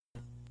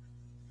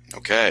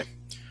Okay.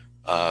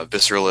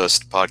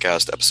 Visceralist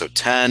Podcast, Episode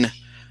 10.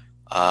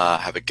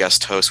 Have a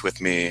guest host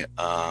with me.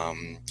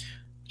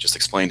 Just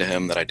explained to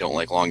him that I don't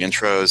like long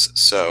intros.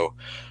 So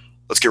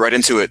let's get right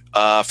into it.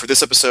 For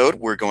this episode,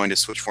 we're going to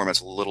switch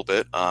formats a little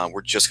bit.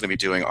 We're just going to be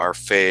doing our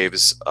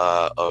faves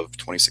of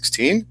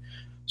 2016,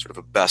 sort of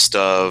a best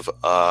of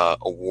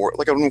award,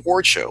 like an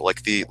award show,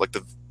 like the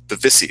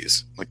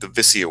Vissies, like the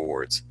Vissy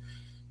Awards.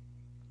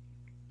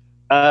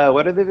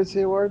 What are the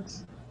VC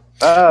Awards?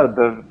 Oh,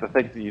 the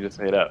thing that you just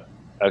made up.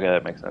 Okay,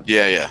 that makes sense.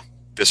 Yeah.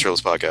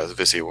 Visceralist Podcast,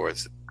 Vissy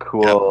Awards.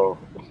 Cool.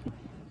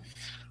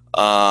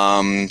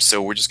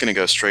 So we're just going to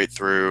go straight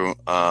through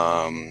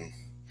the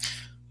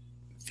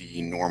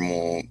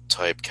normal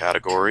type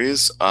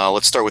categories.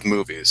 Let's start with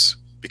movies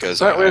because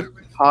Start with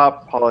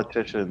top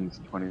politicians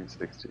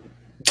 2016.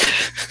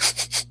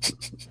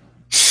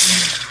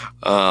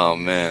 Oh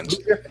man,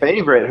 Who's your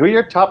favorite? Who are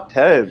your top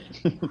 10?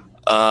 No,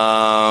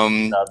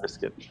 I'm just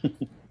kidding.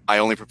 I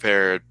only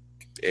prepared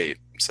 8,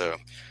 so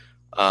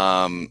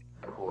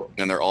Cool.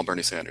 and they're all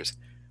Bernie Sanders.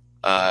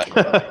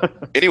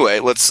 Anyway,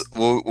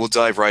 we'll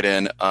dive right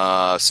in.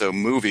 So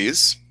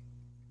movies.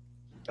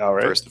 All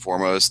right. First and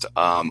foremost,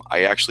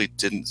 I actually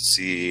didn't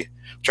see.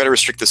 Try to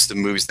restrict this to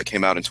movies that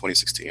came out in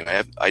 2016.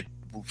 I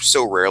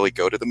so rarely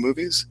go to the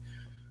movies.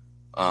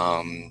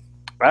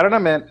 I don't know,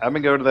 man. I've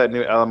been going to that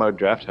new Alamo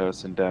Draft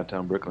House in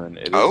downtown Brooklyn.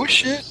 Oh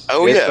shit!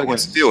 Oh yeah,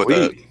 what's the deal with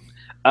that?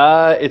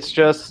 It's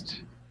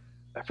just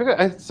I forgot.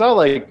 I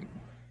saw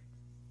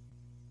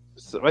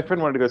my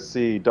friend wanted to go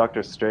see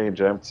Doctor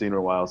Strange. I haven't seen in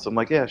a while, so I'm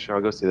like, yeah, sure,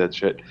 I'll go see that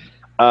shit.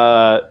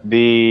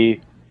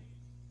 The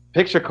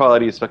picture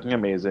quality is fucking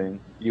amazing.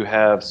 You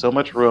have so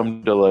much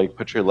room to like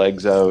put your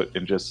legs out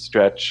and just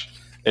stretch,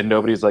 and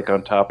nobody's like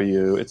on top of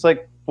you. It's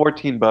like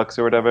 $14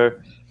 or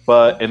whatever,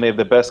 and they have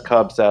the best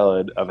Cobb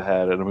salad I've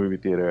had at a movie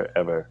theater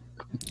ever.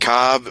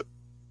 Cobb,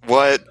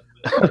 what?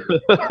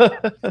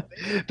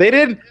 They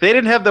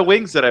didn't have the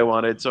wings that I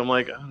wanted, so I'm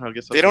like, oh, I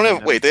guess They don't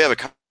have. Wait, they have a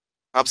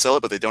Cobb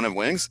salad, but they don't have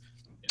wings.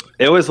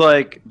 It was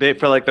like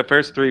for like the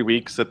first 3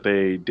 weeks that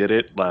they did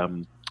it.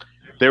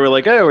 They were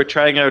like, "Oh, we're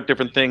trying out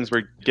different things.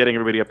 We're getting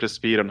everybody up to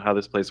speed on how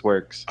this place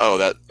works." Oh,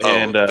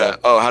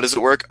 how does it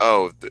work?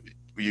 Oh,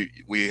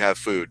 we have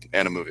food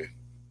and a movie.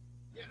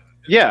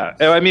 Yeah,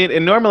 I mean,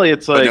 and normally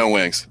it's like but no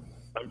wings.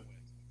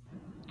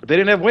 They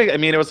didn't have wings. I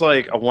mean, it was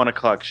like a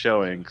 1:00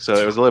 showing, so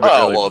it was a little bit.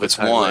 Oh early well, if it's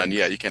 1, wings.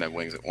 yeah, you can't have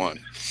wings at 1.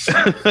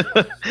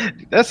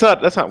 That's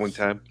not wing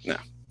time. No.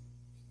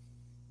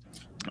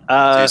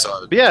 So you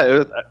saw yeah, it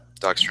was,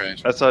 Doctor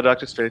Strange. I saw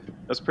Doctor Strange.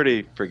 That's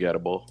pretty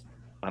forgettable.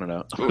 I don't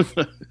know.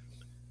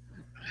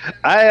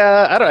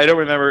 I don't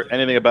remember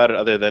anything about it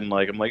other than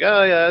like I'm like,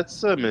 oh yeah, it's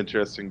some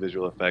interesting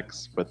visual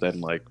effects, but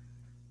then like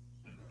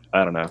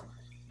I don't know.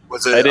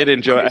 Was it? I did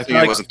enjoy. I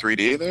think it wasn't 3D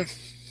either.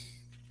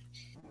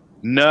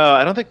 No,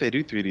 I don't think they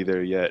do 3D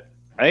there yet.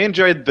 I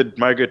enjoyed the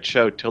Margaret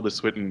Cho Tilda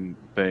Swinton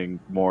thing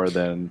more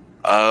than.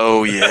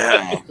 Oh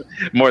yeah,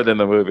 more than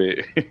the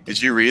movie.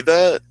 Did you read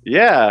that?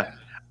 Yeah.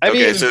 I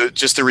mean, so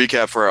just to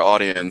recap for our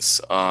audience,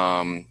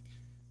 God,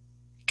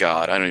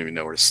 I don't even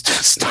know where to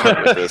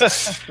start with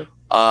this.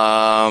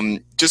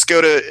 Just go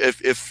to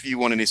if you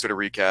want any sort of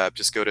recap,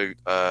 just go to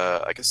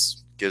I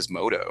guess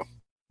Gizmodo,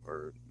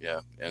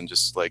 and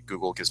just like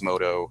Google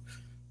Gizmodo,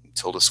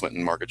 Tilda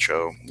Swinton, Margaret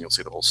Cho, and you'll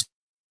see the whole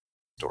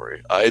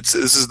story. This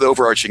is the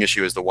overarching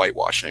issue is the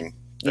whitewashing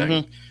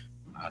thing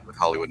with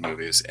Hollywood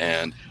movies,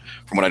 and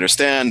from what I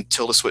understand,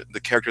 the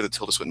character that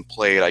Tilda Swinton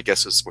played, I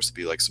guess, is supposed to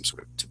be like some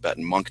sort of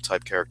Tibetan monk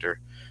type character.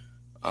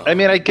 I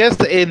mean, I guess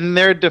in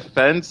their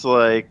defense,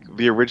 like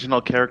the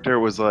original character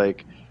was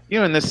like,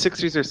 in the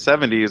 60s or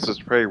 70s was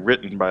probably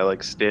written by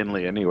like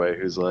Stanley anyway,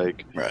 who's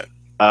like, right.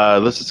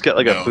 Let's just get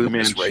like a Fu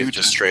Manchu.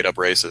 Just straight up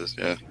racist,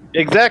 yeah.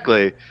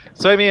 Exactly.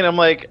 So I mean, I'm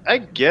like, I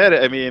get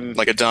it. I mean,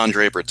 like a Don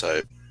Draper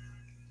type.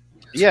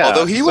 Yeah.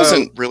 Although he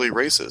wasn't really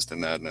racist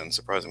in Mad Men,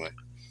 surprisingly.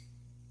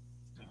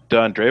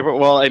 Don Draper.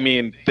 Well, I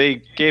mean,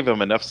 they gave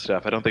him enough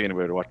stuff. I don't think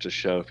anybody would watch the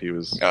show if he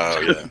was.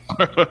 Oh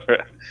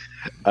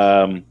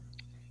yeah.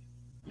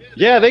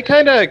 Yeah, they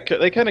kind of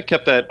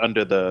kept that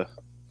under the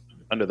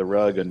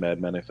rug in Mad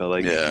Men. I felt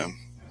like. Yeah.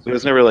 There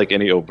was never like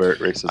any overt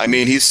racism. I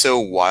mean, he's so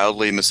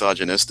wildly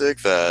misogynistic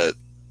that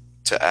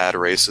to add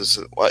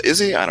racism, well, is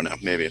he? I don't know.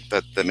 Maybe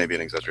that may be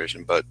an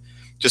exaggeration, but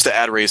just to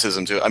add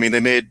racism to, I mean, they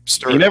made.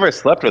 He never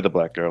slept with a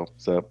black girl,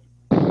 so.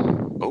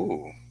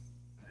 Oh.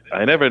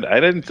 I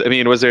didn't. I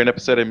mean, was there an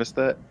episode I missed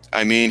that?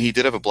 I mean, he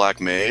did have a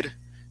black maid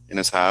in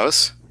his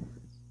house.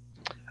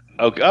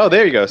 Oh,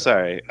 there you go.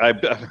 Sorry,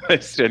 I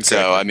stand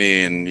so I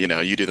mean,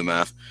 you do the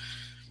math.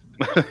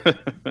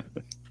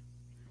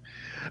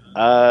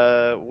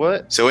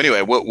 What? So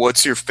anyway,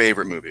 what's your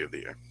favorite movie of the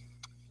year?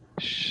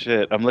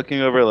 Shit, I'm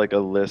looking over like a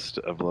list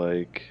of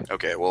like.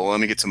 Okay, well, let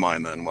me get to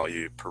mine then while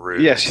you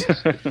peruse. Yes.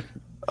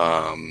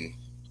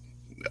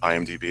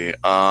 IMDb.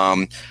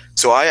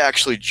 So I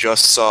actually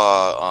just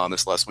saw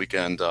this last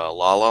weekend La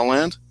La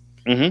Land.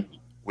 Mm-hmm.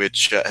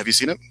 Which have you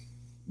seen it?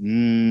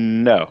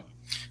 No.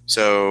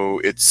 So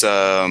it's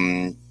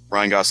Ryan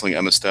Gosling,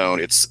 Emma Stone.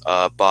 It's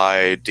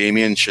by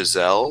Damien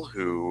Chazelle,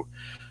 who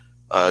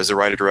is the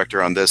writer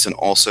director on this, and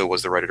also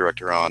was the writer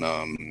director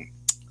on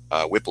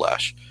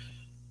Whiplash,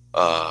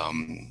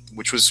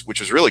 which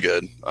was really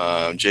good.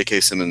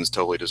 J.K. Simmons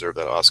totally deserved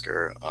that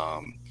Oscar.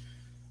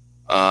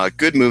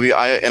 Good movie.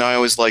 I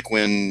always like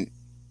when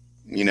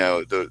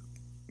the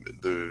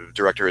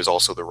director is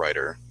also the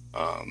writer.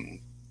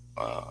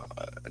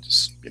 I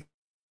just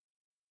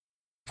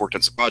worked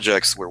on some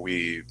projects where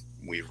we've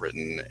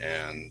written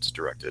and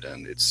directed,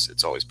 and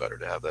it's always better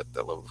to have that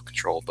level of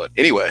control. But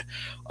anyway,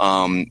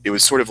 it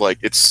was sort of like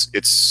it's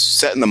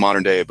set in the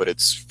modern day, but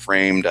it's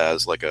framed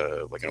as like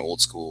an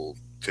old school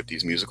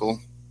 50s musical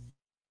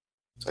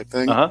type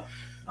thing. But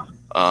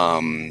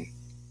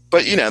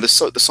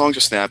the songs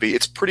are snappy.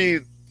 It's pretty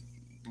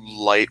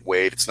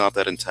lightweight. It's not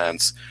that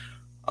intense.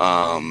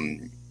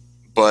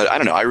 But I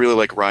don't know. I really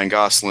like Ryan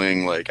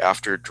Gosling. Like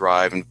after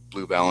Drive and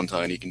Blue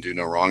Valentine, he can do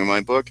no wrong in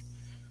my book.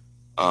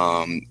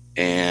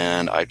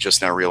 And I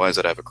just now realized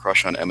that I have a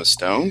crush on Emma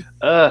Stone.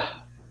 What?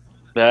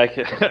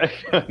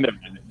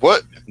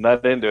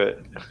 Not into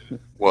it.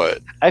 What?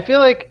 I feel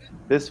like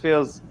this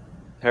feels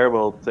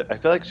terrible. I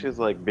feel like she's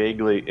like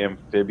vaguely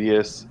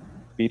amphibious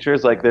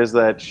features. Like there's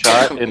that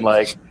shot in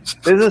like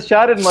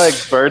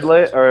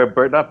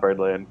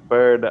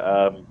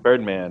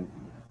Birdman,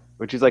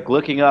 when she's like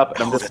looking up,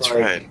 and I'm just that's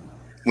like, right.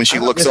 When she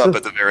looks up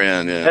at the very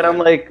end, yeah. And I'm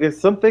like, there's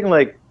something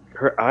like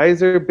her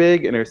eyes are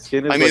big and her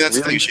skin is. I mean, like, that's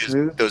really the thing. She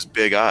has those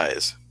big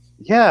eyes.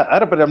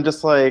 Yeah, but I'm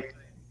just like,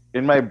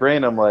 in my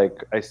brain, I'm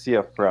like, I see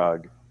a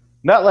frog.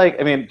 Not like,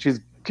 I mean, she's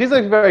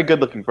like a very good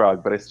looking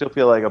frog, but I still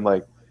feel like I'm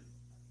like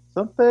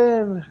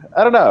something.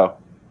 I don't know.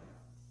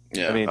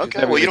 Yeah. I mean,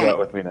 okay. Well, you don't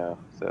with me now.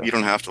 So. You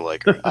don't have to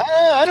like her.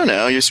 I don't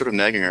know. You're sort of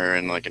nagging her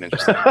in like an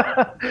interesting.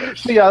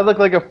 Yeah, I look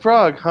like a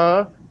frog,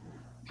 huh?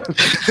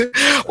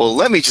 Well,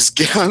 let me just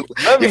get on.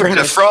 You ever had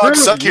a frog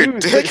suck your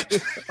dick?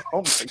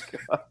 Oh my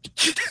god.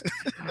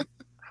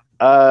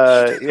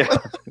 Yeah,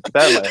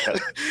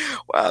 that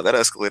wow, that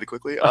escalated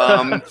quickly.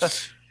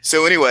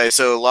 So anyway,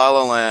 La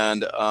La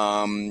Land,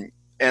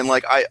 and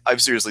like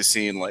I've seriously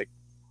seen like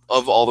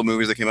of all the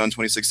movies that came out in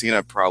 2016,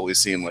 I've probably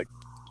seen like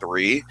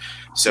 3.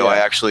 So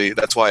yeah.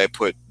 That's why I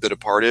put The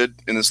Departed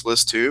in this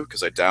list too,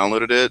 because I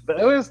downloaded it. But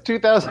it was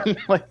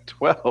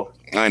 2012.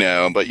 I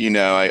know, but we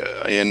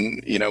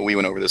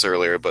went over this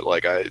earlier, but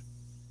like I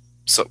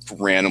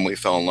randomly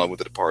fell in love with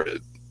The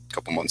Departed a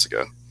couple months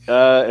ago.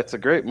 It's a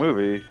great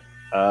movie.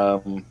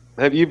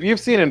 You've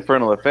seen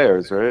Infernal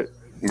Affairs, right?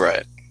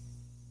 Right.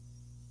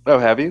 Oh,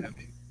 have you?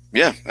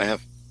 Yeah, I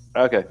have.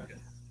 Okay.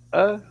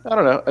 I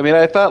don't know. I mean,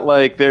 I thought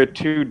like they're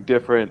 2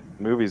 different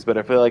movies, but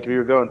I feel like if you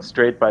were going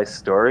straight by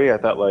story, I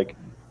thought like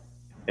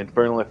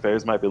Infernal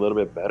Affairs might be a little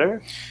bit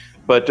better.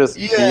 But just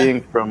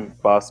being from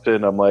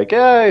Boston, I'm like,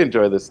 yeah, I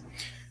enjoy this.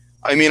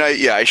 I mean,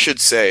 I should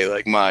say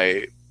like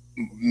my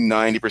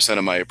 90%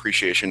 of my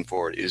appreciation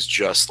for it is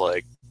just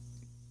like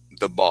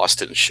the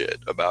Boston shit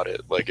about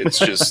it. Like it's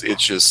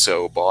just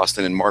so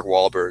Boston, and Mark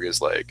Wahlberg is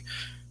like,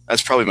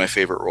 that's probably my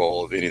favorite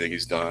role of anything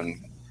he's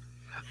done.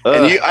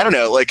 And I don't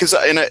know, like,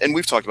 and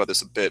we've talked about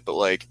this a bit, but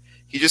like,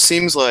 he just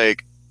seems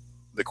like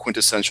the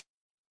quintessential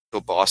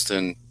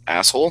Boston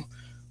asshole.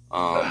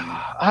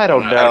 I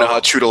don't know. I don't know how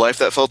true to life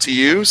that felt to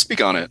you.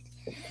 Speak on it.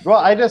 Well,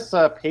 I just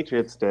saw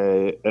Patriots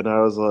Day, and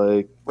I was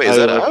like, wait, is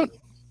that out?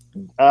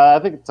 I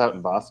think it's out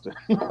in Boston.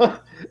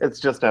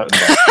 It's just out in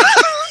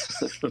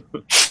Boston.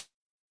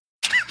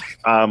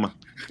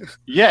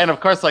 Yeah, and of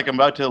course, like, I'm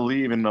about to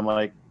leave, and I'm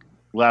like,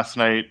 last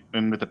night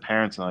and with the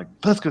parents, and like,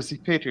 let's go see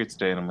Patriots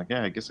Day, and I'm like,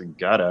 yeah, I guess I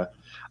gotta.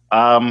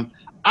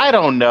 I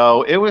don't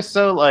know. It was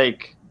so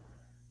like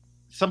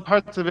some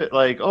parts of it,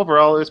 like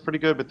overall, it was pretty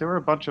good, but there were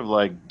a bunch of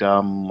like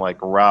dumb, like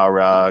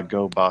rah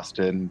go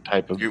Boston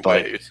type of. You're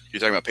talking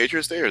about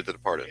Patriots Day or The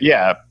Departed?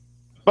 Yeah,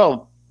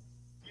 well,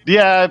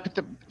 yeah, but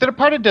the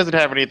Departed doesn't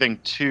have anything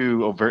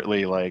too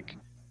overtly like.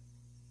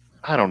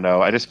 I don't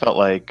know. I just felt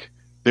like.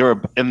 They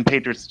were in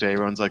Patriots Day.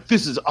 Everyone's like,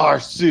 "This is our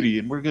city,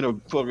 and we're gonna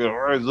fucking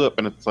rise up."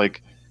 And it's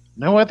like,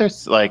 no other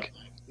like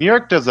New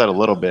York does that a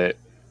little bit.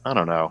 I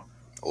don't know.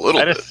 A little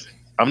bit.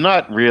 I'm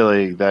not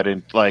really that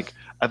in. Like,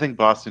 I think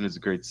Boston is a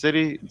great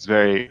city. It's a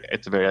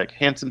very like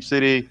handsome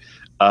city.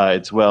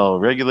 It's well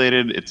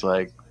regulated. It's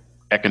like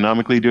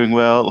economically doing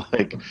well.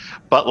 Like,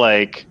 but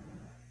like,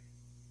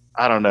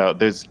 I don't know.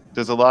 There's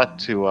a lot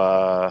to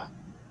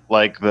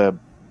like the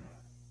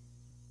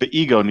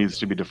ego needs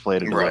to be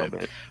deflated a little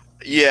bit.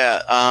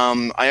 Yeah,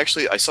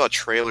 I saw a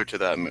trailer to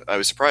that. I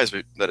was surprised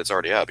that it's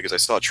already out because I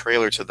saw a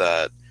trailer to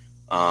that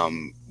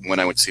when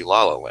I went to see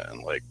La La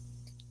Land like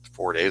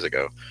 4 days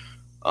ago.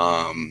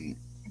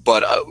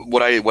 But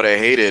what I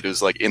hated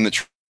is like in the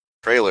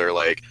trailer,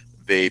 like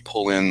they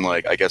pull in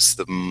like I guess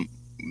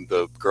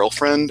the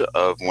girlfriend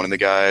of one of the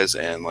guys,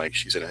 and like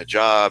she's in a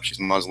hijab, she's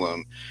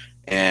Muslim,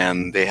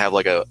 and they have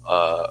like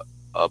a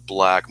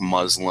black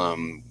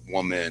Muslim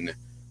woman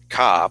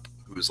cop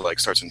who's like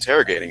starts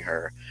interrogating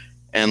her.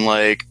 And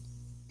like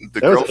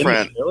the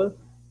girlfriend,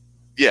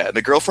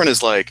 the girlfriend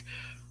is like,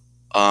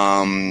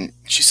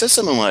 she says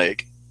something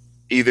like,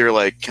 either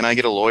like, "Can I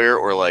get a lawyer?"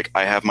 or like,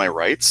 "I have my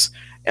rights."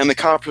 And the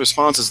cop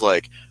response is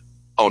like,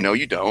 "Oh no,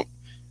 you don't."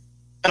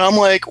 And I'm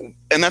like,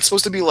 and that's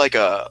supposed to be like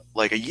a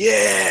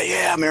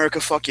yeah America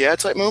fuck yeah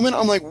type moment.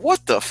 I'm like,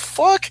 what the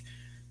fuck?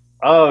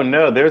 Oh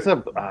no, there's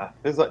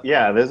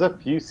a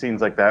few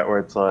scenes like that where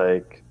it's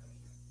like,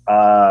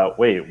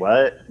 wait,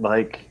 what?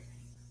 Like,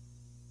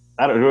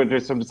 I don't know.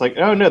 There's some just like,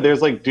 oh no,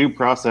 there's like due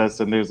process,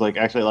 and there's like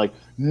actually like,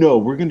 no,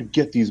 we're gonna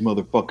get these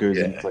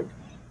motherfuckers, and it's Yeah.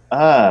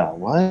 like,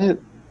 what?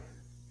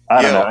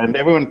 I don't know. Yo, And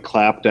everyone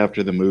clapped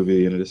after the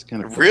movie, and it just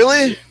kind of felt really?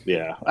 weird.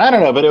 Yeah, I don't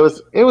know, but it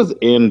was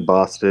in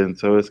Boston,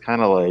 so it was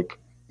kind of like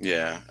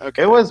Yeah. it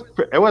Okay. was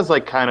it was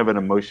like kind of an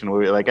emotional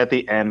movie. Like at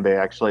the end, they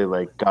actually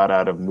like got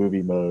out of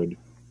movie mode,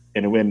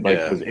 and it went like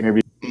Yeah. was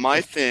interviewed.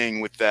 My thing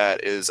with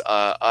that is,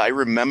 I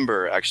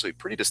remember actually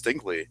pretty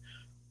distinctly,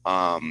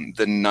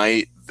 the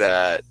night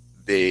that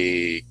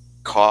they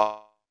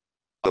caught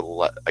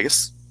I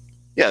guess,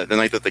 yeah, the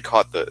night that they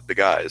caught the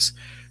guys,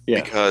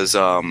 Yeah, because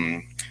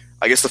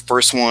I guess the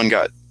first one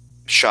got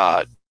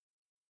shot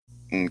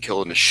and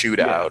killed in a yeah,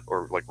 shootout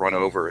or like run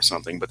over or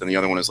something, but then the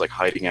other one is like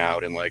hiding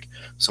out in like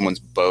someone's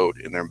boat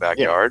in their yeah.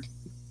 backyard.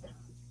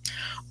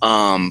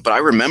 But I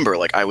remember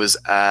like I was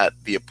at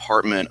the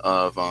apartment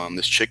of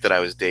this chick that I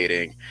was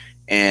dating,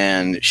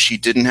 and she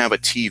didn't have a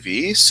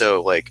TV,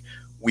 so like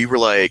we were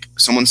like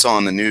someone saw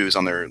on the news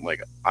on their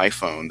like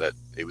iPhone that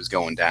it was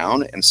going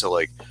down, and so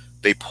like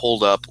they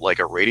pulled up like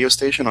a radio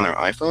station on their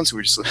iPhone, so we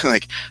were just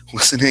like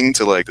listening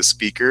to like the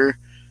speaker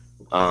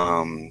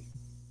um,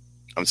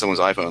 on someone's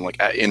iPhone like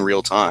in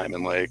real time,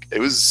 and like it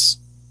was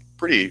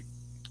pretty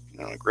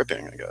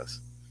gripping, I guess.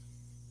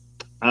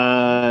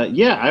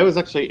 Yeah, I was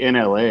actually in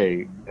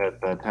LA at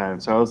that time,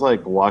 so I was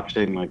like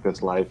watching like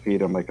this live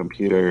feed on my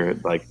computer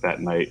like that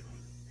night.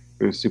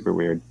 It was super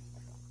weird,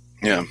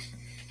 Yeah.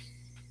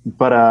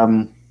 but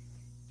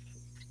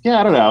yeah,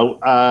 I don't know.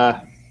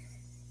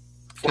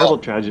 Terrible Well,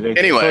 tragedy. I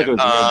feel anyway, like it was weird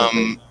that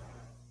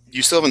they.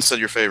 you still haven't said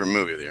your favorite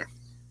movie there.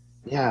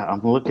 Yeah,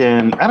 I'm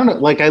looking. I don't know.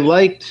 Like I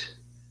liked.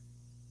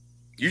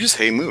 You just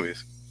hate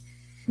movies.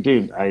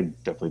 Dude, I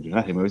definitely do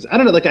not hate movies. I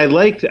don't know. Like I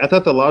liked. I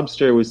thought The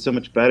Lobster was so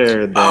much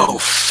better Oh than.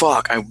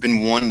 fuck! I've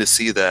been wanting to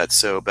see that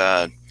so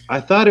bad. I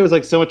thought it was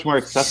like so much more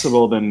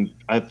accessible than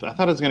I thought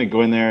I was going to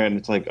go in there and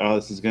it's like, oh,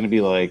 this is going to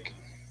be like.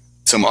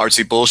 Some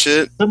artsy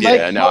bullshit. But like,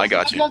 Yeah, no, well, I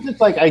got you. sometimes it's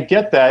like I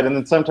get that, and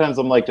then sometimes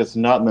I'm like just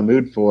not in the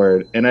mood for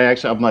it. And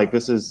I'm like,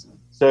 this is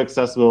so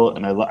accessible,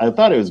 and I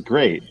thought it was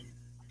great.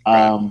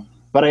 Right.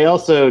 But I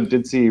also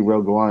did see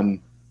Rogue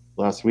One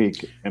last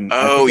week, and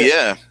Oh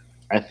yeah.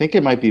 I think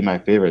it might be my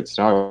favorite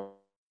Star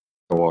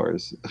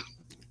Wars.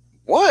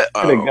 What?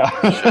 Oh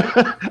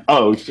shit.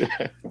 Oh shit.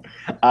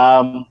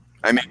 Um,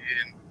 I mean,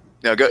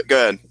 no. Go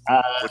ahead.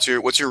 uh,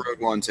 What's your Rogue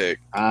One take?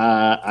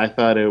 I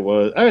thought it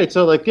was all right.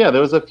 So like, yeah,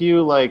 there was a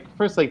few like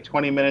first like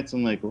 20 minutes.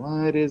 I'm like,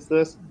 what is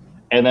this?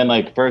 And then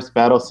like first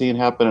battle scene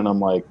happened, and I'm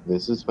like,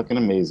 this is fucking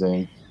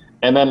amazing.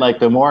 And then like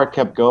the more it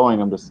kept going,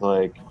 I'm just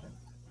like,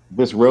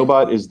 this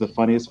robot is the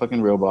funniest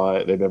fucking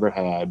robot they've ever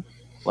had.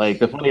 Like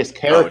the funniest Oh,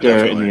 character in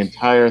the definitely.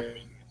 entire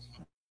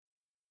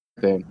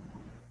thing.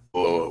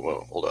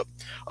 Whoa, hold up.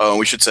 Oh,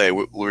 we should say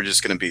we're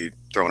just gonna be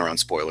throwing around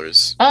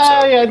spoilers,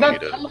 Ah, so yeah, you don't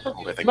need to I'm overthink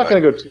not about it.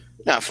 gonna go too.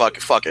 Nah, fuck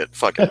it.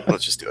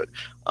 Let's just do it.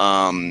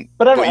 But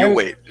But you I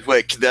wait.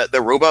 That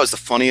robot is the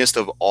funniest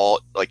of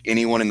all, like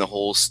anyone in the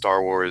whole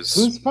Star Wars.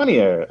 who's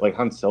funnier, like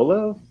Han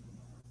Solo?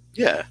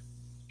 Yeah.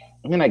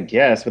 I mean, I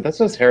guess, but that's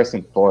just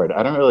Harrison Ford.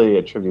 I don't really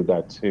attribute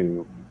that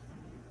to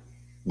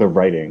the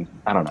writing.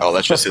 I don't Oh, know.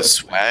 that's just his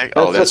swag.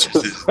 Oh, That's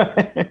just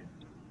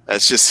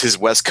that's just his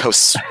West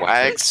Coast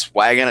swag,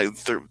 swagging,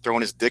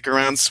 throwing his dick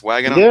around,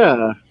 swagging on.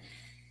 yeah.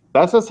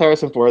 That's just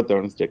Harrison Ford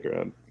throwing his dick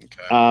around.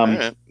 Okay. All Um,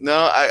 right. No,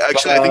 I but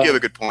actually I think you have a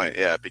good point.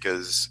 Yeah,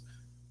 because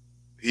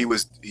he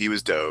was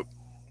dope.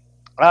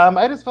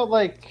 I just felt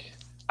like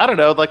I don't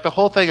know, like the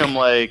whole thing. I'm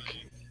like,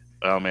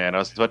 oh man, I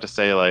was about to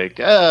say like,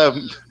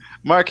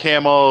 Mark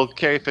Hamill,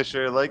 Carrie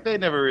Fisher, like they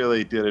never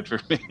really did it for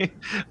me.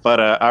 But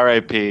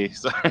R.I.P.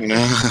 Sorry.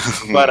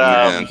 But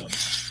Man.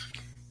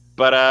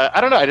 I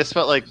don't know. I just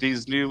felt like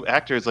these new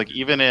actors, like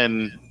even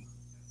in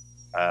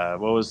what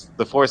was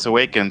The Force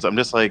Awakens, I'm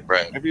just like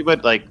Right.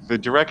 everybody. Like the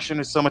direction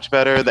is so much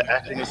better, the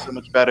acting is so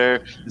much better,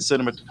 the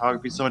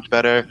cinematography is so much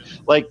better.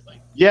 Like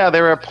yeah,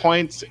 there are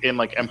points in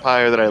like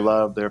Empire that I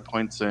love. There are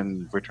points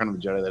in Return of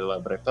the Jedi that I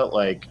love, but I felt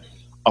like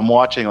I'm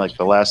watching like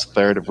the last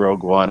third of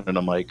Rogue One, and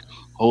I'm like,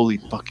 holy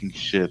fucking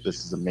shit,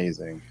 this is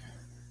amazing.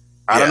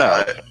 I don't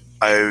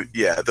know.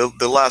 Yeah.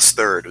 The last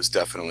third was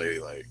definitely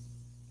like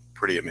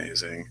pretty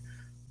amazing.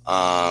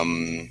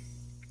 Um,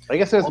 I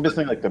guess it was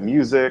missing like the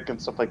music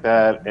and stuff like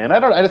that, and I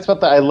don't. I just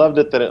felt that I loved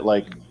it that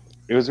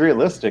it was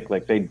realistic.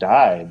 Like they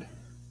died.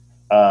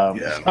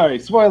 yeah. Sorry,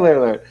 spoiler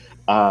alert.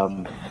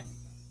 Um,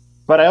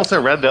 but I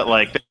also read that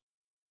like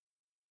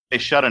they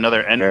shot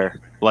another ender.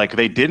 Like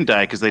they didn't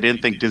die because they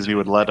didn't think Disney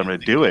would let them to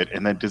do it,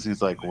 and then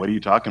Disney's like, "What are you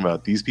talking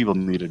about? These people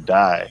need to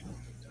die."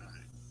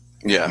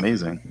 Yeah.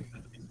 Amazing.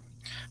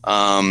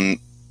 Um,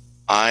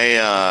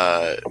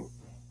 I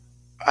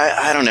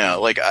I don't know.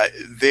 Like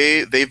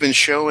they've been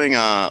showing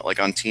like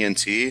on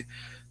TNT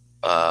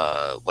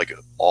like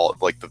all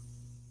like the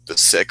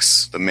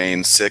the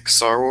main six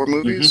Star Wars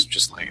movies,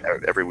 just like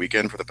every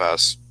weekend for the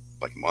past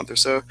like month or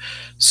so.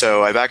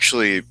 So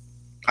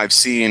I've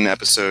seen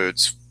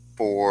episodes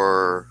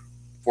 5,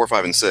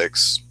 and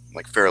 6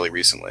 like fairly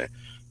recently.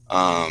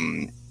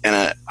 And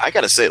I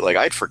gotta say, like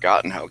I'd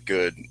forgotten how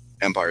good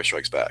Empire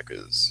Strikes Back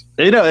is.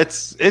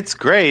 It's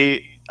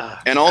great.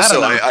 And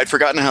also I'd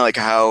forgotten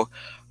how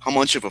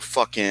much of a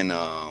fucking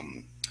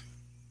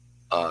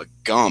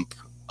Gump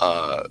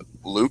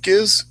Luke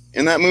is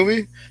in that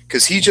movie,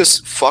 because he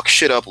just fucks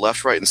shit up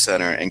left, right, and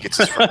center and gets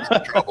his friends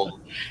in trouble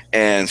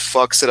and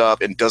fucks it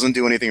up and doesn't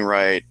do anything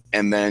right,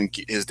 and then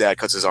his dad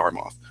cuts his arm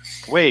off.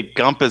 Wait,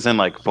 Gump is in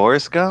like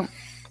Forrest Gump?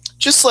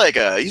 Just like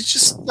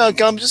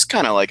Gump, just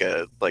kind of like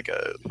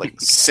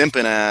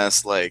simping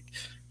ass, like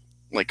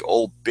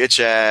old bitch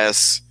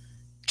ass,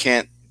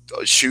 can't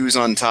shoes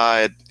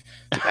untied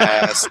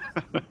ass.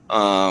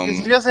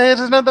 He hasn't hit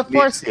another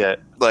Force yet.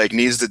 Like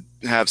needs to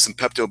have some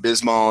Pepto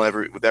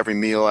Bismol with every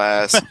meal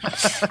ass.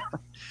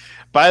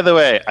 By the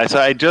way, I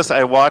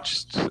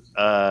watched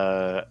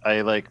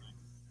I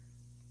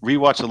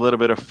rewatched a little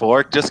bit of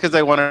Fork just because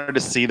I wanted to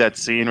see that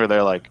scene where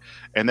they're like,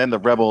 and then the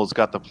rebels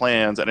got the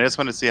plans, and I just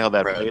wanted to see how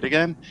that played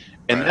again.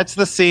 And that's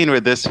the scene where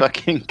this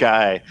fucking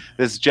guy,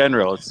 this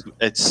general,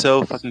 it's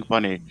so fucking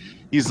funny.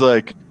 He's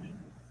like,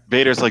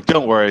 Vader's like,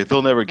 don't worry,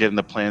 they'll never get in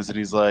the plans, and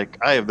he's like,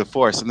 I have the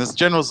Force, and this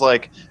general's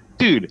like,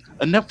 dude,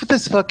 enough with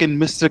this fucking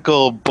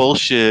mystical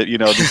bullshit,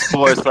 this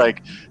Force,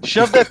 like,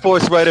 shove that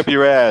Force right up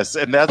your ass.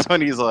 And that's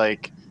when he's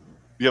like,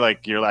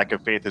 your lack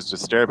of faith is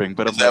disturbing.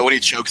 But is that when he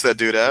chokes that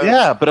dude out?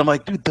 Yeah, but I'm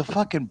like, dude, the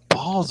fucking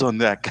balls on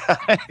that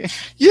guy.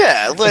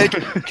 Yeah, like,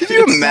 can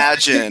you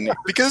imagine?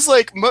 Because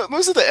like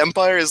most of the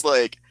Empire is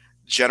like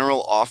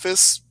general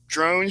office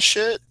drone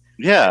shit.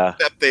 Yeah.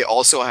 Except they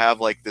also have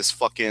like this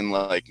fucking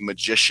like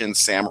magician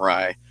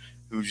samurai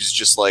who's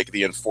just like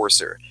the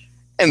enforcer,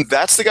 and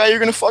that's the guy you're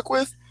gonna fuck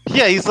with.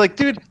 Yeah, he's like,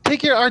 dude,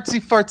 take your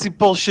artsy fartsy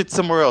bullshit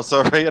somewhere else,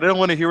 all right? I don't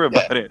want to hear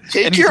about it.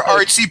 Take your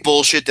artsy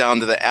bullshit down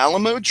to the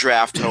Alamo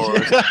Draft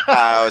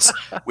House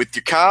with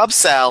your Cobb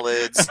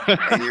salads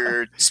and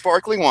your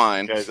sparkling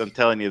wine. Guys, I'm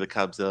telling you, the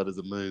Cobb salad is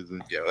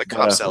amazing. Yeah, the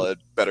Cobb salad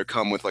better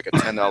come with like a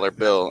 $10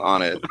 bill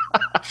on it.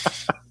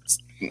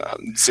 No,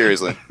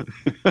 seriously.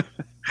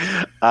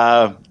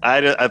 I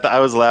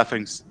was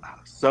laughing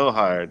so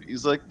hard.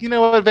 He's like, you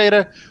know what,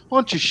 Vader? Why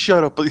don't you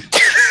shut up?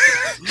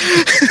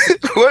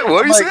 What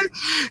are you saying?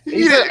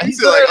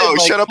 He's like, oh,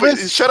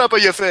 shut up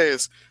on your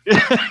face.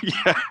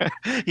 Yeah,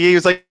 he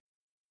was like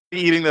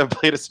eating the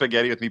plate of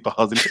spaghetti with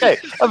meatballs. And hey,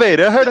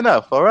 Vader, I heard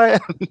enough. All right.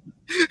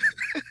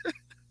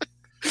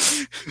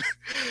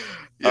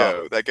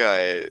 That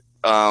guy.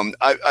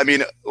 I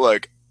mean,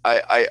 look,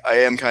 I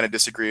am kind of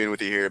disagreeing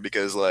with you here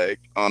because, like,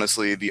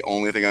 honestly, the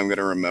only thing I'm going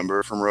to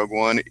remember from Rogue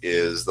One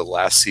is the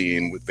last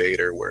scene with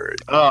Vader, where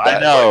I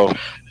know,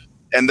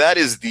 and that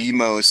is the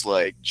most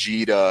like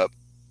G'd up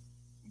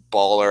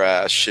baller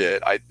ass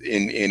shit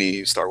in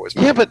any Star Wars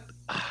movie. Yeah, but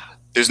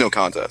there's no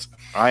contest.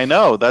 I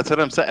know, that's what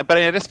I'm saying. But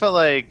I just felt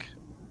like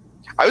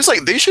I was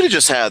like, they should have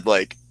just had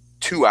like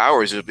 2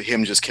 hours of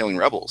him just killing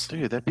rebels.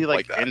 Dude, that'd be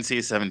like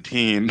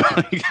NC-17.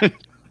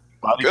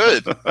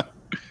 Good.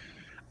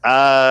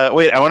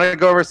 Wait, I want to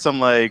go over some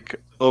like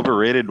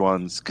overrated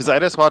ones because I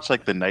just watched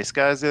like The Nice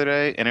Guys the other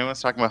day, and everyone's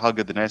talking about how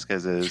good The Nice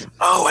Guys is.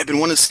 Oh, I've been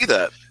wanting to see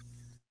that.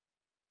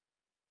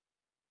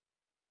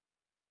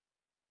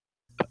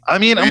 I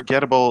mean,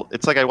 unforgettable.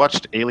 It's like I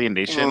watched Alien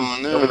Nation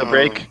over the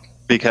break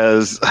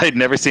because I'd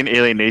never seen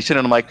Alien Nation,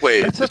 and I'm like,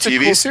 wait, the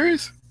TV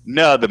series?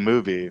 No, the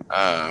movie.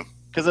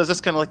 Because I was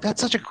just kind of like,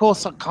 that's such a cool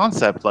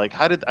concept. Like,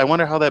 I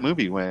wonder how that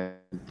movie went.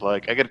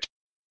 Like, I got to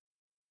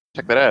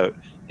check that out.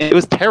 And it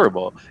was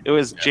terrible. It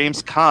was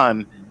James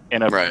Caan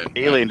and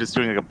alien just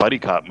doing like a buddy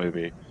cop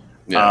movie.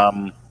 Yeah.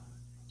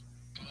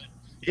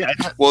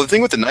 Well, the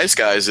thing with The Nice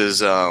Guys is,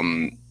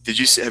 have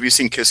you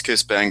seen Kiss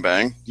Kiss Bang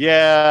Bang?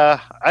 Yeah,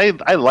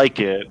 I like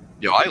it.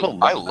 Yo, I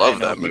love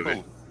that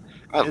movie.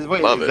 I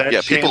love it.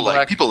 Yeah,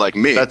 people like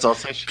me. That's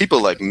also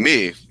people like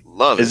me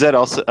love it. Is that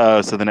also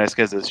so The Nice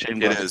Guys is Shane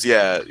Black? It is.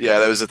 Yeah.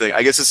 That was the thing.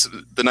 I guess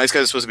The Nice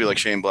Guys is supposed to be like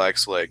Shane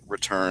Black's like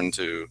return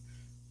to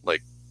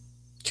like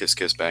Kiss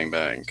Kiss Bang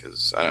Bang,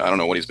 because I don't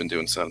know what he's been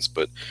doing since.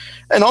 But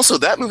and also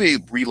that movie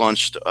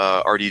relaunched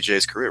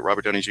RDJ's career,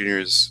 Robert Downey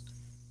Jr.'s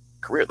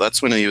career.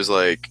 That's when he was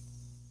like,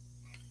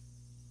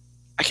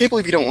 I can't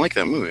believe you don't like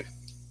that movie.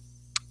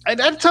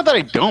 It's not that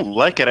I don't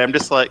like it. I'm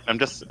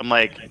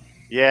like,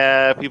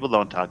 yeah, people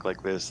don't talk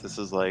like this. This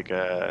is like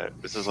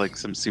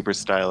some super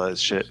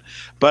stylized shit.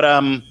 But I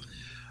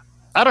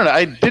don't know.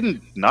 I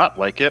didn't not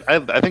like it.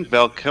 I think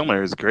Val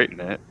Kilmer is great in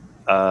it.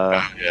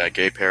 Yeah,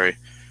 Gay Perry.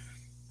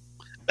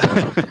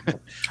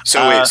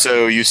 So wait,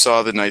 so you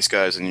saw The Nice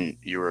Guys and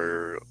you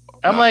were?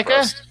 I'm like,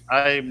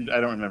 I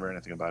don't remember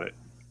anything about it.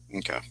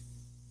 Okay.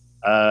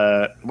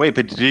 Wait,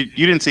 but you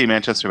didn't see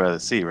Manchester by the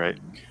Sea, right?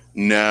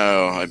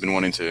 No, I've been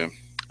wanting to.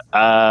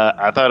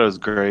 I thought it was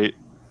great.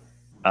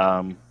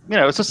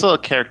 It's just a little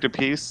character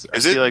piece.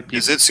 Is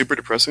it super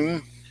depressing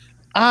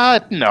though?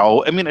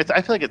 No. I mean, I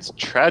feel like it's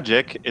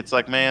tragic. It's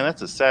like, man,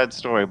 that's a sad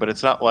story, but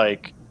it's not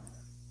like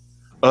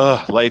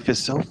life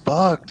is so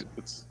fucked.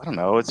 I don't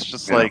know. It's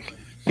just Yeah. like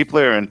people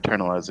are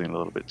internalizing it a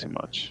little bit too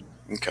much.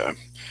 Okay.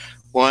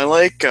 Well, I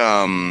like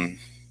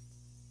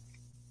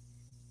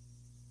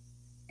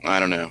I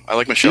don't know. I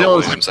like Michelle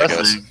What's Williams, I guess.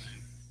 depressing?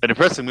 A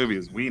depressing movie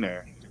is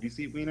Wiener. Did you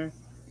see Wiener?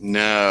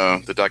 No,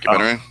 the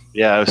documentary.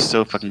 Yeah, it was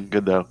so fucking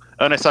good though.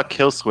 Oh, and I saw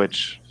Kill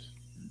Switch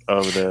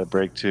over the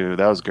break too.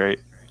 That was great.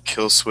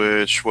 Kill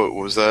Switch. What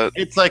was that?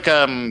 It's like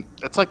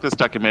this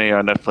documentary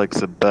on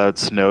Netflix about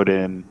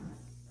Snowden.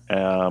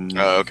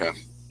 Oh, okay.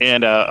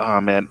 And oh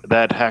man,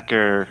 that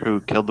hacker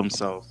who killed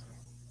himself.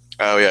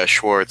 Oh yeah,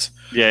 Schwartz.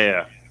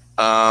 Yeah.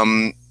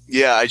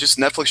 Yeah.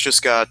 Netflix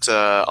just got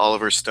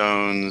Oliver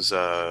Stone's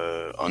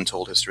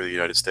Untold History of the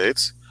United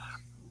States.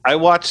 I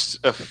watched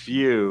a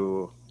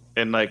few,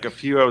 and like a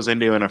few I was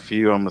into, and a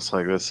few I'm just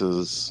like, this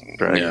is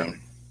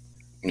dragging.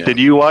 Yeah. Did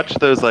you watch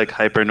those like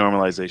hyper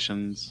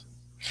normalizations?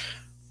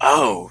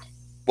 Oh,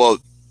 well,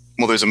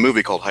 there's a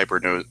movie called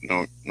Hyper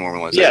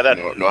Normalization. Yeah, that-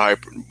 no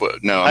hyper.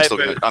 But no,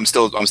 Hyper- I'm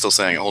still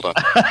saying it. Hold on.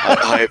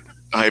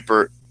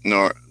 Hyper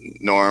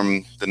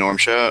Norm, the Norm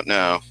Show.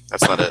 No,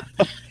 that's not it.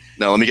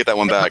 No, let me get that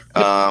one back.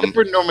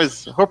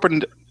 Hypernormous.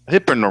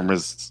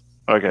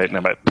 Okay,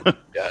 never mind.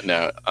 Yeah,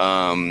 no.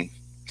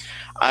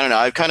 I don't know.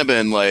 I've kind of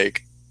been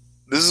like,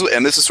 this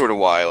is sort of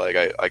why like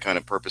I kind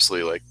of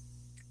purposely like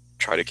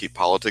try to keep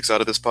politics out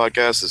of this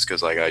podcast, is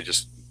because like I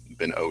just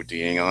been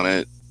ODing on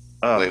it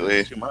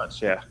lately. Too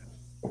much, yeah.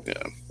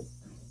 Yeah,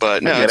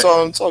 but no, I get it's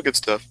it. all good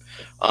stuff.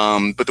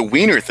 But the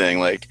Wiener thing,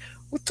 like,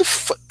 what the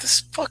fuck?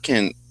 This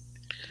fucking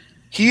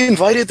he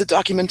invited the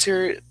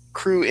documentary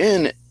crew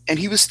in, and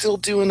he was still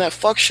doing that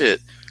fuck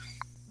shit.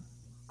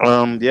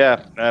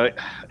 Yeah,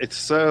 it's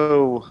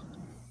so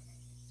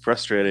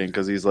frustrating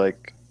because he's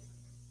like,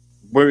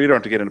 well, you don't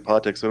have to get into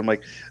politics, but I'm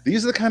like,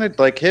 these are the kind of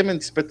like him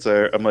and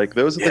Spitzer. I'm like,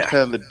 those are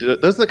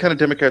the kind of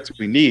Democrats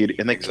we need,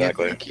 and they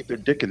Exactly. can't keep their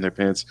dick in their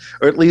pants,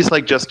 or at least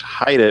like just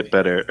hide it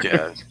better.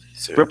 Yeah,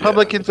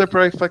 Republicans are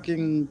probably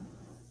fucking,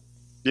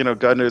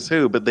 God knows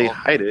who, but they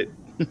hide it.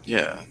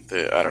 Yeah,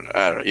 I don't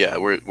know. Yeah,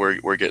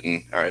 we're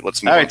getting all right.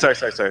 Let's move All on. right,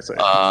 sorry.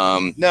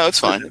 No, it's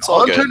fine. It's all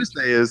all I'm good. trying to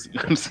say is,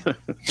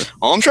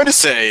 All I'm trying to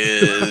say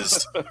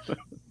is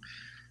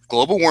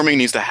global warming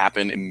needs to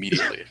happen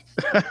immediately.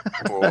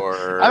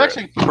 I'm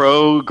actually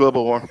pro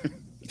global warming.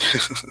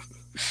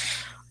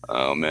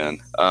 Oh man.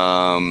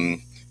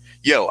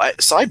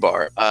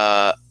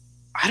 Sidebar.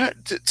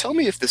 Tell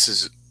me if this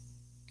is.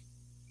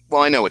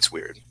 Well, I know it's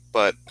weird,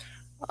 but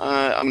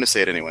I'm gonna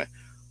say it anyway.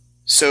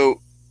 So,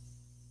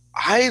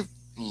 I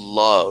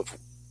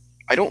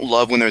don't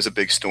love when there's a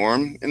big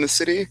storm in the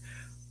city,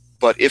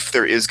 but if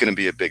there is going to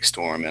be a big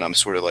storm and I'm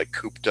sort of like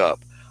cooped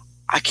up,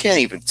 I can't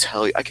even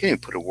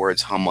put into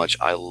words how much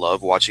I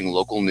love watching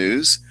local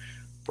news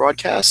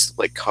broadcasts,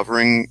 like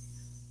covering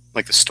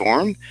like the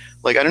storm.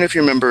 Like, I don't know if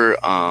you remember,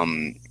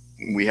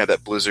 we had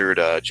that blizzard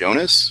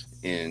Jonas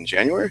in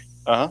January,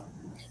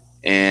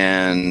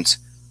 and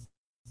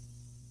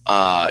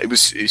it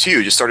was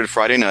huge. It started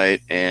Friday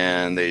night,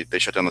 and they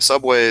shut down the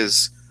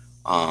subways.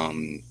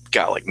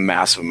 Got like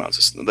massive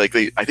amounts of like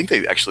I think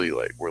they actually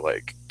like were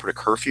like put a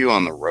curfew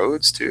on the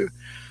roads too.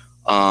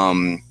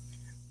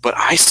 But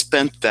I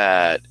spent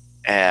that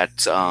at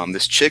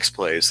this chick's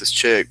place. This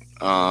chick,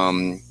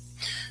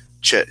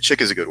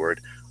 chick is a good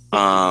word.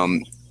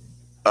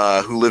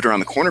 Who lived around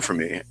the corner from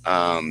me.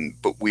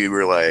 But we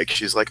were like,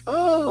 she's like,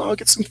 oh, I'll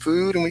get some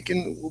food and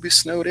we'll be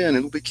snowed in.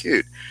 It'll be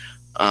cute.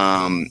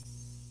 And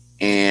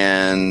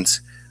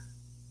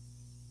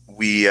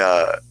we.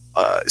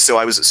 So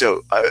I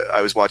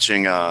was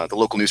watching the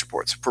local news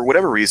reports for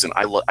whatever reason.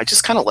 I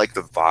just kind of like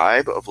the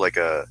vibe of like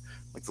the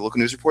local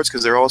news reports,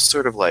 because they're all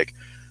sort of like,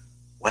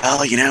 well,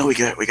 we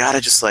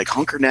gotta just like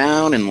hunker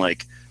down, and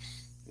like,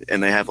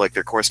 and they have like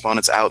their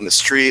correspondents out in the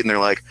street, and they're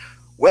like,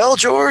 well,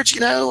 George,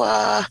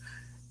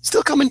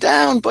 still coming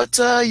down, but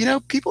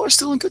people are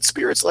still in good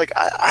spirits. Like,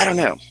 I don't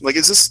know. Like,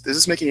 is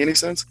this making any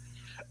sense?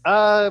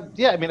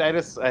 Yeah, I mean,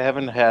 I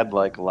haven't had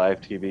like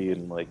live TV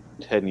in like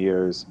 10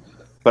 years.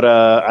 But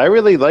I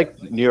really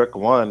like New York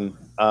One.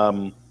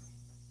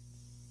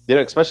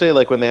 Especially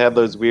like when they have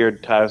those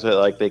weird times where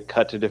like they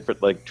cut to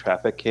different like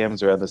traffic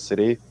cams around the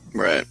city.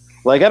 Right.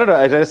 Like, I don't know.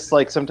 I just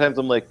like sometimes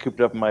I'm like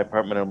cooped up in my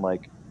apartment. And I'm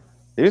like,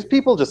 there's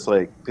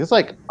like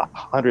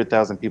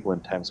 100,000 people in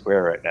Times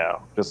Square right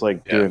now, just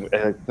like doing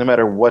no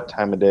matter what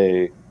time of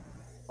day.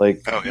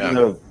 Like,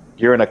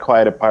 you're in a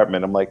quiet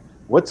apartment. I'm like,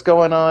 what's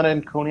going on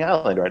in Coney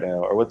Island right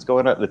now, or what's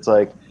going on? It's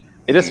like,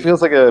 it just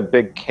feels like a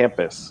big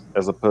campus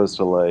as opposed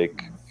to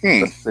like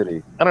the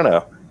city. I don't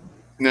know.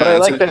 No, but I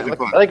like that.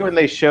 I like when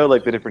they show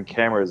like the different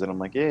cameras, and I'm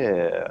like,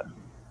 yeah.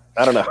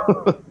 I don't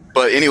know.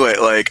 But anyway,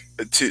 like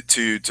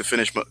to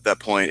finish that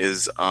point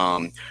is,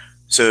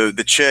 so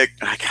the chick,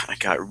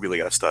 I really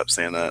gotta stop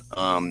saying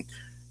that.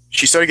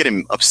 She started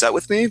getting upset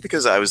with me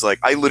because I was like,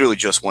 I literally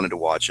just wanted to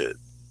watch it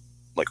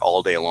like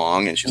all day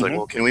long, and she's like,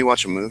 well, can we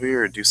watch a movie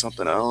or do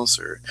something else?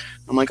 Or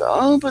I'm like,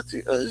 oh, but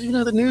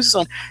the news is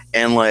on,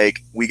 and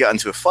like we got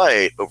into a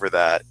fight over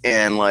that,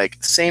 and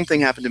like same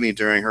thing happened to me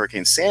during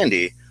Hurricane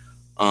Sandy.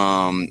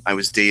 I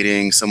was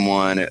dating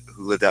someone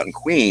who lived out in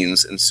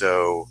Queens, and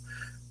so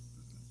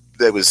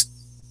that was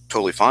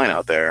totally fine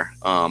out there.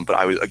 But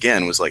I was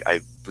again was like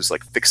I was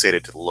like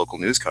fixated to the local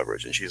news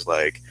coverage, and she's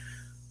like,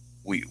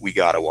 "We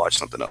gotta watch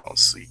something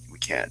else. We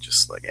can't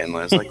just like." And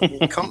I was like,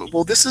 well, "Come,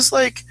 well, this is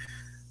like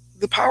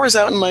the power's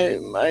out in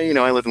my you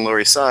know I live in Lower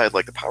East Side.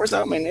 Like the power's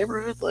out in my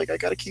neighborhood. Like I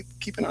gotta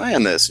keep an eye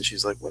on this." And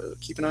she's like, "What?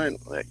 Keep an eye on?"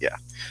 Like, yeah.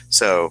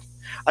 So,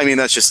 I mean,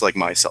 that's just like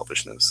my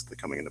selfishness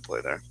coming into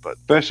play there. But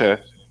For sure.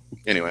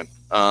 anyway,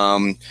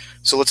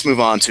 so let's move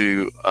on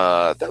to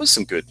that was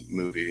some good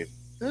movie.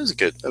 That was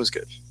good. That was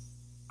good.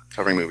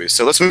 Covering movies.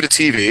 So let's move to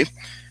TV.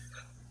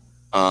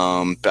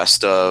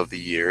 Best of the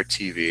year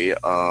TV.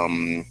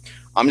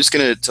 I'm just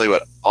gonna tell you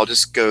what. I'll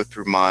just go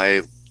through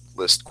my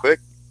list quick.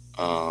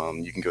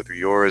 You can go through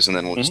yours, and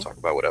then we'll just talk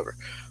about whatever.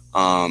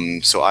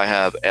 So I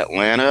have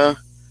Atlanta,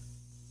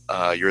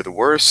 You're the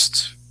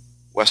Worst,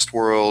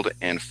 Westworld,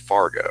 and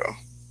Fargo,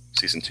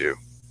 season 2.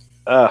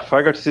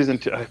 Fargo season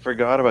 2. I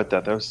forgot about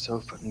that. That was so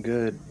fucking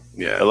good.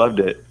 Yeah, I loved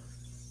it.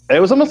 It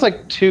was almost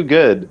like too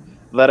good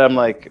that I'm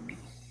like,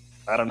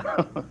 I don't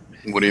know.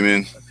 What do you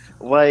mean?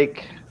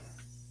 Like,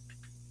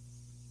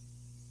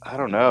 I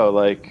don't know.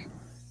 Like,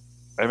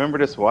 I remember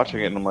just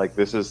watching it and I'm like,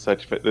 this is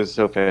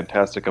so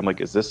fantastic. I'm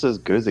like, is this as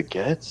good as it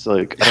gets?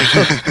 Like,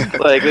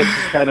 like this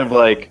is kind of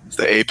like It's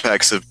the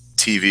apex of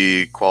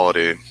TV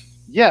quality.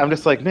 yeah. I'm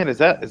just like, man, is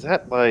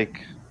that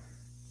like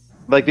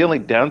the only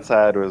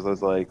downside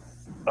was like,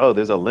 oh,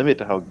 there's a limit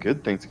to how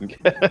good things can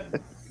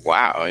get.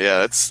 Wow, yeah,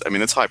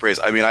 that's high praise.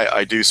 I mean,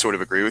 I do sort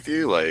of agree with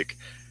you. Like,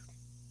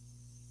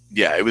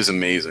 yeah, it was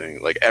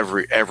amazing. Like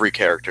every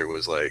character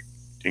was like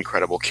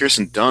incredible.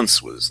 Kirsten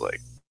Dunst was like,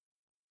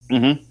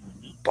 Mm-hmm.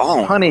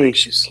 bomb. Honey, Like,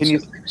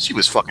 she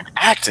was fucking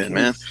acting,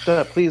 man.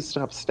 Please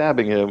stop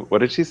stabbing him. What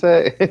did she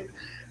say?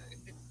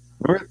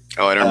 Remember,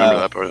 Oh, I don't remember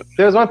that part.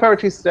 there was one part where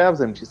she stabs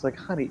him. She's like,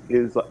 honey,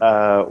 is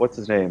what's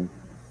his name?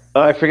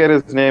 I forget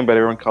his name, but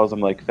everyone calls him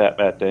like Fat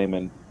Matt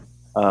Damon.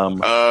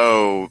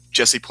 Oh,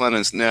 Jesse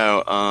Plemons.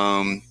 No,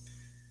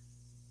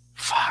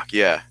 fuck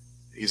yeah,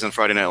 he's on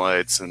Friday Night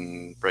Lights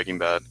and Breaking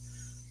Bad.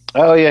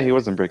 Oh yeah, he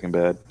was in Breaking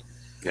Bad.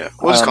 Yeah,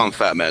 we'll just call him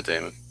Fat Matt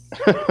Damon.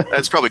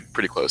 That's probably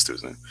pretty close to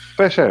his name.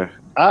 For sure.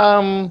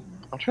 I'm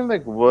trying to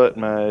think what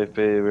my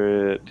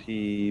favorite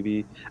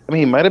TV. I mean,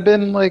 he might have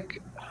been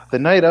like The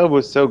Night Of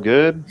was so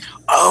good.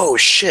 Oh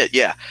shit,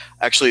 yeah.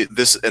 Actually,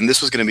 this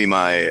was gonna be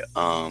my.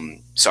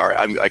 Sorry,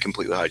 I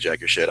completely hijack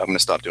your shit. I'm gonna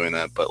stop doing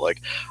that. But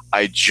like,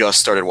 I just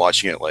started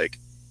watching it like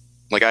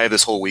I have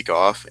this whole week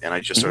off, and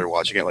I just started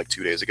watching it like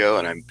 2 days ago,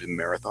 and I've been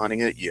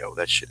marathoning it. Yo,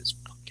 that shit is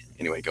fucking.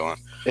 Anyway, go on.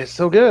 It's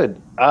so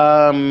good.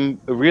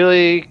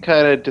 Really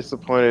kind of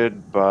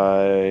disappointed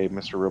by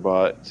Mr.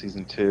 Robot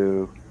season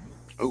 2.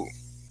 Oh,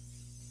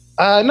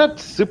 Not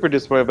super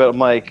disappointed, but I'm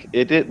like,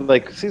 it did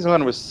like season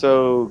 1 was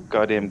so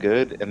goddamn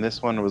good, and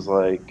this one was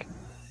like,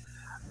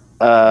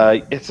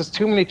 it's just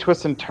too many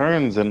twists and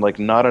turns and like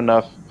not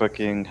enough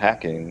fucking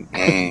hacking.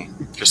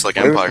 just like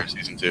Empire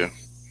season 2.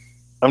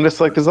 I'm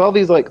just like, there's all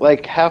these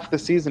like half the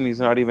season he's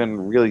not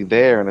even really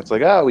there, and it's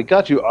like, oh, we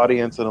got you,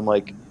 audience, and I'm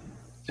like,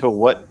 to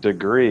what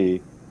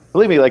degree?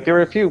 Believe me, like there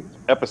were a few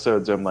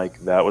episodes I'm like,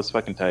 that was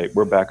fucking tight.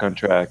 We're back on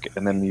track,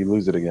 and then you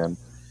lose it again.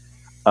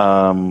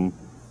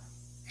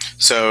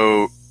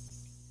 So,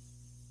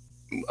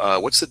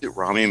 what's the dude,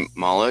 Rami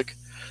Malek?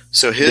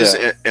 So his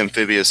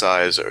amphibious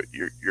eyes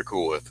you're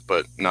cool with,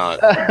 but not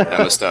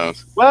Emma Stone.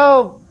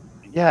 Well,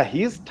 yeah,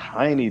 he's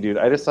tiny, dude.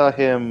 I just saw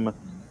him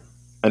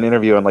an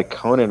interview on like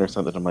Conan or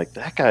something. I'm like,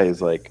 that guy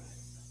is like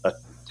a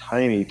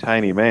tiny,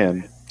 tiny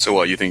man. So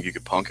what? You think you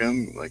could punk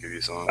him? Like if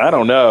you saw him? I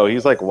don't know.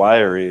 He's like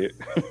wiry.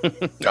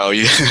 Oh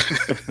yeah.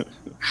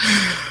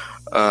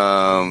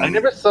 I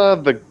never saw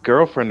The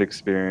Girlfriend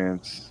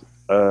Experience.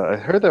 I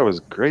heard that was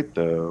great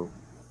though.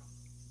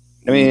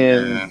 I mean,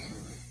 yeah.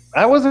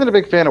 I wasn't a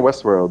big fan of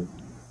Westworld.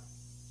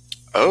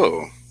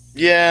 Oh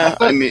yeah.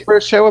 I mean, for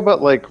a show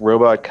about like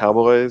robot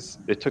cowboys,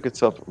 it took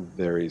itself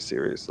very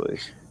seriously.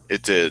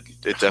 it did.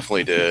 It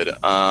definitely did.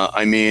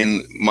 I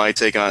mean, my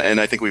take on,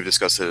 and I think we've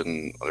discussed it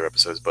in other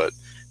episodes, but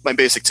my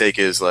basic take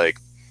is like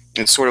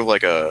it's sort of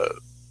like a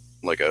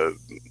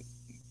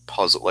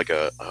puzzle, like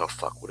a oh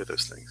fuck, what are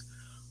those things?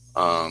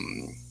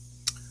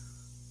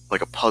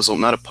 Like a puzzle,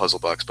 not a puzzle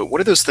box, but what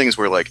are those things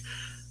where like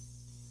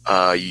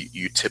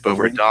you tip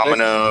over a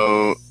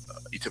domino,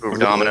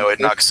 it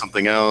knocks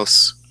something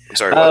else. I'm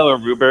sorry. Oh, a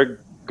Rube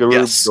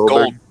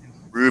Goldberg.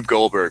 Rube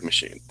Goldberg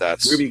machine.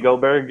 That's Ruby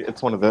Goldberg.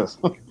 It's one of those.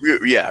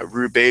 Yeah,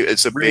 Rube.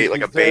 It's a Babe, like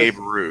a Babe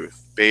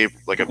Ruth. Babe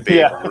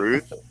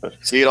Ruth.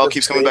 See, it all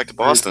keeps coming back to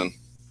Boston.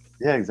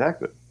 Yeah,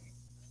 exactly.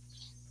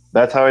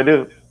 That's how I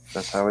do.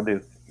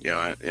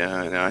 Yeah,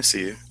 no, I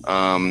see you.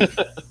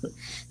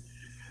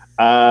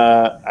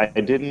 I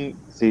didn't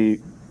see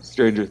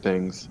Stranger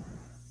Things.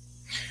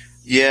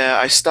 Yeah,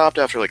 I stopped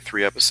after like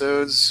 3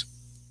 episodes.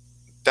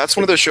 That's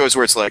one of those shows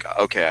where it's like,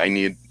 okay, I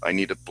need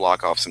to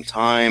block off some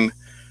time,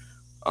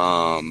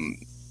 and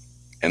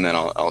then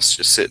I'll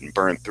just sit and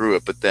burn through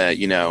it. But then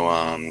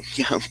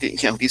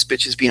these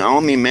bitches be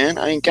on me, man.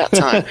 I ain't got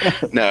time.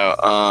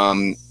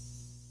 No,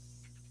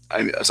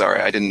 I'm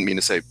sorry, I didn't mean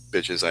to say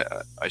bitches.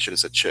 I should have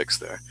said chicks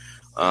there.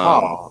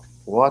 Oh,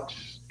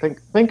 watch.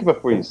 Think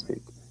before you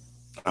speak.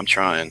 I'm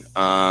trying.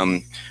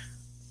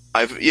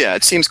 Yeah,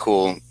 it seems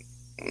cool.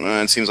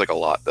 It seems like a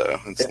lot though.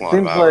 It's a It lot of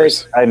seems like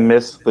hours. I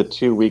missed the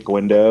 2 week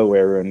window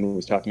where everyone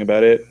was talking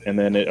about it, and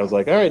then I was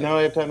like, all right, now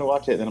I have time to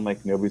watch it. And then I'm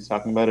like, nobody's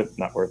talking about it.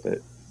 Not worth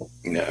it.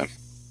 Yeah.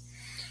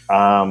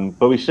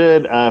 But we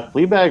should.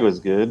 Fleabag was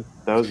good.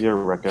 That was your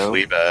reco.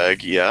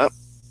 Fleabag. Yep.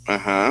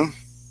 Uh-huh.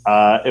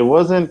 It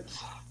wasn't.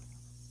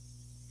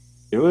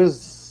 It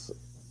was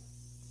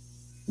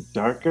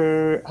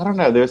darker. I don't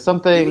know. There's It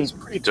something. was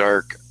pretty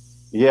dark.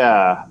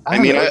 Yeah. I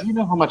mean, know. You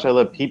know how much I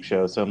love Peep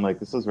Show, so I'm like,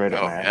 this is right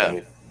up Oh, my yeah.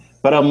 alley.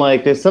 But I'm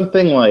like, there's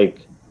something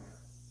like.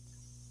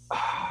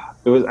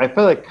 It was. I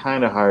felt like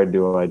kind of hard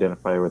to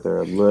identify with her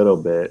a little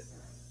bit,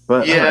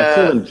 but I don't know, I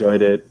still Yeah.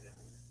 enjoyed it.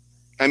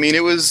 I mean,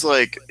 it was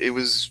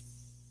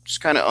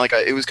just kind of like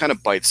it was kind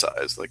of bite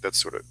sized. Like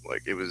that's sort of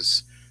like it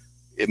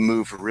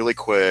moved really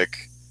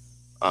quick.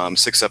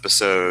 6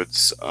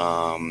 episodes.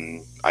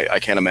 I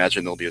can't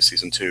imagine there'll be a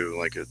season 2.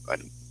 Like I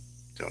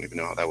don't even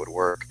know how that would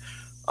work.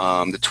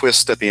 The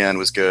twist at the end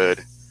was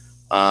good,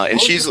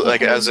 and she's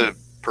like as a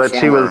But performer.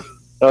 she was.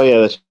 Oh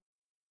yeah,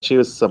 she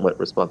was somewhat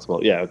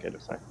responsible. Yeah. Okay.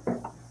 That's fine.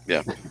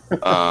 Yeah,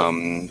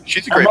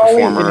 she's a great I'm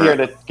always performer. in here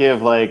to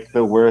give like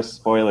the worst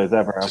spoilers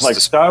ever. I'm Just like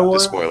the Star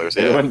Wars. spoilers,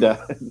 Everyone yeah.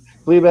 dies.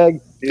 Fleabag.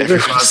 She's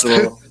Everyone's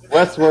responsible.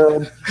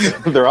 Westworld.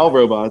 They're all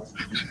robots.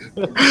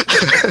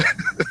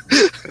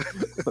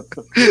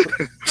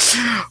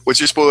 What's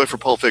your spoiler for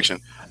Pulp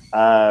Fiction?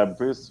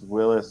 Bruce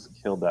Willis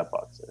killed that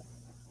boxer.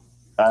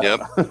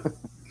 Yep.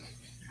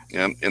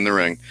 Yep, in the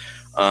Ring.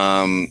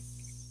 Yeah,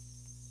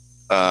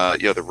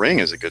 The Ring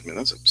is a good movie.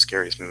 That's the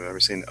scariest movie I've ever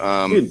seen.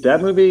 Dude,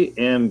 that movie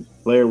and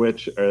Blair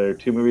Witch are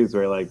 2 movies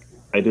where like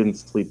I didn't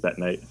sleep that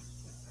night.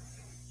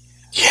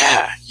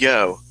 Yeah,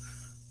 yo,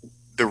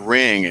 The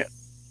Ring.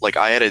 Like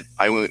I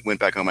went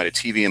back home. I had a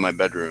TV in my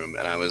bedroom,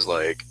 and I was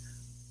like,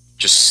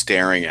 just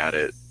staring at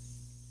it.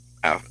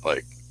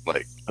 Like,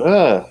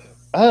 fuck.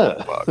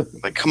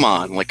 Like, come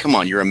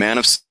on. You're a man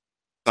of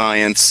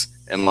science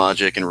and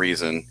logic and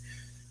reason.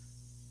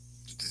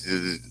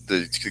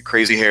 The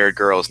crazy-haired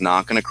girl is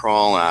not going to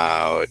crawl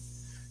out.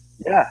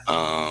 Yeah,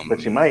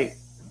 but she might.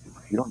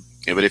 You don't.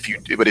 Yeah, but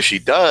if she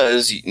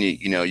does,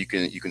 you know, you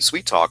can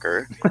sweet talk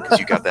her because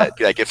you got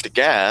that gift of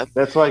gab.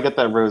 That's why I got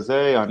that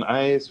rosé on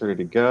ice, ready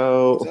to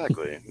go.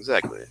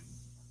 Exactly.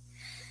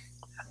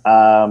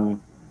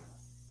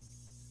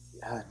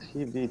 Yeah,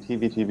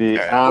 TV.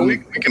 Right, well, we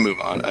can move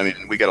on. I mean,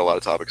 we got a lot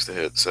of topics to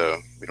hit, so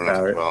we don't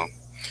have to dwell.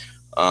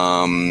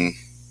 I'm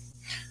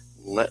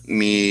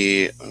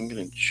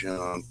gonna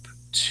jump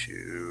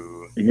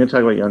to. You're gonna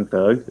talk about Young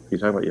Thug? You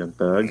talk about Young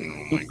Thug?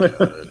 Oh my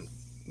god.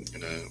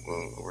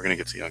 We're gonna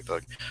get to Young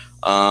Thug.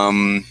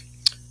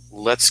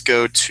 Let's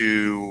go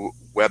to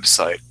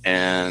website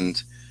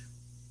and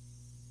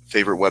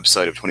favorite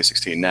website of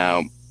 2016.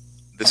 Now,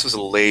 this was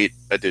a late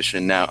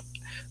edition. Now,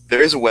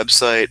 there is a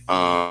website.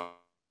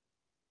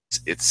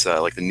 It's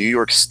like the New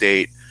York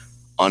State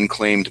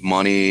Unclaimed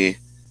Money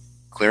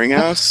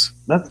Clearinghouse.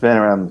 That's been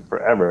around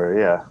forever.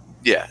 Yeah.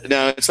 Yeah.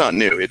 No, it's not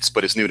new.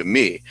 But it's new to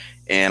me.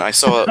 And I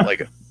saw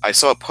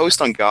a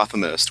post on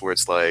Gothamist where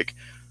it's like,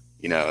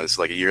 you know, it's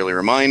like a yearly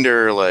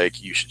reminder,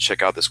 like you should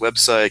check out this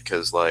website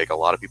because like a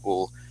lot of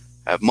people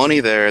have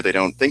money there. They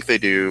don't think they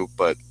do,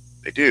 but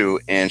they do.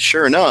 And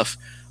sure enough,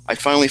 I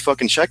finally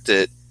fucking checked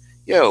it.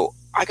 Yo,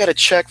 I got a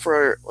check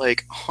for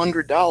like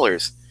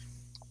 $100.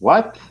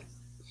 What?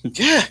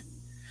 Yeah,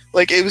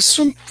 like it was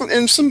some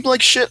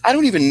like shit. I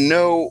don't even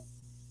know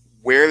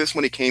where this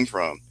money came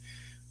from,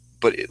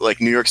 but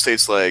like New York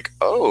State's like,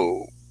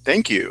 oh,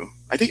 thank you.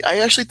 I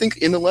actually think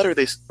in the letter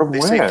they say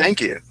thank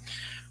you.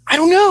 I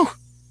don't know.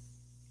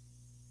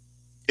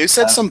 It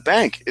said some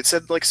bank. It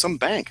said like some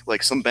bank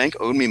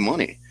owed me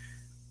money.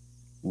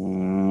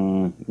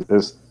 I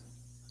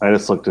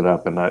just looked it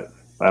up, and I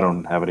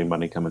don't have any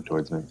money coming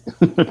towards me.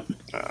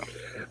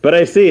 But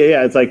I see,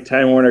 yeah, it's like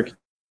Time Warner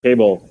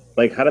Cable.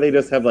 Like, how do they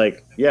just have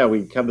like, yeah,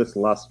 we have this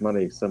lost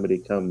money. Somebody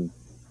come.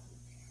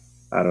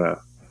 I don't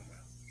know.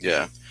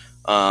 Yeah.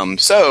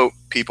 So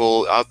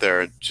people out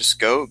there, just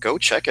go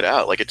check it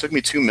out. Like, it took me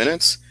 2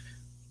 minutes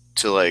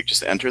to like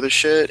just enter the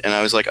shit, and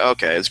I was like,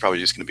 okay, it's probably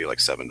just gonna be like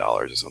 $7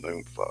 or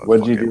something.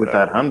 What'd you do with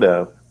that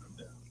hundo?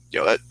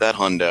 Yo, that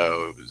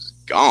hundo was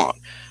gone.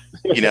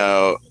 You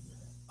know,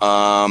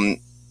 I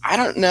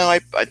don't know. I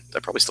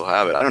probably still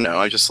have it. I don't know.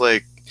 I just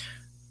like,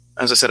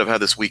 as I said, I've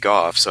had this week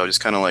off, so I'm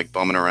just kind of like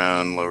bumming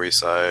around Lower East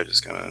Side,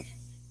 just kind of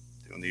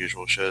doing the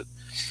usual shit.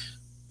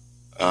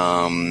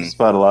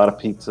 Spot a lot of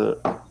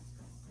pizza.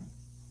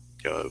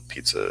 Yo,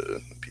 pizza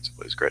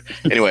place, great.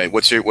 Anyway,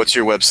 what's your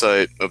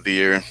website of the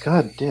year?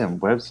 God damn,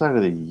 website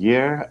of the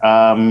year.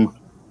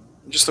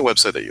 Just the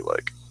website that you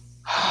like.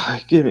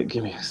 Give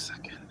me a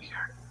second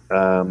here.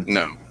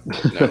 No.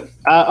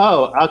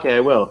 Okay, I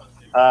will.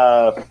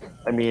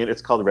 I mean,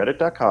 it's called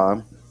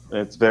Reddit.com.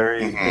 It's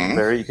very,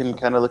 you can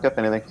kind of look up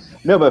anything.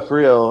 No, but for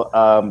real,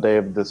 they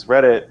have this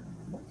Reddit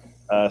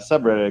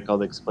subreddit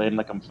called Explain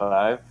Like I'm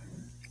 5.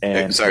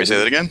 And sorry, say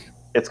that again?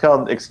 It's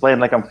called Explain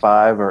Like I'm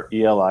Five or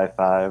ELI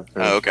 5.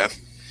 Oh, okay.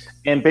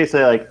 And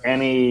basically, like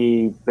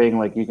anything,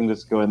 like you can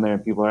just go in there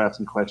and people are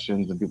asking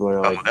questions and people are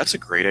Oh, like, that's a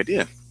great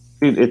idea.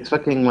 dude, it's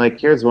fucking like,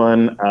 here's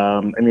one.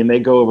 I mean, they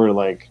go over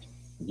like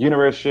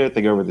universe shit,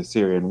 they go over the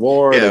Syrian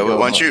war, they Yeah, go why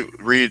over, don't you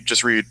read?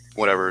 Just read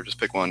whatever. Just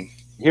pick one.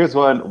 here's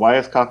one. Why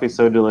is coffee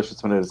so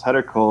delicious when it is hot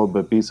or cold,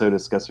 but be so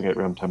disgusting at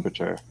room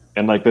temperature?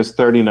 And like, there's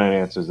 39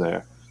 answers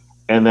there.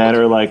 And then,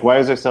 or like, why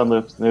is there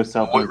no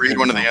cell phone Read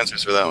one of the signal?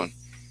 answers for that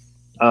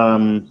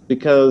one.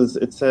 Because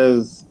it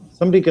says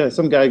some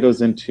guy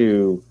goes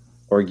into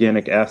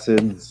organic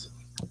acids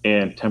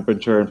and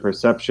temperature and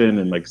perception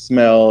and like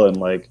smell and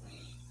like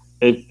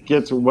it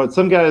gets what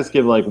some guys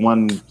give like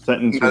one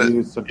sentence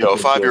reviews. Some Yo, a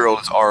people give- 5-year-old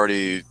has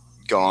already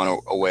gone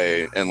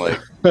away and like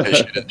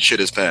shit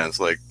his pants.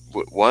 Like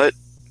what?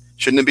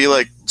 Shouldn't it be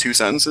like 2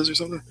 sentences or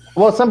something?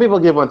 Well, some people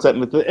give one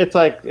sentence. It's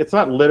like it's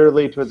not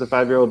literally towards a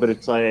 5-year-old, but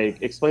it's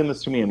like explain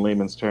this to me in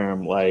layman's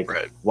term. Like,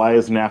 Right. why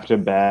is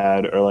NAFTA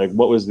bad, or like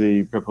what was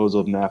the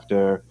proposal of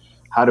NAFTA?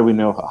 How do we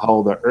know how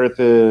old the Earth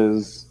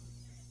is?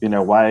 You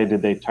know, why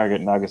did they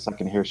target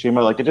Nagasaki and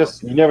Hiroshima? Like, it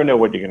just you never know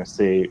what you're going to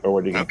see or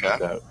what you're going to Okay.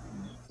 find out.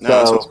 No,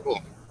 that So- sounds cool.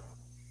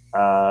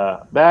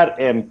 That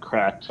and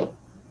Cracked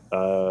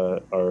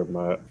are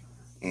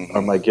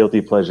my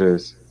guilty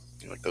pleasures.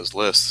 You like those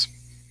lists?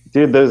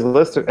 Dude, those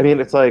lists are, I mean,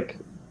 it's like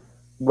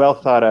well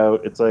thought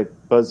out. It's like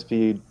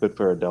BuzzFeed, but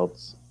for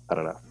adults. I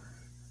don't know.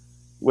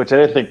 Which I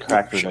didn't think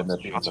Cracked was in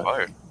that. Shots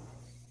fired.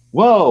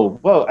 Whoa.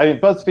 I mean,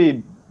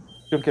 BuzzFeed,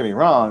 don't get me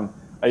wrong.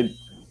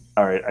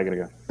 All right, I gotta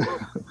go.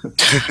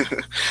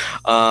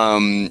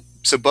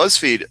 So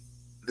BuzzFeed,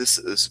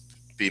 this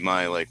be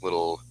my like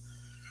little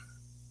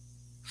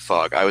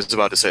fuck. I was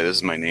about to say this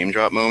is my name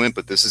drop moment,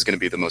 but this is going to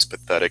be the most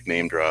pathetic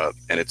name drop,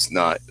 and it's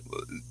not.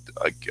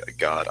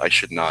 God, I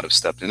should not have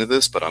stepped into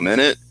this, but I'm in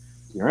it.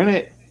 You're in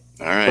it.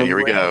 All right, here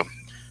we go.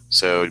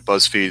 So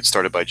BuzzFeed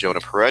started by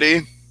Jonah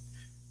Peretti,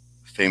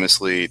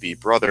 famously the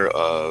brother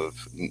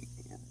of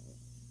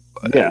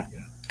Yeah.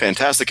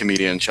 fantastic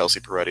comedian Chelsea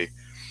Peretti.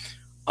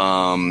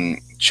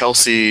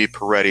 Chelsea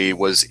Peretti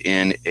was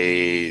in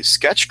a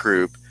sketch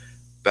group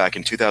back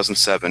in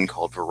 2007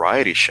 called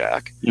Variety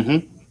Shack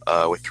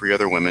with 3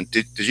 other women.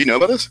 Did you know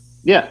about this?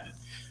 Yeah.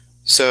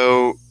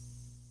 So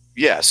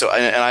yeah, so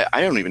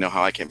I don't even know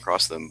how I came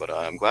across them, but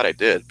I'm glad I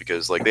did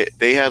because like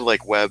they had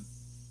like web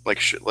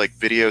like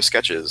video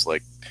sketches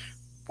like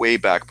way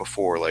back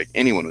before like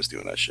anyone was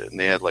doing that shit, and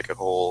they had like they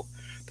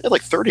had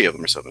like 30 of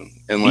them or something,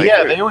 and like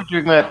yeah, they were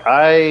doing that.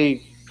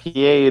 I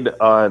PA'd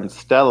on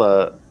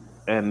Stella,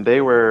 and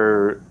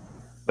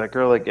that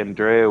girl like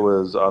Andrea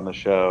was on the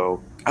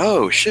show.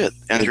 Oh shit,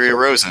 Andrea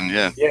Rosen,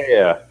 yeah.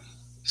 Yeah.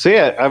 So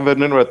yeah, I've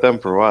been in with them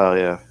for a while.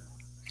 Yeah.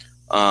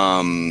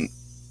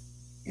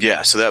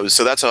 Yeah, so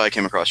that's how I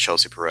came across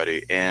Chelsea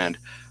Peretti, and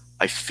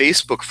I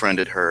Facebook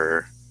friended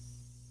her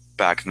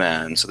back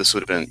then. So this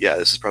would have been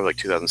this is probably like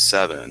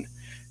 2007,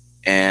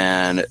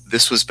 and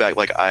this was back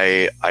like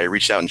I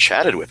reached out and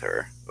chatted with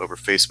her over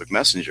Facebook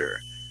Messenger,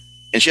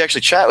 and she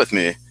actually chatted with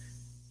me,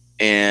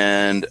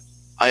 and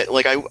I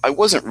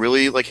wasn't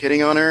really like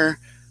hitting on her,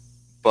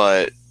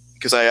 but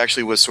because I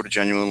actually was sort of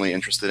genuinely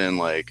interested in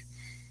like,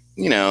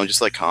 you know, just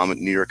like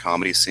New York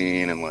comedy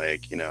scene and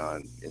like, you know,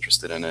 I'm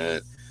interested in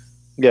it.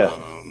 Yeah.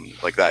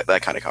 Like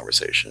that kind of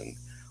conversation.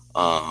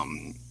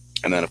 And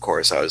then of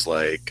course I was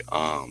like,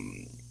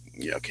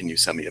 you know, can you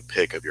send me a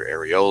pic of your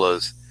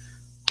areolas?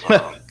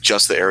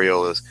 Just the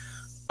areolas.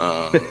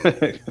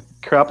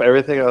 Crop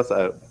everything else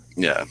out.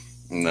 Yeah.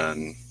 And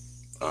then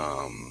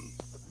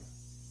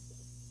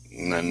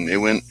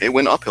it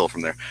went uphill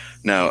from there.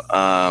 No.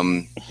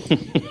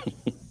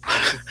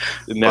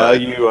 Now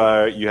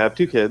you have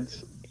 2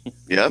 kids.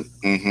 Yep.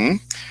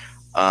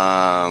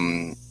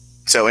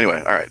 So anyway,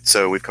 all right.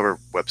 So we've covered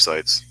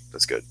websites.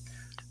 That's good.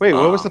 Wait,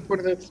 what was the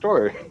point of that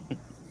story?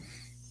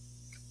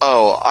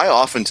 Oh, I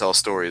often tell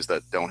stories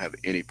that don't have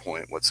any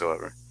point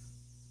whatsoever.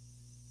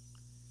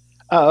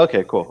 Oh,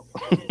 okay, cool.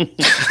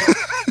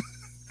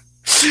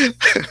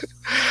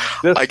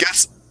 I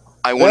guess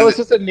I That wanted. was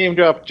just a name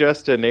drop,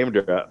 just a name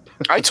drop.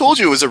 I told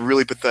you it was a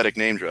really pathetic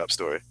name drop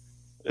story.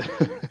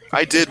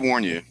 I did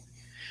warn you.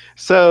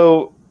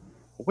 So,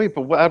 wait,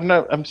 but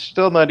I'm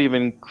still not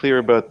even clear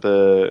about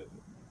the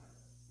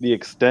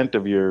extent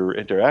of your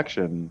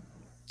interaction.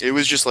 It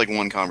was just like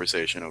one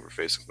conversation over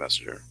Facebook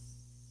Messenger.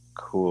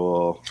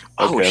 Cool.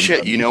 Oh Okay,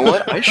 shit! You know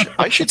what?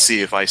 I should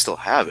see if I still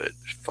have it.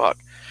 Fuck.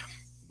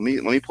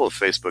 Let me pull up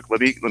Facebook. Let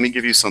me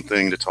give you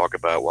something to talk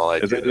about while I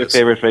Is do that your this.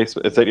 favorite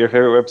Facebook? Is that your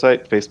favorite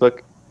website?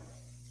 Facebook?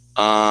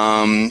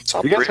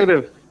 Top You guys 3. heard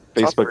of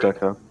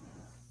Facebook.com?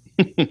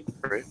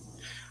 Great.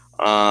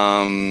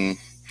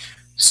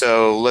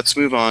 So let's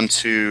move on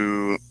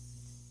to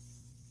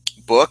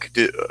book.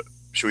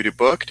 Should we do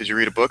book? Did you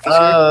read a book this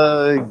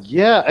week?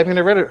 Yeah. I mean,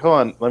 I read it.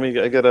 Hold on. I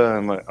get it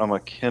on my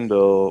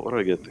Kindle. What do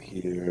I get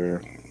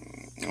here?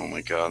 Oh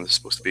my god, this is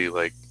supposed to be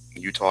like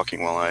you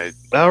talking while I.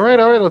 All right.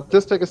 Let's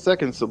just take a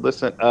second. So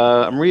listen,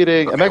 I'm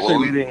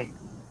actually reading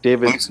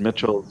David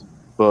Mitchell's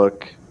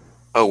book.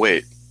 Oh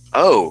wait.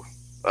 Oh,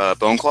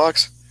 Bone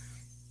Clocks.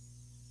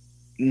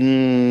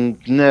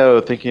 No,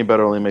 thinking about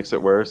it only makes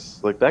it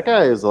worse. Like that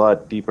guy is a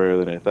lot deeper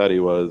than I thought he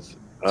was.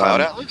 Cloud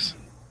Atlas?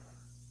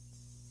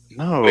 Wait.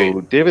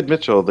 No, David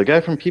Mitchell, the guy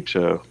from Peep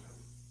Show.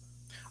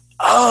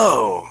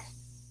 Oh.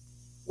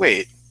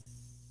 Wait.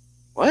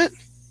 What?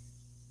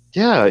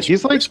 Yeah, Which guy?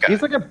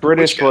 he's like a Which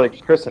British guy?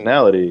 like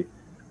personality.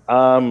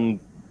 Um,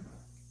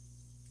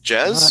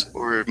 Jez not,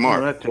 or no,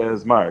 Mark? not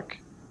Jez, Mark.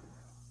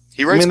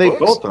 He I writes mean, they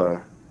books? both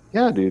are.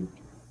 Yeah, dude.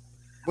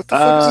 What the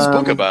fuck is this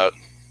book Um, about?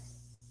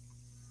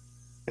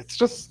 it's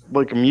just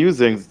like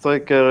musings. It's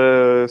like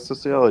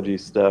sociology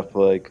stuff.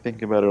 Like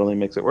thinking about it only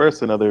makes it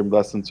worse, and other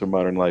lessons from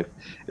modern life.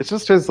 It's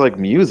just his like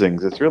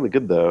musings. It's really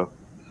good though.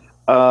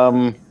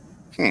 Um,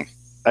 Hmm.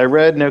 I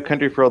read No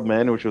Country for Old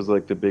Men, which was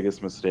like the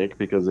biggest mistake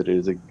because it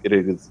is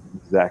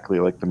exactly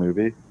like the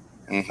movie,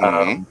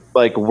 Mm-hmm.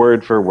 like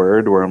word for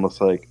word. Where I'm just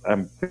like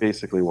I'm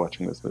basically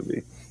watching this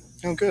movie.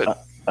 Oh, good.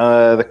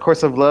 The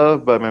Course of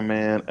Love by my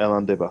man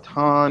Alain de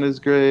Botton is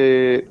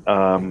great.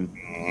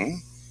 Mhm.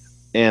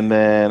 And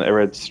then I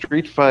read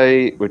Street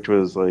Fight, which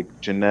was like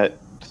Jeanette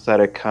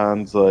Sadiq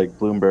Khan's like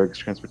Bloomberg's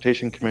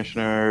transportation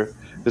commissioner.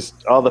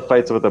 Just all the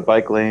fights over the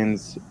bike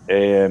lanes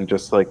and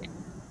just like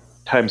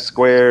Times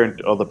Square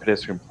and all the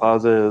pedestrian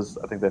plazas.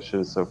 I think that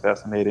shit is so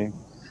fascinating.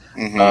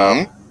 Mm-hmm.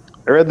 Um,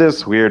 I read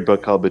this weird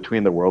book called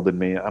Between the World and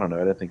Me. I don't know.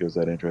 I didn't think it was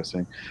that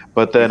interesting.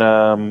 But then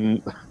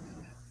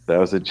that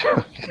was a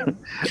joke.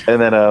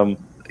 And then You I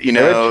read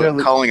know,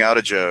 Charlie. calling out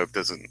a joke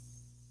doesn't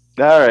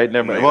All right,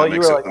 never mind. make that Well, you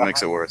makes were it like, that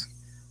makes it worse.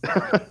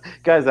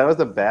 guys, that was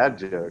a bad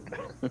joke.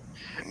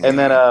 And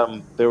then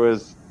Mm.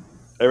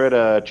 I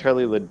read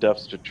Charlie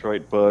LeDuff's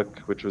Detroit book,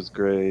 which was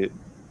great.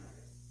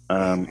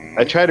 I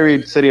Hmm. tried to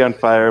read City on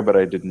Fire, but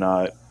I did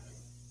not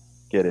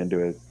get into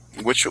it.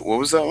 What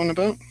was that one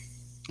about?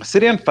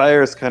 City on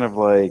Fire is kind of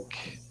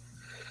like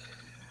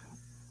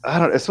I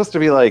don't. It's supposed to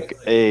be like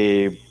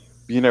a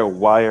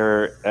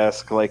Wire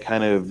esque like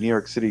kind of New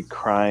York City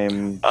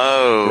crime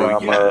Oh yeah.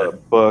 drama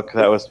book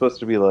that was supposed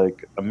to be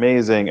like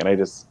amazing, and I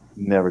just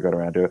never got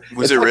around to it.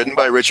 Was It's it like written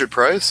by Richard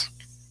Price?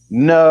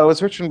 no, it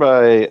was written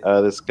by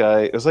this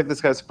guy. It was like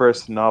this guy's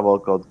first novel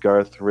called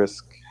Garth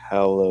Risk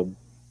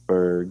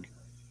Halliburg.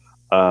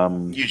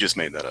 Um, You just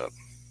made that up.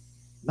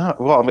 no,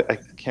 well, I, mean, I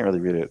can't really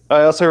read it.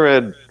 I also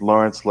read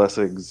Lawrence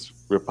Lessig's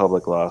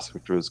Republic Lost,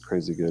 which was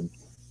crazy good.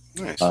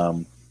 Nice.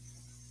 Um,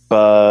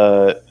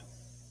 but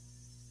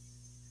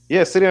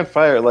yeah, City on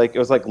Fire, like it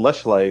was like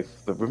Lush Life.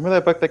 Remember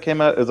that book that came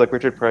out? It was like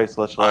Richard Price,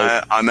 Lush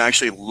Life. I'm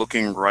actually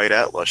looking right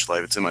at Lush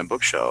Life. It's in my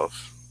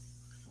bookshelf.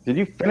 Did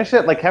you finish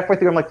it? Like halfway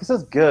through, I'm like, this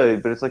is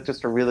good, but it's like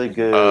just a really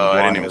good Oh, long.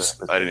 I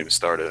didn't even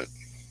start it.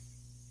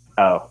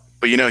 Oh,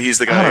 But you know, he's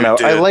the I guy don't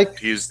who know. I did like.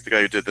 he's the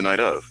guy who did the night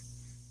of.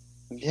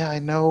 Yeah, I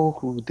know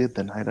who did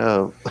the night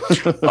of.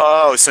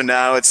 Oh, so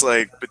now it's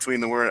like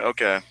between the world.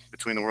 Okay,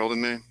 between the world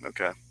and me.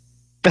 Okay.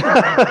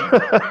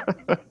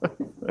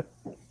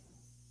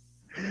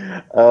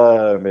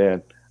 Oh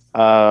man.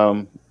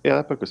 Yeah,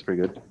 that book was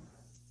pretty good.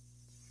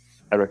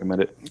 I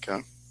recommend it.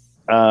 Okay.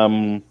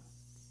 Um,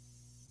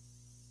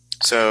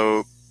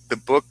 So the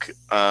book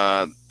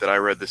that I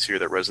read this year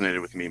that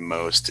resonated with me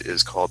most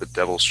is called The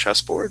Devil's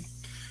Chessboard.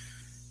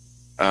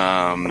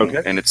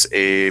 okay. And it's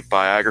a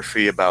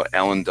biography about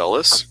Alan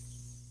Dulles,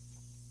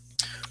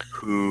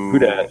 Who who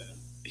dat?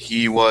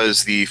 he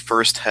was the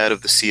first head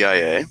of the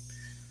CIA.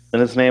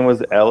 And his name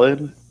was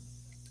Ellen.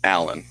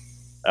 Alan.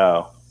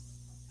 Oh,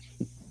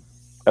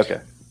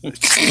 okay. His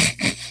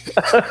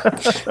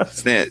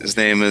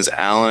name is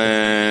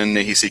Alan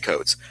Nahisi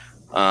Coates.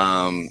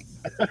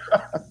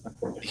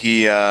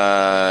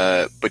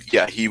 But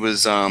yeah, he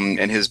was,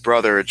 and his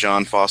brother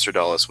John Foster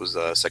Dulles was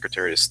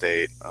Secretary of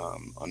State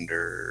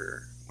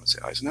under, I want to say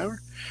Eisenhower.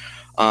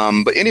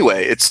 But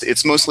anyway,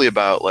 it's mostly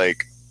about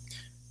like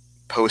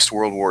post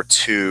World War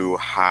II,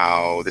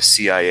 how the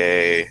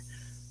CIA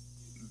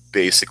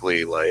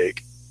basically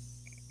like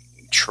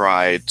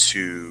tried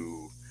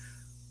to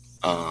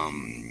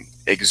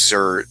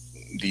exert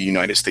the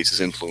United States'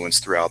 influence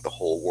throughout the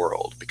whole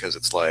world because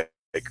it's like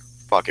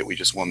fuck it, we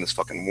just won this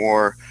fucking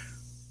war.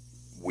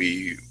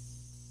 We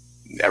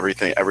every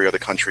other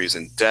country is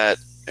in debt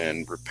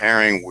and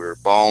repairing. We're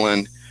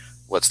balling.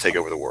 Let's take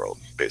over the world,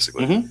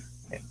 basically. Mm-hmm.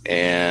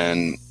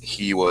 And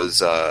he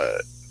was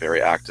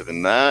very active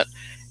in that.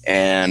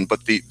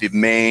 But the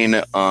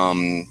main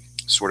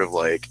sort of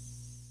like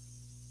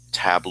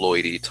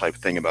tabloidy type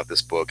thing about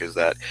this book is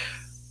that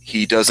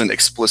he doesn't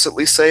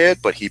explicitly say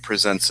it, but he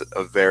presents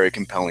a very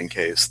compelling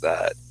case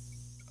that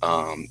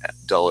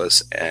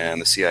Dulles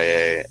and the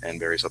CIA and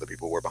various other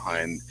people were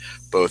behind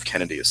both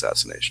Kennedy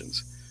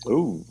assassinations.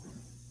 Ooh,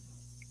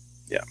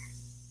 Yeah.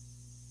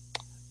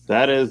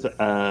 that is.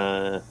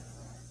 I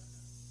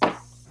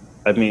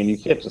mean, you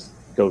can't just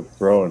go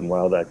throwing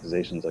wild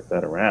accusations like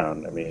that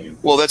around. I mean,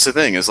 Well, that's the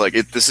thing is like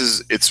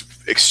it's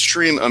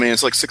extreme. I mean,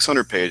 it's like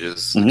 600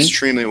 pages, Mhm.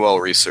 extremely well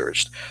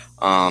researched.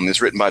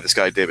 It's written by this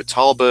guy David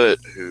Talbot,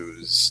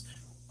 who's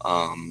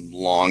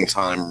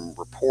longtime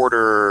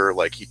reporter.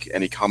 Like he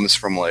comes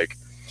from like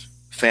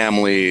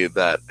family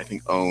that I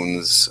think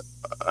owns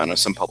I don't know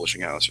some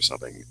publishing house or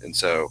something, and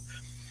so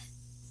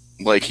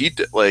like he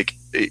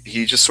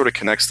just sort of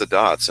connects the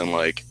dots, and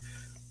like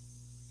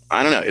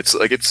I don't know, it's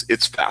like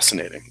it's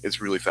fascinating. It's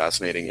really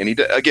fascinating, and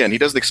again, he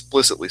doesn't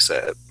explicitly say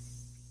it.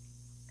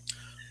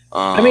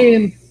 I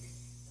mean,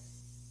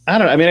 I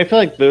don't know. I mean, I feel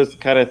like those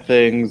kind of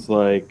things,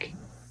 like,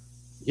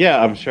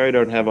 yeah, I'm sure I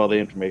don't have all the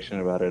information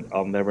about it.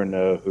 I'll never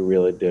know who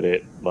really did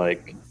it.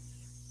 Like,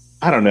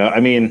 I don't know. I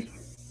mean,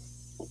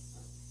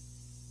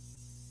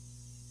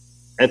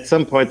 at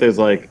some point, there's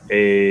like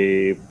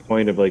a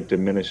point of like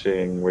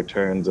diminishing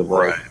returns of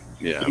like, right,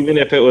 yeah, even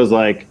if it was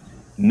like,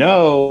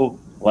 no,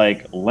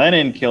 like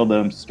Lenin killed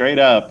him straight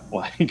up,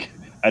 like,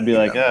 I'd be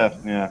like, yeah.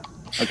 yeah,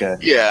 okay.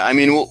 Yeah, I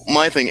mean, well,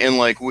 my thing, and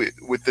like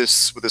with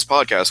this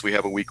podcast, we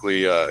have a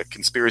weekly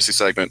conspiracy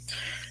segment,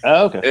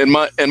 Oh, okay. and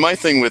my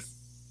thing with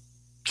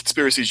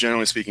conspiracies,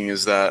 generally speaking,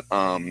 is that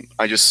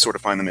I just sort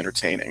of find them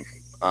entertaining.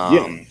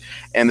 Yeah.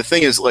 And the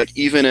thing is, like,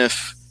 even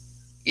if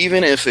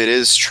it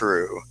is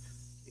true,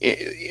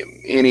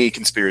 any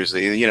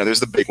conspiracy, you know, there's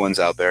the big ones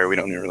out there. We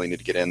don't really need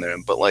to get in there,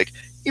 but like,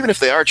 even if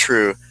they are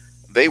true,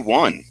 they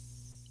won.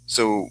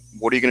 So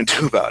what are you going to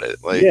do about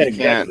it? Like, Yeah,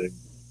 exactly.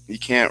 you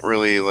can't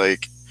really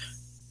like.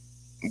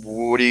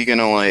 What are you going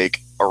to like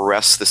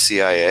arrest the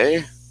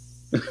CIA?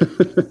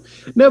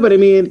 No, but I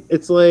mean,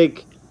 it's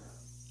like,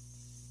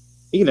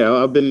 I'm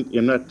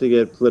not to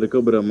get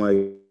political, but I'm like,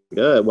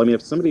 well, I mean,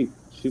 if somebody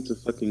shoots a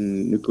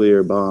fucking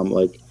nuclear bomb,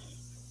 like,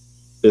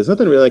 there's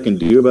nothing really I can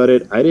do about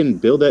it. I didn't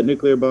build that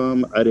nuclear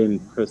bomb. I didn't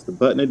press the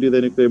button to do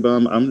that nuclear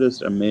bomb. I'm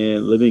just a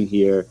man living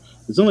here.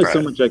 There's only so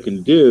Right. much I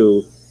can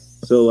do.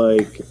 So,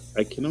 like,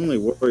 I can only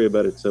worry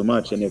about it so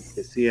much. And if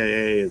the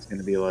CIA is going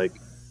to be like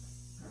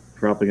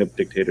propping up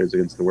dictators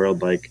against the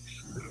world, like,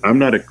 I'm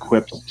not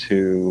equipped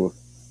to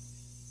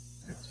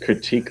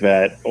critique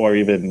that or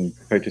even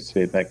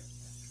participate in that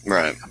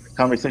Right.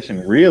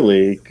 conversation,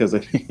 really, because I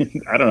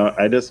mean, I don't know.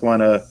 I just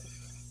want to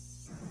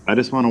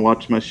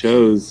watch my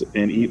shows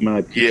and eat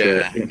my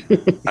pizza. Yeah.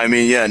 I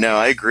mean, yeah, no,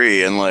 I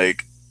agree. And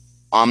like,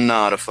 I'm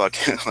not a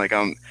fucking, like,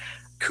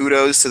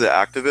 kudos to the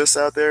activists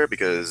out there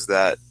because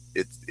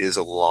it is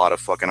a lot of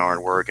fucking hard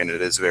work and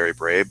it is very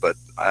brave, but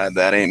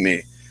that ain't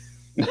me.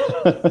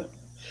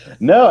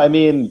 No, I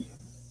mean,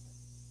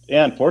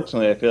 yeah.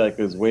 Unfortunately, I feel like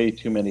there's way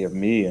too many of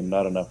me and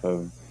not enough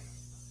of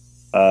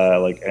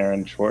like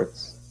Aaron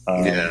Schwartz.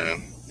 Yeah.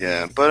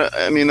 Yeah. But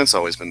I mean, that's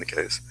always been the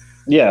case.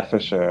 Yeah, for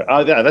sure.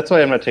 Yeah, that's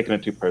why I'm not taking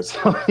it too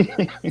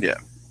personally. Yeah.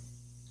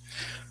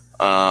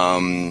 All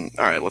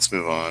right, let's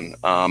move on.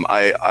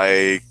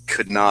 I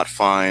could not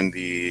find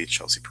the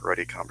Chelsea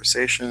Peretti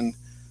conversation.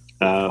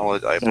 I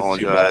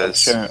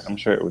apologize. I'm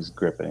sure it was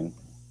gripping.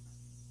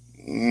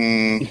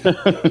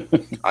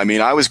 I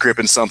mean, I was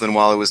gripping something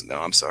while it was. No,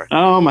 I'm sorry.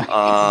 Oh my.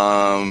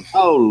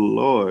 Oh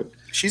Lord.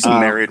 She's a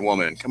married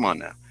woman. Come on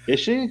now. Is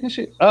she? Is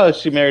she? Oh, is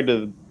she married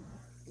to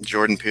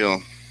Jordan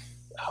Peele?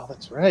 Oh,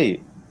 that's right.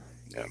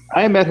 Yeah.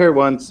 I met her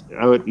once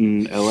out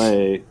in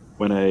LA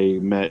when I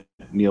met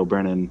Neil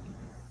Brennan.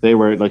 They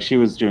were like, she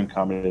was doing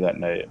comedy that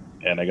night,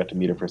 and I got to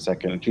meet her for a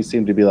second. And she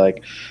seemed to be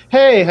like,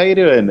 "Hey, how you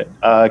doing?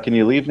 Can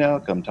you leave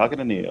now? I'm talking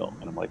to Neil."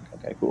 And I'm like,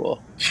 "Okay,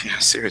 cool." Yeah,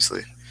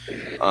 seriously.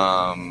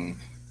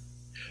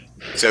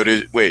 So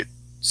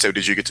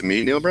did you get to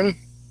meet Neil Brennan?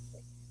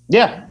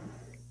 Yeah.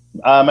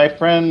 My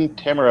friend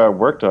Tamara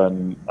worked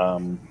on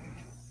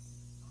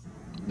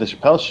the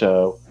Chappelle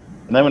Show,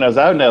 and then when I was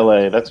out in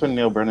LA, that's when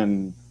Neil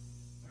Brennan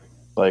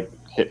like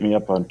hit me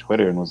up on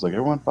Twitter and was like,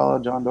 "Everyone follow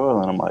John Doyle,"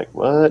 and I'm like,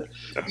 "What?"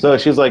 So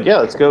she's like, "Yeah,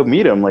 let's go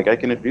meet him. Like, I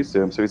can introduce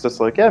to him." So he's just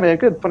like, "Yeah, man,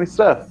 good, funny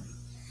stuff."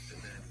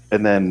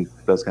 And then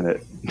that's kind of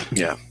it.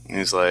 Yeah,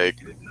 he's like,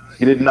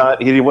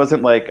 he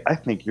wasn't like, "I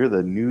think you're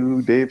the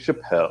new Dave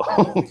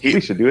Chappelle.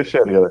 We should do a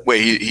show together."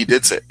 Wait, he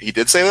did say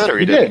that, or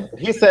he did.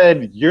 He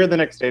said, "You're the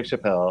next Dave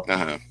Chappelle.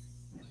 Uh-huh.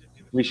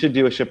 We should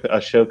do a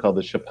show called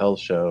The Chappelle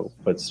Show,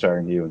 but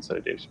starring you instead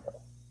of Dave Chappelle."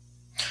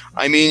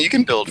 I mean, you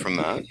can build from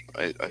that.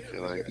 I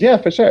feel like. Yeah,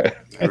 for sure.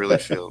 I really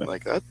feel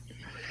like that.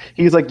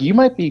 He's like, "You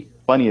might be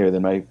funnier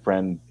than my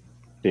friend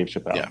Dave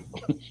Chappelle." Yeah.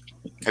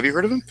 Have you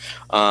heard of him?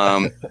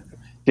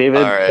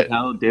 David right.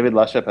 Chappelle, David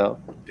LaChapelle.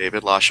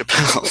 David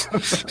LaChapelle.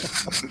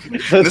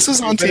 This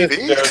was on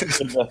TV.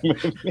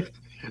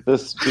 The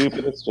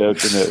stupidest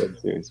joke in that web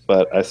series,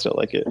 but I still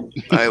like it.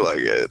 I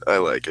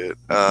like it.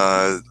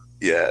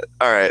 Yeah.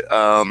 All right.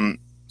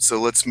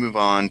 So let's move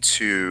on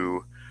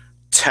to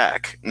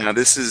tech. Now,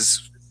 this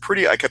is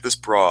I kept this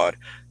broad.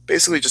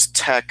 Basically, just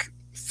tech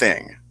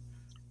thing.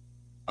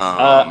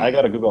 I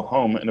got a Google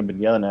Home, and I've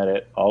been yelling at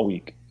it all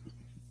week.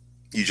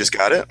 You just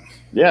got it?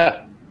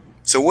 Yeah.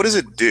 So what does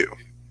it do?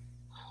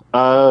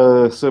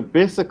 So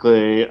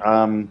basically,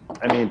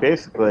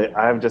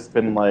 I've just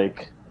been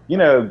like,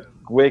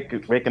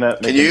 waking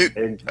up.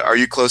 Are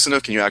you close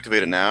enough? Can you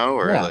activate it now,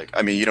 or Yeah. like?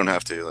 I mean, you don't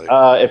have to. Like,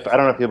 if I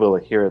don't know if you'll be able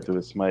to hear it through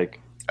this mic.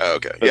 oh,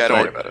 okay. Yeah, don't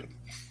worry about it.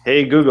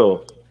 Hey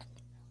Google,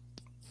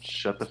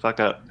 shut the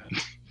fuck up.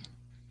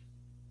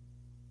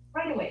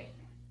 Right away.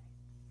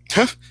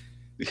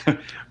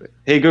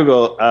 Hey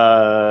Google,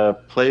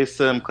 play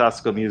some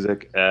classical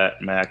music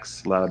at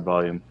max loud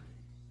volume.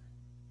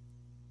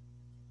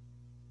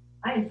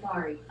 I'm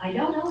sorry. I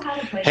don't know how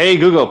to play. Hey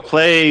Google,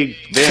 play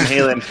Van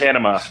Halen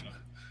Panama.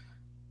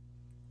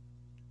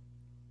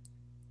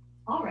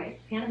 All right,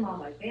 Panama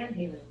by Van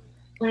Halen.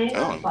 Playing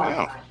Oh, on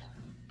Spotify.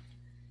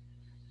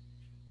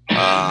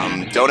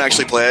 Don't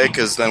actually play it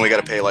because then we got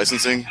to pay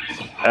licensing.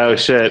 Oh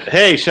shit!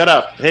 Hey, shut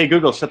up! Hey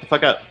Google, shut the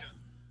fuck up!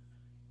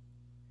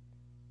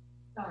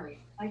 Sorry,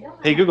 I don't know.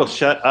 Hey Google,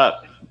 shut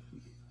up!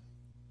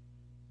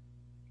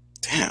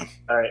 Damn.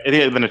 All right,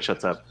 then it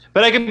shuts up.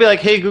 But I can be like,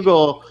 hey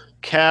Google,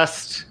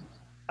 cast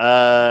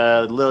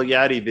Lil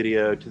Yachty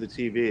video to the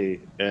TV,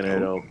 and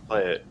it'll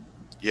play it.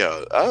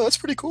 Yeah. Oh, that's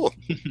pretty cool.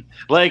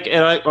 Like,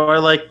 or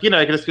like,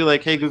 I can just be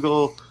like, hey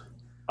Google,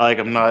 like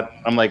I'm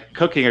like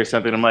cooking or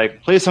something. I'm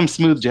like, play some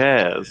smooth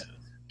jazz,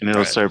 and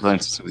it'll start playing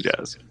some smooth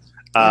jazz.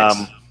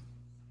 Nice.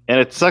 And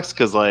it sucks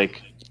because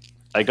like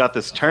I got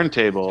this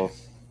turntable,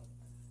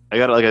 I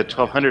got like a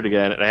 1200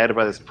 again, and I had to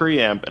buy this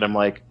preamp, and I'm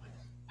like,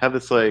 have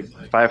this like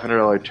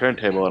 $500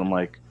 turntable, and I'm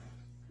like,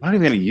 I'm not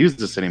even gonna use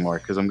this anymore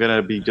because I'm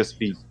gonna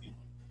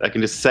I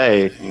can just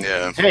say,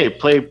 Yeah. hey,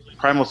 play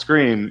Primal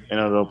Scream, and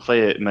it'll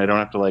play it, and I don't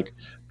have to like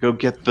go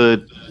get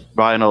the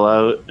vinyl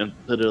out and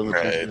put it on the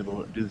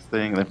turntable and do this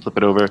thing, and then flip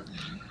it over.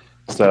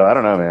 So I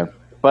don't know, man.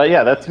 But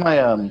yeah, that's my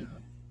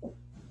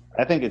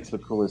I think it's the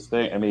coolest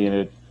thing. I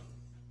mean,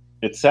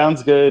 it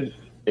sounds good.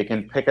 It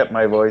can pick up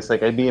my voice.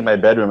 Like I'd be in my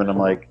bedroom, and I'm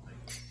like,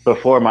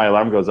 before my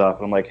alarm goes off,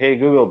 and I'm like, hey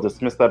Google,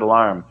 dismiss that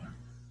alarm,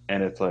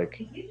 and it's like,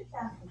 You just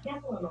asked to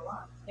cancel an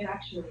alarm. They're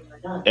actually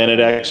done. and it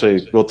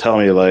actually will tell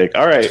me like,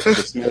 all right,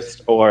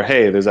 dismissed, or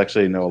hey, there's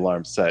actually no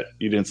alarm set.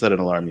 You didn't set an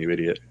alarm, you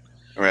idiot.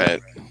 Right.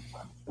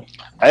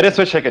 I just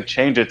wish I could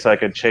change it so I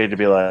could change to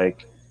be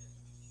like,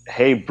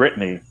 hey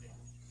Brittany,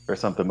 or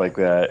something like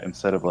that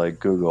instead of like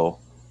Google.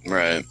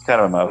 Right. It's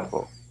kind of a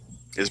mouthful.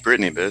 It's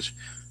Brittany, bitch.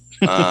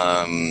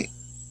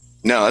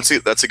 No, that's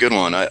a good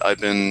one. I've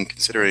been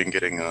considering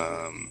getting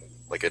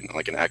like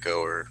an Echo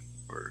or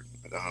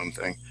a home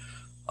thing.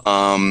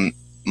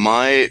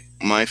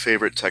 My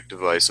favorite tech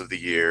device of the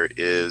year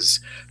is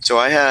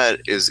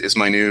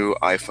my new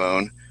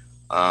iPhone.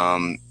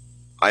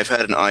 I've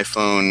had an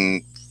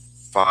iPhone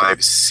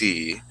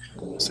 5C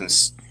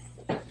since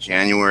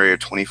January of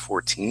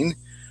 2014.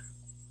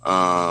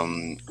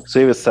 So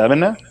you have a 7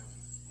 now?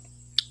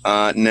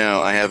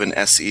 No, I have an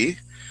SE.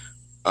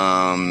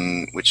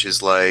 Which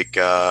is like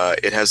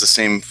it has the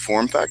same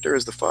form factor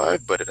as the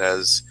 5, but it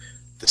has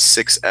the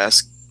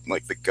 6S,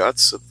 like the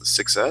guts of the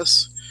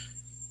 6S.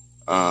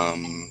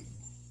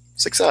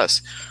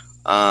 6S.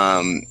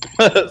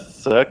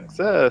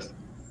 Success.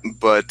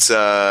 But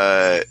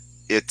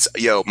it's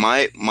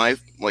my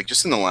like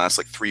just in the last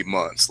like 3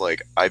 months,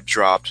 like I've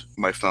dropped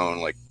my phone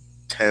like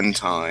 10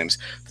 times.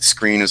 The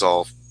screen is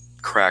all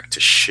cracked to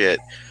shit.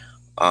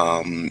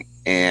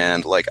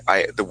 And like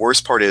the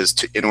worst part is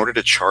in order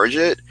to charge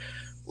it,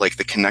 like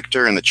the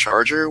connector and the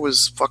charger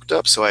was fucked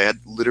up, so I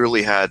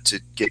literally had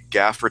to get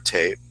gaffer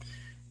tape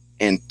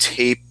and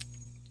tape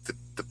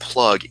the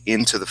plug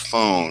into the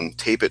phone,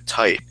 tape it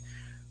tight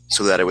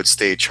so that it would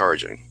stay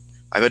charging.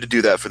 I've had to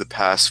do that for the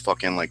past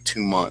fucking like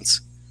 2 months.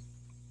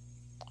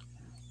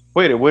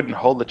 Wait, it wouldn't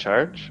hold the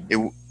charge? It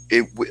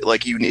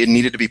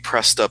needed to be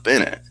pressed up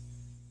in it.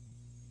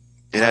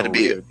 It had to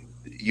be weird.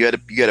 you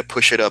had to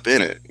push it up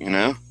in it, you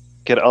know?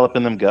 Get all up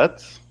in them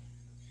guts?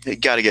 You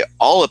got to get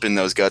all up in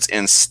those guts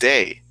and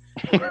stay.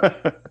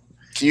 Can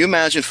you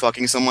imagine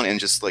fucking someone and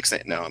just like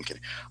saying, no, I'm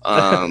kidding.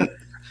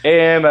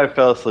 And I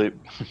fell asleep.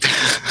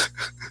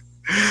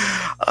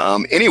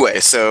 Anyway,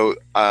 so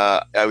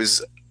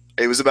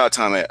it was about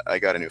time I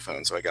got a new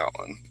phone, so I got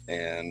one,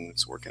 and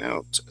it's working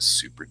out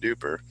super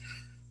duper.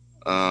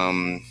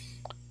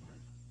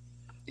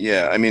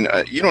 Yeah, I mean,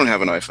 you don't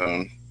have an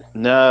iPhone.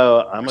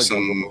 No, I'm for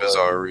some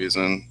bizarre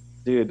reason.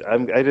 Dude,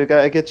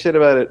 I get shit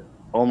about it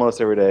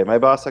almost every day. My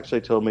boss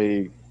actually told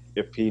me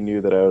if he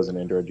knew that I was an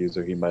Android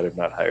user, he might have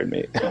not hired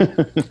me.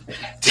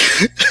 Do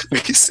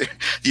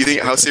you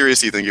think? How serious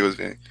do you think he was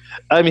being?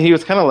 I mean, he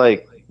was kind of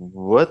like,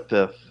 "What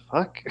the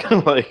fuck?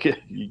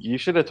 Like, you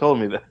should have told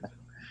me that."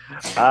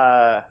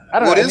 I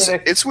don't know.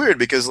 It's weird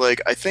because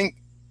like I think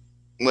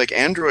like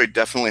Android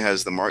definitely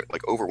has the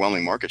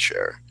overwhelming market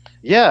share.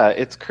 Yeah,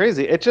 it's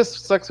crazy. It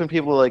just sucks when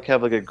people like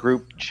have like a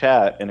group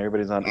chat and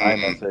everybody's on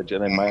iMessage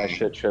and then my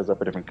shit shows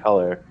up a different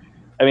color.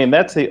 I mean,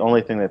 that's the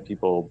only thing that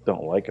people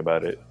don't like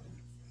about it.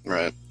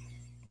 Right.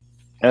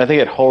 And I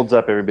think it holds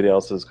up everybody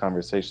else's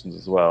conversations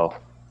as well.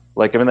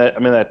 Like I'm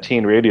in that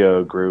teen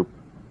radio group.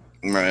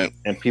 Right.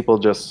 And people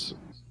just,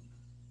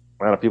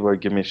 a lot of people are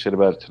giving me shit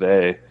about it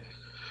today.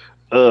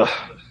 Ugh.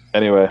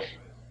 Anyway,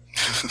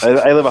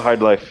 I live a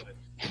hard life.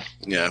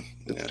 Yeah.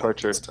 It's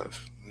torture. It's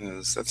tough.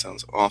 That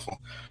sounds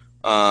awful.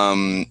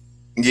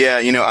 Yeah,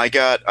 you know, I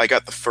actually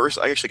got the first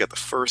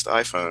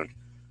iPhone.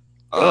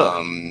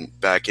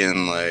 Back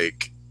in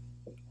like,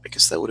 I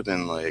guess that would have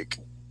been like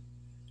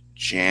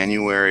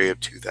January of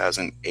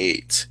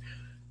 2008.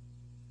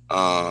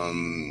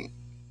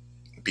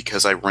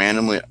 Because I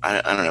randomly,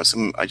 I don't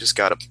know, I just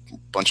got a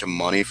bunch of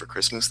money for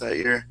Christmas that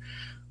year.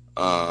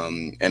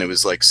 And it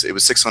was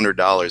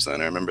 $600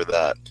 then. I remember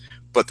that.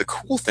 But the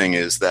cool thing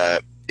is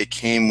that it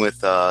came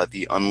with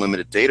the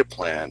unlimited data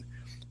plan,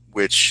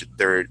 which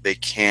they're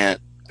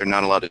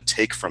not allowed to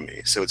take from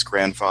me. So it's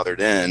grandfathered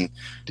in.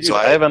 Dude, So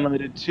I have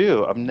unlimited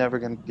too. I'm never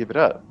gonna give it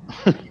up.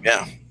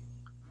 yeah.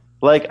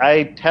 Like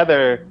I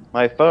tether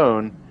my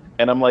phone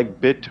and I'm like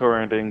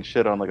BitTorrenting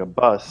shit on like a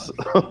bus.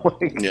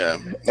 Like, Yeah.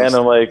 and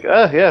I'm like,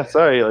 oh yeah,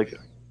 sorry. Like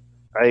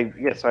I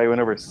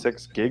went over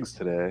 6 gigs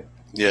today.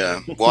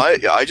 Yeah. Well,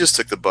 I just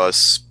took the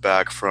bus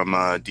back from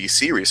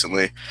DC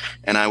recently,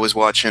 and I was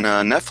watching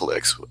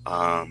Netflix.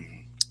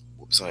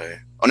 What was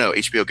I? Oh no,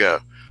 HBO Go.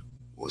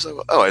 What was I?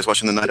 Oh, I was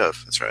watching The Night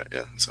Of. That's right.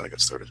 Yeah, that's how I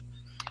got started.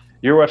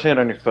 You're watching it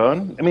on your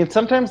phone? I mean,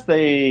 sometimes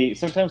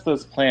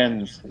those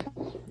plans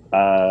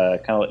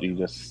kind of let you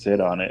just sit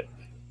on it.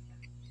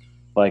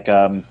 Like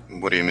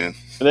What do you mean?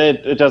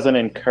 it doesn't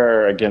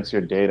incur against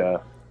your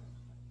data.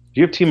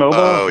 Do you have T-Mobile?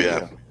 Oh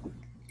yeah.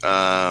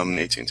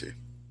 AT&T.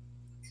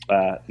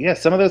 Yeah,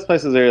 some of those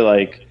places are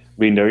like,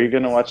 we know you're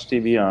going to watch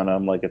TV on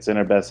them. Like, it's in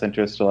our best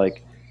interest to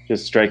like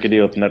just strike a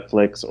deal with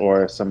Netflix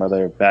or some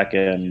other back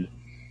end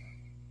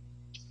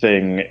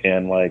thing,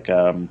 and like,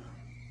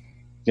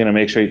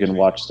 make sure you can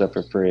watch stuff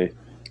for free.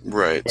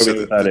 Right.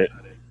 So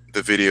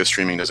the video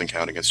streaming doesn't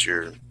count against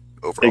your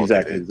overall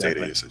data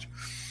usage.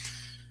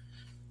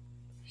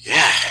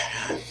 Yeah.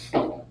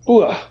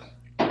 Ooh. All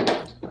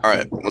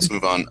right, let's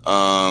move on.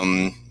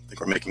 I think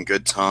we're making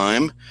good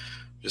time.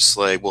 Just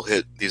like we'll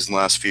hit these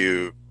last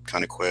few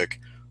kind of quick.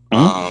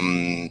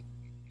 Mm-hmm.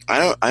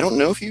 I don't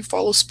know if you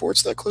follow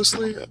sports that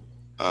closely.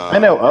 I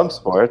know of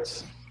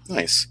sports.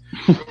 Nice.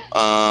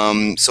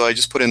 So I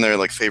just put in there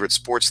like favorite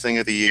sports thing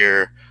of the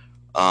year.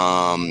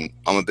 I'm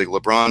a big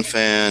LeBron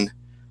fan,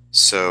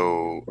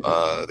 so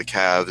the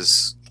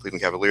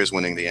Cleveland Cavaliers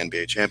winning the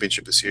NBA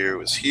championship this year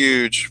was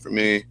huge for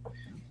me.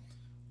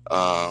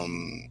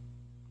 And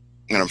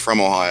I'm from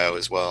Ohio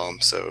as well,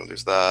 so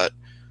there's that.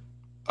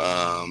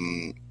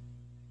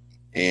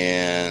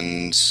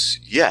 And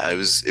yeah, it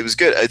was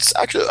good. It's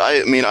actually,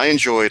 I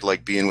enjoyed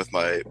like being with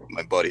my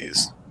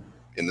buddies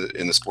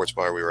in the sports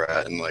bar we were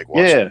at and like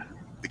watching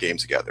the game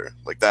together.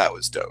 Like that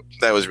was dope.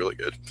 That was really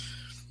good.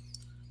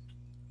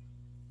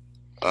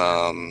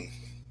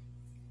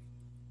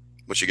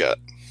 What you got?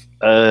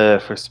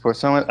 For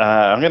sports moment,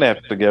 I'm gonna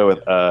have to go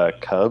with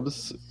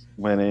Cubs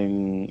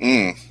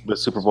winning the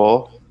Super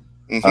Bowl.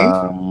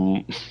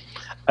 Mm-hmm.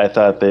 I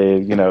thought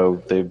they've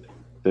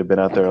been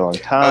out there a long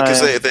time. Because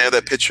they had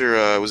that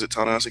pitcher. Was it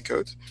Ta-Nehisi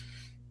Coates?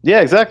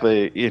 Yeah,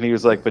 exactly. And he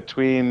was like,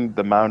 between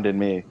the mound and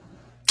me.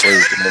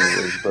 Was the name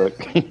of his book.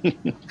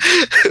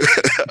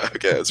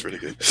 Okay, that's pretty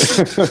good.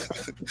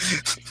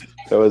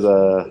 It was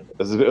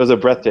a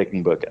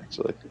breathtaking book,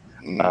 actually.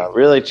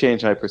 Really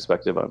changed my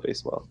perspective on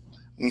baseball.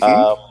 Mm-hmm.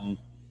 I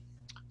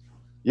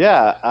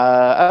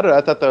don't know.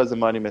 I thought that was a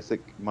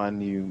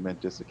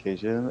monumentous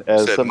occasion.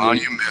 You said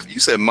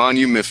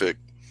monumific.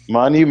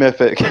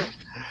 Monumific.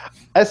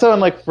 I saw him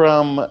like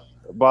from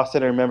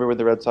Boston. I remember when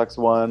the Red Sox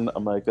won.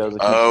 I'm like, that was a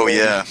huge thing.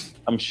 Yeah.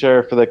 I'm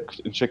sure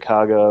in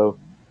Chicago,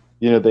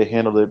 they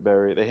handled it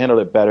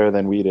better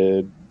than we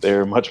did. They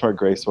were much more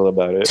graceful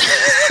about it.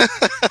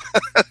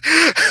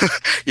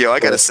 Yo, I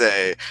gotta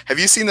say, have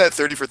you seen that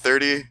 30 for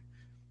 30?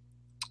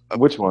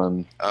 Which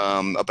one?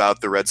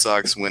 About the Red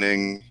Sox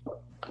winning.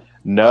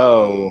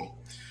 No.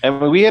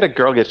 And we had a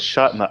girl get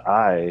shot in the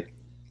eye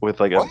with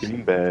like a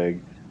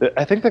beanbag.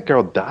 I think that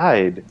girl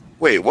died.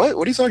 Wait, what?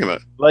 What are you talking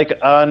about? Like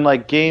on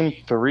like game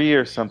 3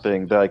 or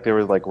something, there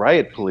was like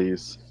riot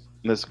police,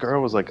 and this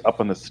girl was like up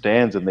in the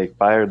stands, and they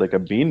fired like a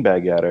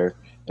beanbag at her,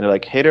 and it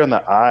like hit her in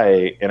the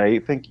eye, and I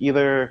think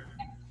either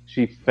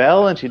she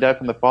fell and she died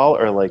from the fall,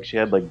 or like she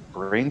had like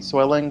brain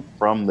swelling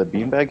from the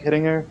beanbag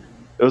hitting her.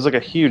 It was like a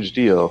huge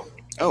deal.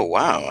 Oh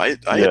wow, I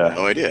had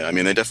no idea. I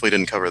mean, they definitely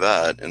didn't cover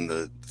that in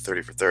the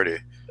 30 for 30.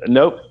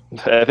 Nope.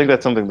 I think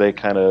that's something they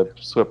kind of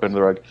swept under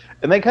the rug,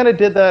 and they kind of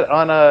did that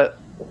on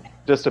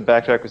just to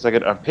backtrack for a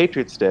second, on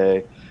Patriots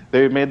Day,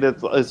 they made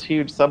this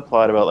huge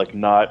subplot about like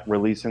not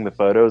releasing the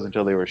photos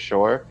until they were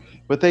sure.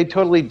 But they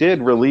totally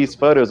did release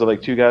photos of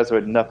like 2 guys who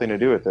had nothing to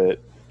do with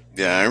it.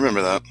 Yeah, I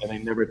remember that. And they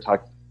never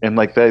talked, and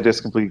like they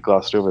just completely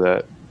glossed over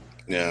that.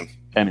 Yeah.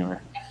 Anyway.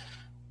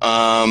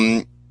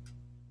 Yeah,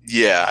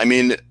 I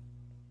mean,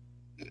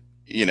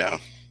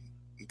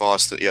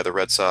 Boston, the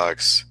Red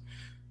Sox.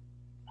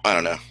 I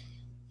don't know.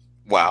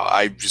 Wow,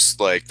 I just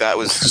like that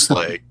was just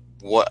like.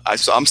 What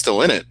I'm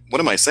still in it.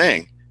 What am I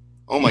saying?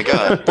 Oh my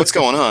god, what's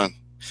going on?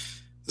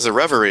 This is a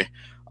reverie.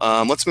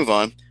 Let's move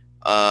on.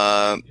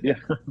 Yeah.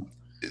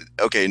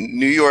 Okay,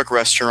 New York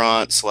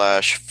restaurant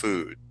 /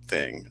 food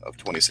thing of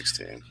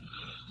 2016.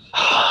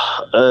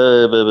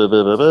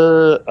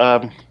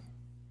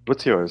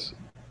 What's yours?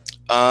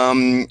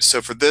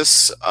 So for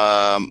this,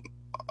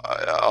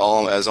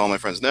 as all my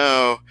friends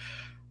know,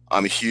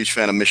 I'm a huge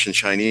fan of Mission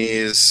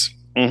Chinese.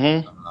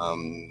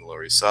 Mm-hmm.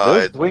 Lower East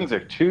Side. Those wings are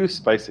too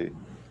spicy.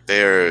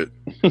 They're,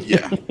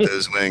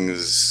 those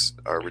wings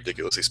are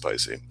ridiculously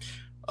spicy.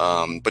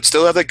 But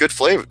still have that good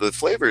flavor. The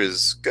flavor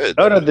is good.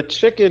 Oh no, the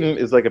chicken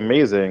is like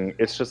amazing.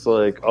 It's just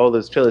like all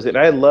those chilies, and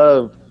I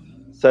love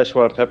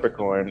Szechuan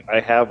peppercorn.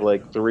 I have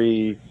like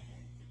 3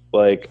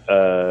 like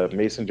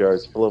mason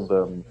jars full of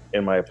them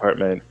in my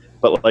apartment.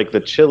 But like the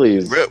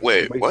chilies,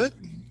 Wait, what?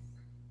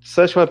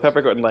 Szechuan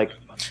peppercorn, like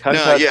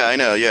No, yeah, I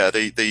know. Yeah,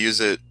 they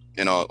use it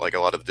in like a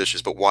lot of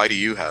dishes. But why do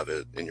you have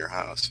it in your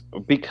house?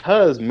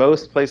 because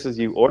most places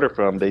you order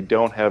from they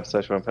don't have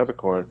Szechuan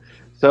peppercorn.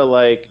 So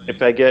like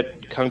if I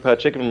get kung pao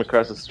chicken from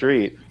across the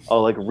street,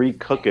 I'll like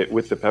recook it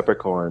with the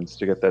peppercorns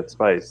to get that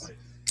spice.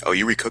 Oh,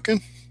 you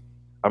recooking?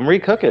 I'm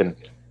recooking.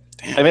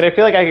 Damn. I mean, I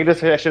feel like I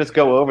should just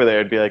go over there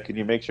and be like, "Can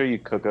you make sure you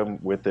cook them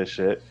with this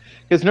shit?"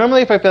 Because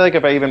normally, if I feel like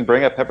if I even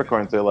bring up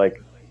peppercorns, they're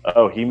like,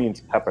 "Oh, he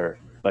means pepper."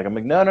 Like I'm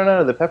like, "No, no,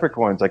 no, the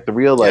peppercorns, like the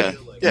real like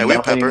Yeah, we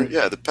have pepper. numbing-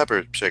 Yeah, the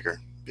pepper shaker.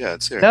 Yeah,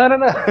 it's here. No, no,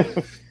 no,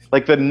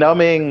 like the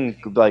numbing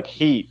like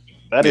heat.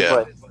 That is Yeah.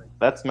 like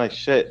that's my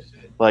shit.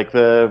 Like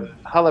the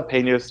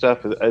jalapeno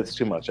stuff, it's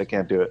too much. I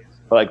can't do it.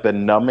 But like the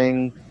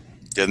numbing,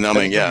 Yeah,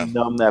 numbing. Yeah,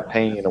 numb that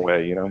pain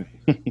away. You know.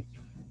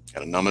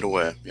 gotta numb it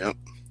away. Yep.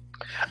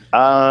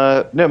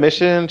 No,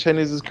 Mission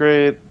Chinese is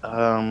great.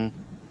 I'm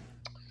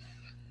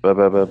trying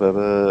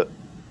to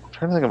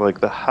think of like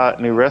the hot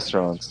new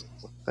restaurants.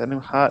 That new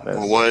hotness.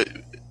 Well, what?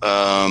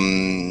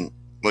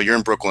 Well, you're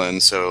in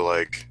Brooklyn, so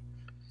like,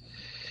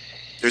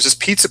 there's this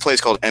pizza place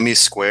called Emmy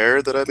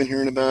Square that I've been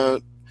hearing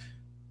about.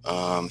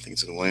 I think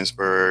it's in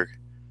Williamsburg.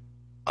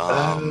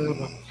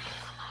 Trying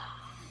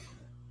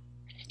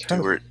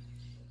to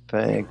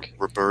think.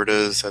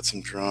 Roberta's had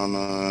some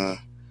drama.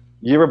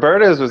 Yeah,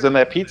 Roberta's was in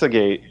that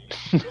Pizzagate.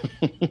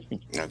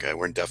 Okay,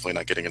 we're definitely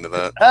not getting into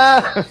that.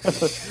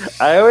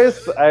 I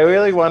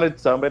really wanted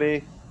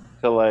somebody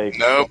to like.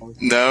 Nope.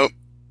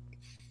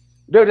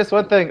 No, just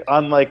one thing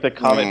on like the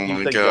comment. Oh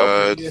my Pizza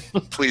god!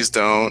 Yelp Please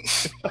don't.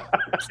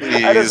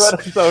 Please. I just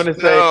wanted someone to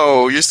say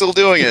No, you're still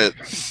doing it.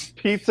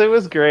 pizza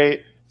was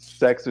great,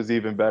 sex was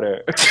even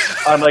better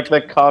on like the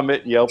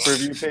comment Yelp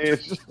review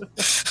page.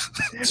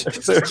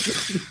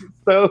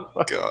 so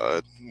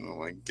God. Oh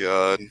my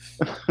god.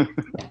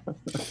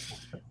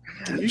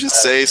 Can you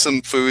just say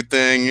some food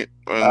thing?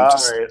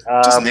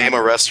 Just name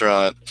a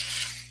restaurant.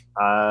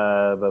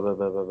 I'm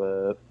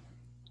trying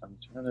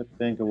to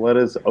think of what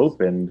is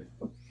opened.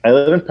 I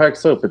live in Park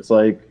Slope. It's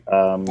like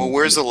Well,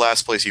 where's the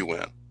last place you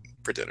went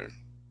for dinner?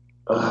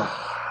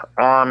 I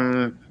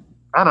don't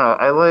know.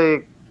 I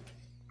like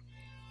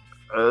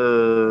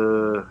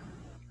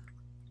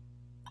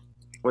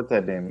what's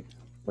that name?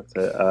 What's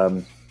it?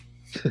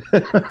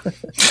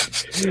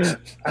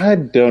 I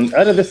don't.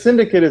 The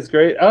Syndicate is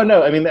great. Oh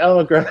no, I mean the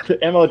Alamo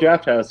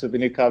Draft House with the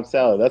new Cobb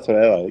salad. That's what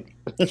I like.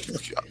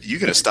 You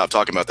gonna stop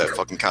talking about that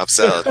fucking Cobb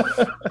salad?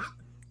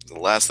 The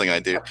last thing I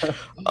do.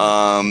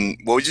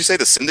 What would you say?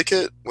 The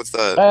Syndicate? What's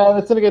that?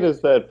 The Syndicate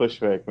is that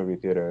Bushwick movie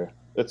theater.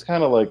 It's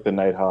kind of like the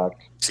Nighthawk.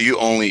 So you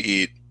only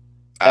eat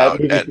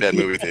out at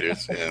movie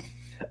theaters? Yeah.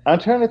 I'm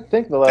trying to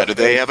think. Now, do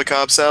they have a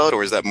Cobb salad,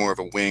 or is that more of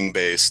a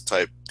wing-based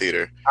type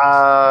theater?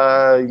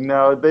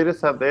 No, they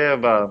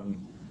have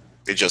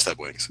They just have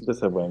wings.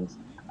 Just have wings.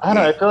 I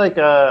don't know. I feel like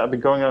I've been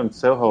going out in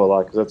Soho a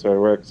lot because that's where I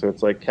work. So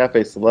it's like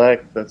Cafe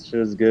Select. That shit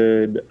is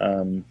good.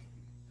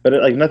 But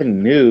like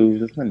nothing new.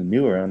 There's nothing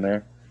new around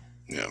there.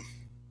 Yeah.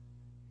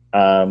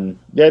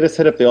 Yeah, I just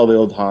hit up all the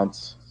old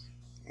haunts.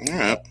 All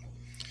right.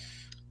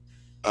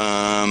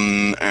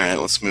 All right.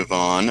 Let's move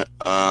on.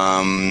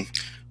 I'm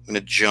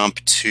gonna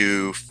jump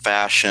to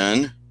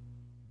fashion.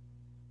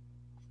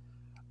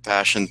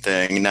 Fashion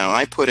thing. Now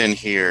I put in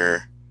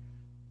here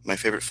my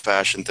favorite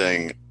fashion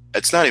thing.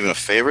 It's not even a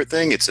favorite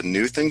thing. It's a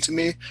new thing to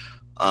me.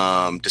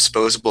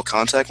 Disposable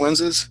contact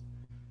lenses.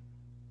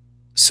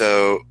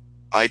 So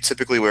I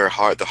typically wear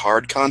the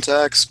hard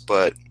contacts,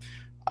 but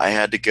I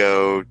had to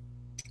go.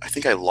 I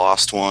think I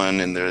lost one,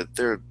 and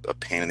they're a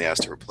pain in the ass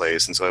to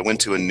replace. And so I went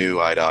to a new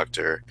eye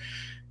doctor,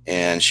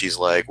 and she's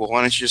like, "Well,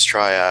 why don't you just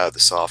try out the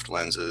soft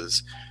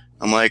lenses?"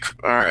 I'm like,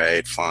 "All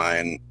right,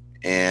 fine."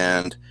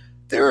 And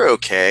they're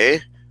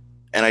okay.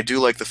 And I do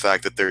like the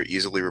fact that they're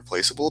easily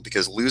replaceable,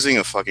 because losing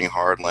a fucking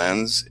hard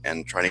lens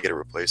and trying to get it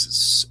replaced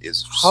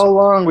is How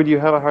long would you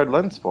have a hard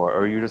lens for,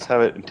 or you just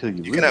have it until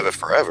you? You can have it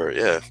forever,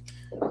 yeah.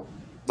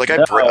 Like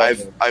No.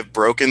 I've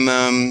broken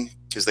them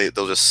because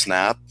they'll just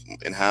snap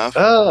in half.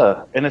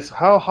 And it's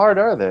how hard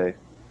are they?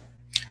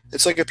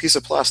 It's like a piece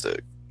of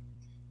plastic.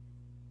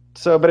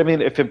 So, but I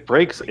mean, if it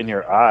breaks in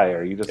your eye,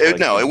 are you just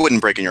No, it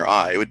wouldn't break in your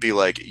eye. It would be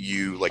like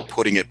you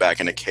putting it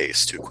back in a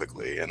case too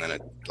quickly, and then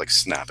it like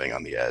snapping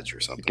on the edge or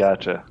something.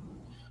 Gotcha.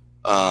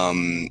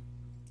 But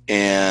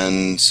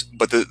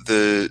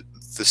the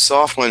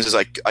soft lenses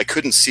I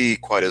couldn't see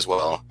quite as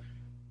well,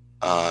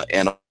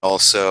 and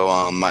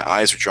also my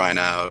eyes were drying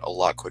out a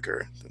lot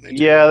quicker than they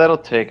do. Yeah, that'll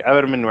take. I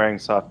would have been wearing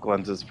soft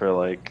lenses for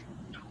like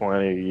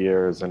 20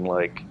 years, and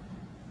like,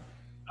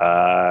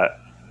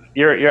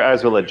 your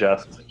eyes will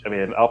adjust. I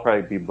mean, I'll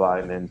probably be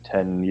blind in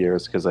 10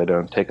 years because I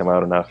don't take them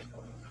out enough.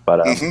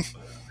 But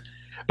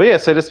but yeah,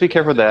 so just be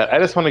careful with that. I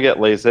just want to get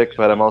LASIK,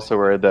 but I'm also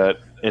worried that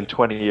in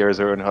 20 years,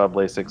 everyone who have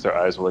LASIK, their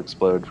eyes will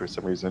explode for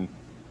some reason.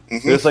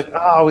 It's like,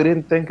 oh, we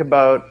didn't think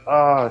about.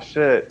 Oh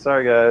shit,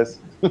 sorry guys.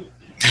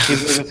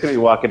 He's just gonna be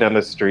walking down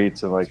the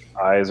streets, and like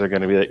eyes are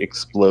gonna be like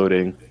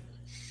exploding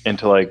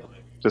into like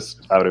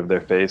just out of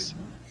their face.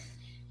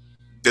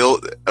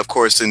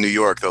 course, in New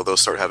York, they'll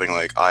start having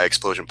like eye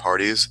explosion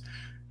parties,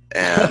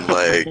 and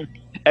like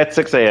At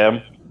 6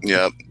 a.m.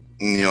 yeah,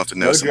 you don't have to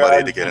know No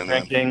somebody drugs, to get no in there.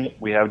 drinking.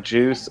 We have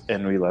juice,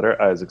 and we let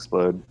our eyes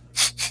explode.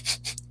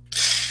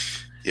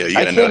 Yeah, you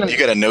I gotta know. can't- You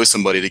gotta know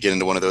somebody to get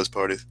into one of those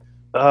parties.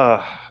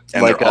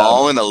 And like they're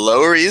all in the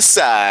Lower East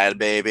Side,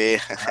 baby.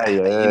 Aye,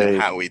 You aye. know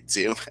how we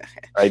do.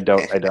 I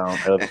don't. I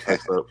live in Park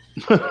Slope.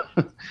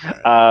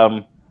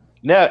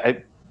 No,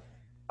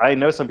 I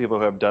know some people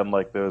who have done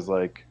like those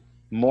like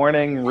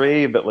morning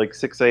rave at like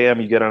 6 a.m.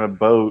 You get on a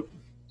boat,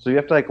 so you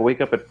have to like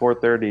wake up at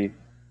 4:30.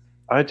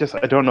 I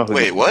don't know who.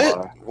 Wait, these what?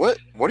 people are.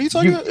 What are you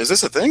talking about? Is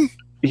this a thing?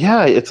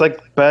 Yeah, it's like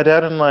bad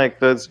out in like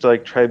those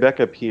like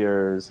Tribeca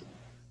piers.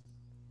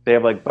 They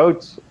have like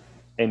boats,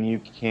 and you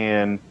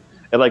can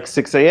at like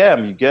 6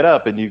 a.m. you get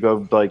up and you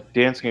go like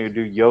dancing, and you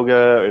do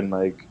yoga, and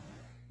like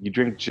you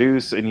drink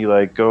juice, and you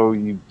like go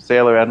you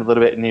sail around a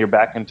little bit, and you're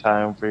back in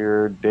time for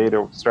your day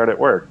to start at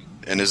work.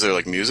 And is there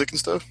like music and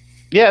stuff?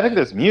 Yeah, I think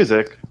there's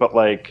music, but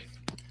like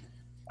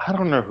I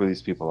don't know who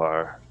these people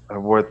are or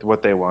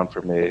what they want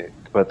from me,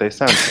 but they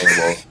sound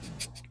terrible.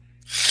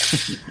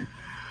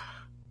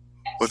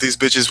 What these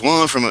bitches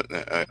want from it?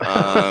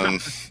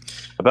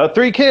 About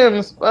 3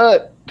 Kims,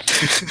 but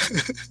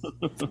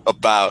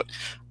about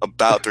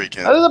 3 I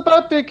Kim. was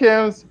about 3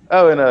 Kims.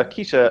 Oh, and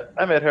Keisha,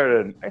 I met her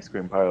at an ice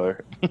cream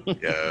parlor.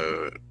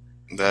 Yeah,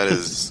 that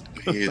is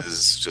he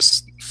is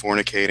just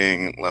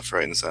fornicating left,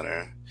 right, and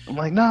center. I'm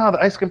like, no,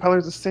 the ice cream parlor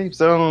is a safe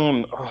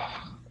zone.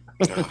 Oh.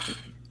 Oh,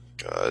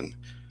 God.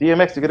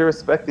 DMX, you gotta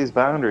respect these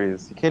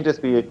boundaries. You can't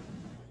just be.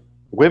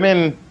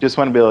 Women just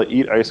want to be able to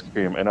eat ice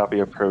cream and not be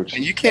approached.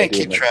 And you can't by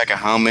keep DMX. track of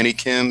how many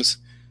Kims.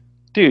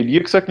 Dude, you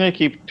expect me to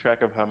keep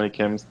track of how many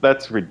Kims?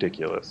 That's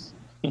ridiculous.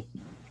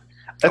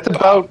 That's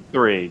about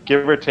 3,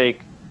 give or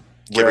take.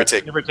 Give or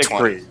take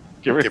 20. 3.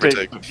 Give or Give or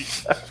take.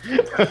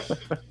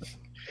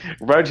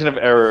 Margin of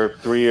error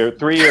of 3 or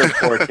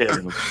 4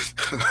 Kims.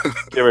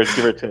 give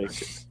or take.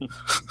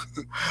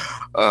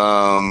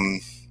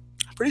 I'm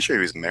pretty sure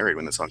he was married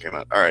when the song came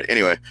out. All right.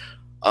 Anyway,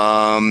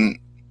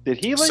 Did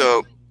he like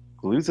so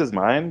lose his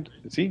mind?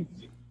 Is he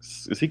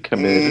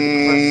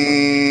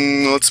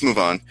committed? let's move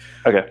on.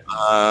 Okay.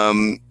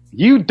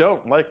 You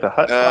don't like the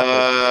hot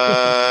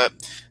topic.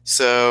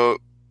 So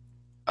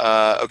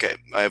okay,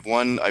 I have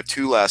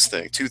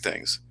two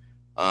things.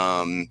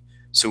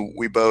 So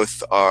we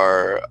both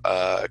are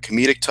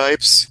comedic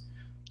types.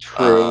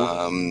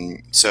 True.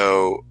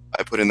 So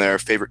I put in there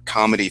favorite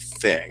comedy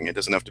thing. It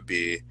doesn't have to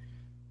be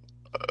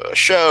a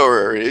show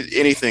or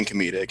anything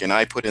comedic. And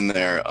I put in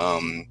there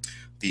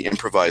the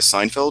improvised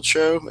Seinfeld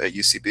show at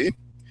UCB.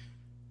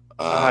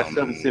 I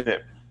still haven't seen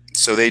it.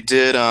 So they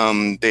did.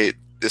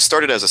 This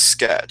started as a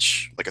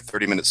sketch, like a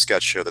 30-minute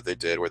sketch show that they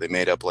did, where they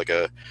made up like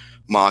a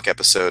mock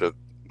episode of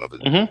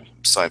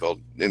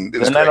Seinfeld. And it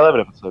was The great. 9/11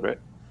 episode, right?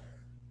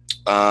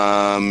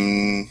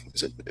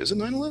 Is it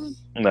 9/11?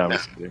 No. No. I'm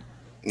just kidding.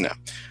 No.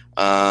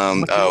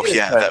 Oh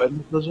yeah,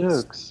 Those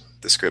jokes.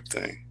 the script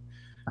thing.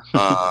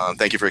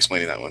 Thank you for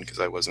explaining that one because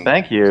I wasn't.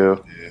 Thank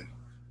you. Yeah.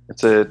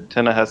 It's a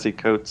Ta-Nehisi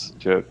Coates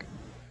joke.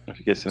 If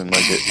you guys didn't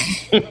like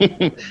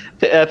it,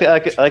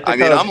 I like to I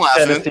mean, call it I'm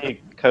laughing.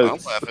 Tennessee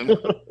Coates. I'm laughing.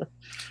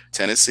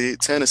 Tennessee.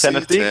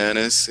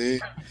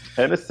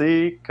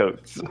 Tennessee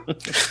Coates.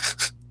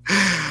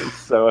 It's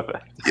so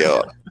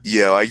effective.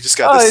 Yo, I just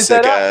got this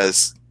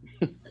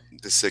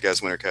sick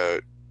ass winter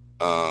coat.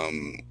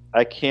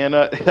 I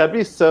cannot. That'd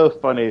be so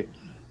funny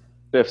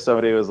if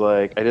somebody was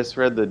like, "I just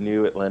read the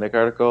new Atlantic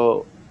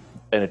article,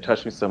 and it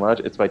touched me so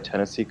much. It's by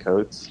Tennessee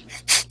Coates."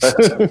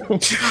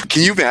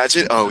 Can you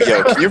imagine? Oh,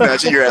 yo, can you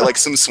imagine you're at like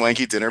some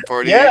swanky dinner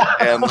party Yeah.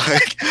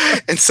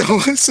 and some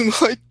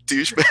like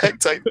douchebag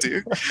type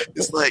dude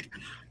is like,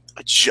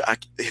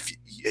 if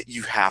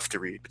you have to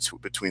read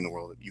Between the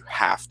World, you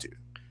have to.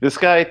 This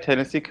guy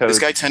Tennessee Coates.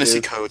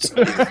 Coates.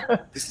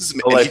 This is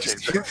A life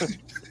changer.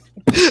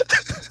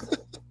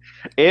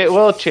 It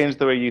will change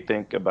the way you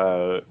think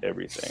about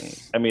everything.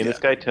 I mean, this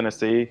guy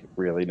Tennessee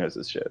really knows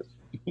his shit.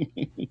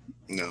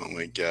 No,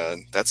 my God,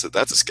 that's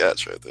a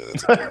sketch right there.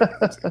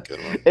 That's a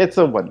good one. It's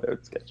a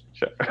one-note sketch,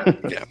 sure.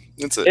 Yeah,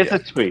 it's a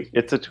tweet.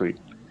 It's a tweet.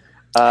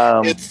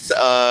 It's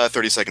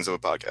 30 seconds of a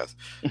podcast.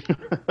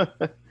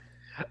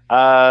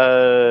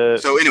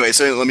 So anyway,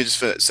 so let me just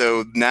finish.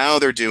 So now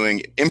they're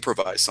doing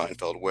improvised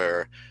Seinfeld,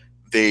 where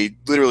they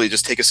literally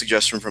just take a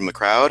suggestion from the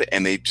crowd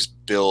and they just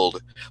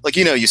build, like,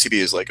 UCB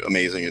is like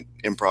amazing at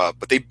improv,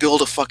 but they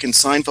build a fucking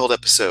Seinfeld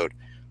episode.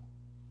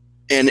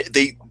 And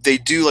they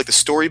do like the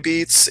story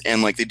beats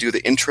and like they do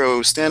the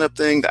intro stand-up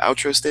thing, the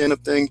outro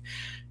stand-up thing.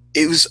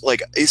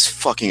 It's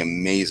fucking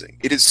amazing.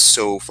 It is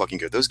so fucking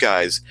good. Those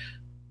guys,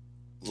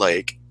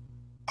 like,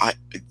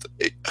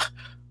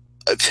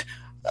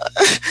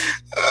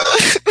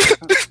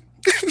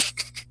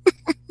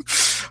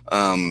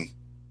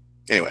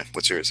 anyway,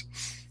 what's yours?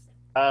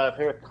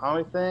 Favorite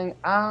comedy thing?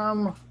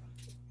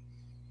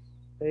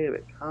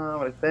 Favorite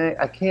comedy thing?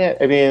 I can't.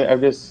 I mean, I've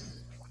just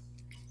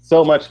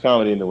so much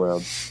comedy in the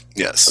world.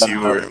 Yes, you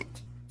were.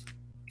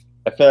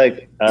 I feel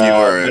like you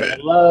were. I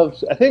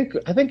loved. I think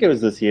it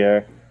was this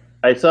year.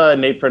 I saw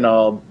Nate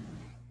Fernald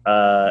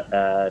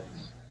At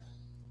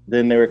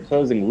then they were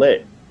closing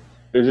Lit.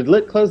 Did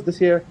Lit close this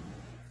year?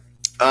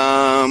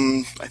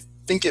 I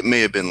think it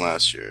may have been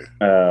last year.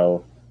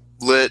 Oh,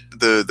 Lit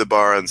the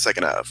bar on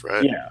Second Ave,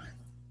 right? yeah.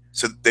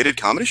 So they did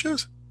comedy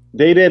shows.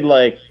 They did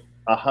like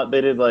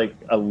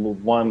a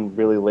one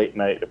really late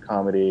night of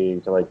comedy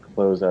to like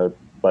close out.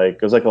 Like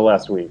it was like the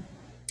last week.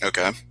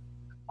 Okay.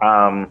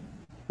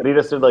 But he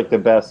just did like the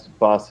best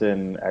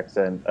Boston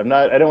accent. I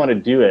don't want to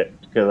do it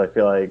because I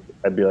feel like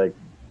I'd be like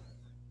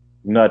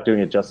not doing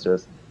it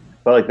justice.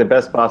 But like the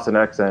best Boston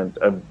accent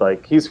of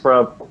like he's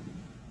from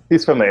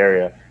the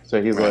area,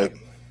 so he's Right. like,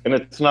 and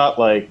it's not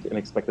like an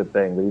expected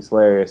thing, but he's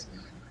hilarious.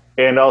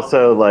 And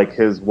also like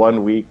his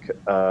 1 week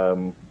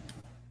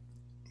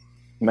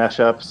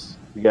mashups.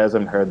 You guys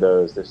haven't heard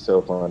those; they're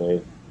so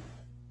funny.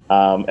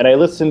 And I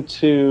listened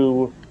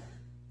to.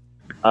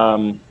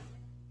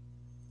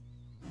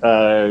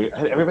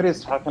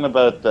 Everybody's talking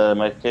about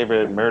my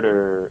favorite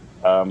murder,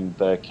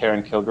 the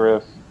Karen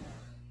Kilgariff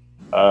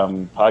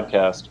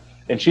podcast,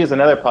 and she has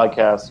another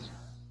podcast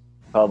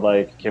called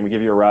like "Can We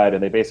Give You a Ride?"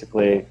 And they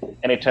basically,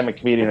 anytime a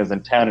comedian is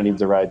in town and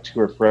needs a ride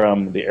to or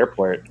from the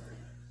airport,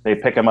 they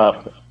pick them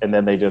up and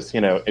then they just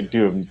do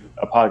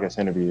a podcast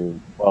interview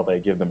while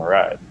they give them a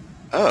ride.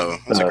 Oh,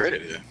 that's a great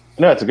idea.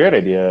 No, it's a great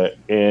idea,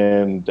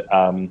 and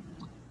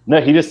no,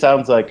 he just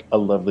sounds like a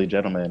lovely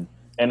gentleman.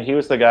 And he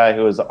was the guy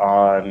who was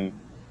on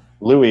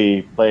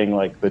Louis playing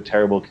like the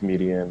terrible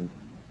comedian.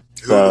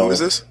 Who is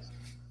this?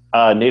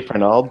 Nate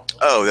Fernald.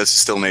 Oh, that's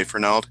still Nate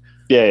Fernald.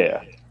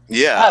 Yeah.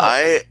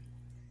 Yeah,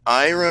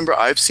 I remember.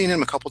 I've seen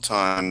him a couple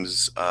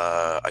times.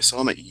 I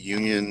saw him at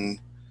Union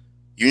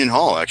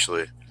Hall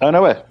actually. Oh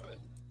no way.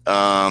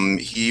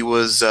 He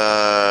was.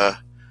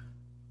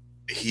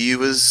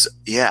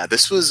 Yeah.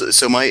 This was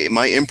so my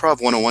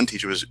improv 101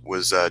 teacher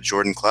was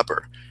Jordan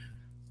Klepper.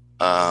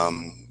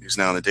 Who's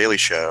now on the Daily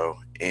Show,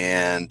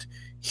 and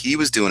he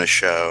was doing a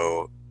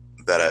show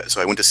that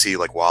so I went to see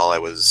like while I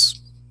was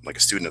like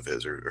a student of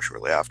his or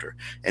shortly after,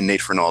 and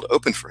Nate Fernald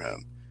opened for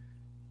him,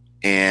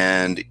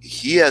 and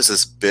he has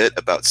this bit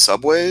about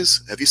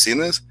subways. Have you seen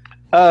this?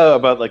 Oh,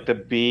 about like the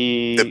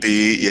bee. The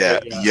bee, yeah.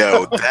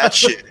 Yo, that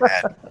shit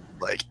had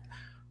like,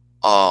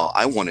 oh,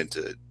 I wanted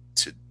to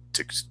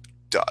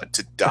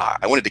die.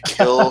 I wanted to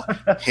kill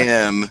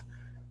him,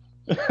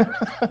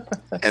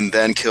 and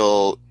then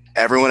kill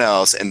everyone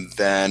else, and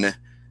then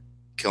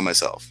kill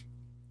myself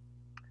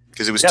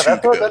because it was too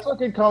good. That's what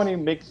good comedy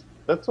makes.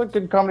 That's what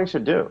good comedy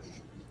should do.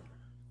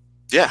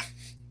 Yeah.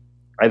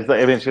 I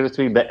mean, it should just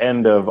be the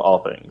end of all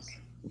things.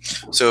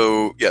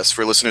 So, yes,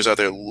 for listeners out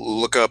there,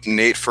 look up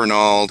Nate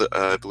Fernald.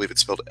 I believe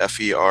it's spelled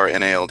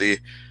Fernald.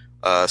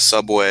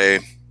 Subway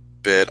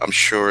bit. I'm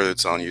sure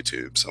it's on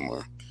YouTube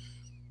somewhere.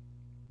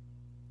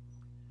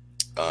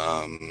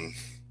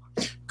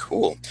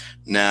 Cool.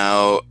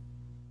 Now,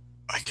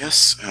 I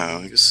guess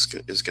this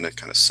is going to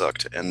kind of suck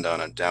to end on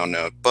a down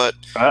note, but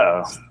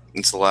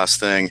it's the last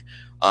thing.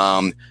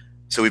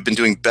 So we've been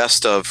doing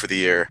best of for the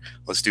year.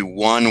 Let's do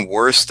one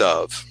worst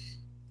of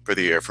for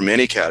the year from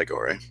any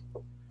category.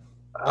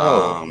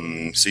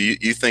 So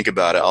you think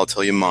about it. I'll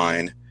tell you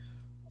mine.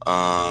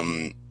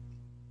 I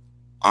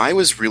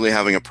was really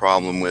having a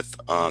problem with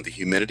the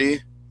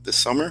humidity this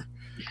summer.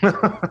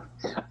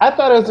 I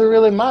thought it was a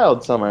really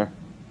mild summer.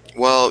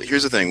 Well,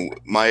 here's the thing.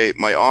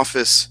 My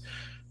office,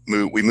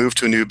 we moved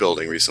to a new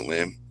building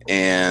recently,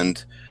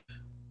 and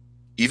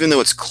even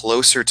though it's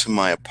closer to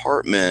my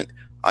apartment,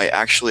 I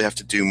actually have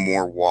to do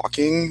more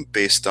walking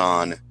based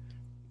on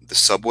the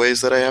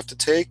subways that I have to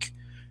take.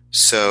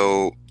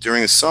 So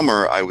during the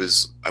summer, I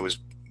was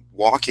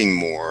walking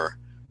more,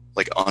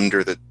 like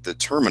under the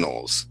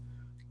terminals,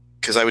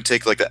 because I would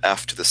take like the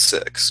F to the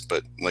 6,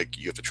 but like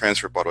you have to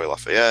transfer Broadway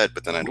Lafayette,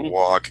 but then I had to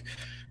walk,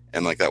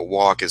 and like that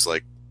walk is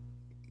like,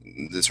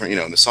 in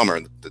the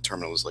summer the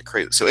terminal was like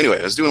crazy. So anyway,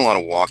 I was doing a lot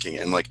of walking,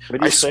 and like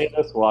would you say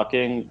this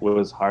walking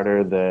was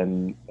harder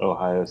than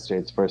Ohio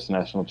State's first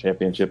national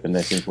championship in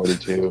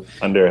 1942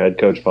 under head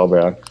coach Paul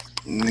Brown?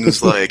 It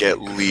was like at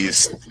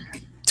least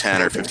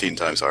 10 or 15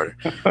 times harder.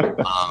 But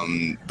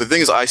the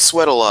thing is, I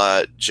sweat a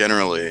lot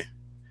generally,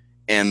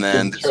 and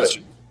then this was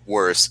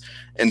worse.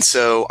 And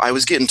so I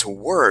was getting to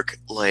work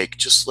like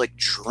just like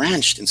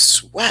drenched in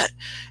sweat,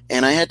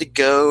 and I had to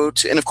go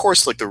to, and of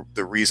course like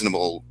the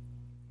reasonable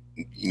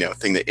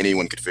thing that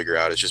anyone could figure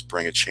out is just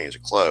bring a change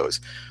of clothes.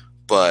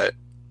 But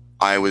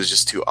I was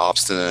just too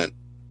obstinate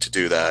to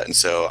do that, and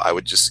so I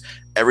would just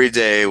every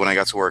day when I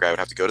got to work, I would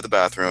have to go to the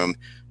bathroom,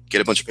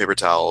 get a bunch of paper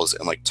towels,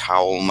 and like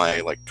towel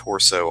my like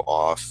torso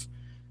off,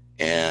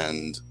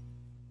 and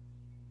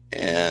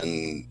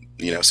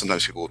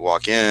sometimes people would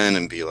walk in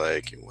and be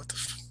like, what the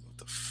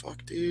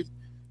fuck, dude?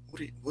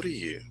 What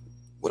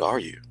are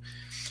you?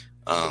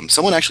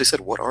 Someone actually said,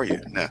 what are you?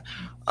 No.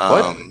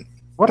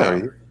 What are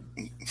you?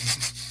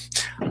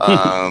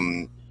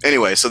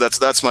 Anyway, so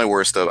that's my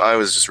worst of. I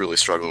was just really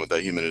struggling with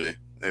that humidity.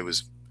 It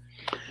was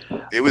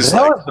that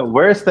was the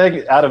worst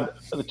thing out of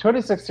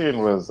 2016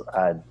 was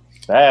a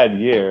bad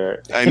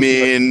year. I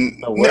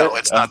mean, no,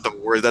 it's not the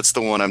worst. That's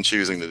the one I'm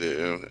choosing to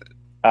do.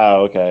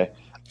 Oh, okay.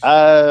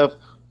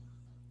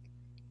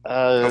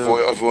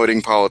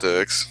 Avoiding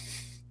politics.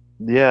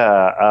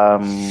 Yeah. I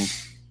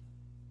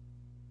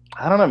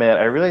don't know, man.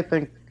 I really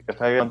think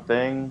if I got one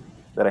thing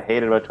that I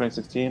hated about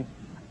 2016,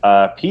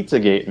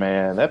 Pizzagate,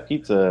 man. That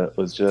pizza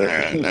was just.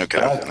 Alright, okay.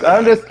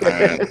 I'm just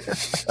Alright.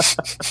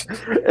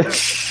 kidding.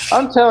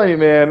 I'm telling you,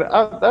 man.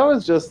 That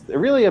was just. It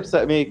really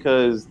upset me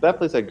because that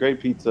place had great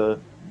pizza.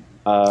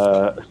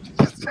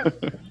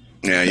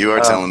 Yeah, you are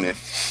telling me.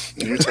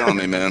 You're telling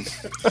me, man.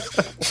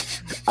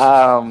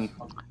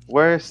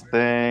 Worst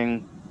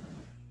thing.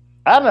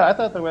 I don't know. I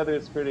thought the weather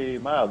was pretty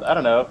mild. I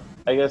don't know.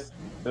 I guess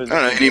it was. I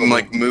don't know, any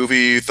like movie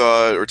you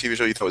thought or TV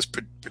show you thought was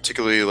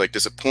particularly like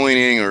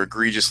disappointing or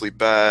egregiously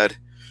bad?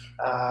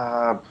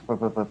 That's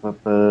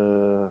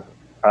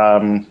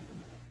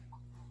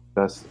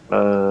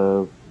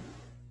I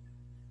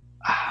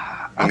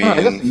don't know,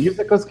 I guess mean,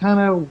 music was kind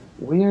of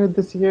weird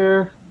this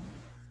year.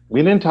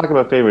 We didn't talk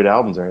about favorite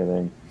albums or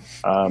anything.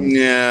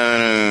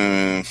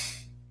 yeah.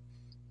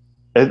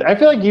 I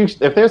feel like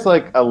if there's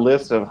like a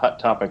list of hot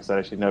topics that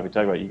I should know if we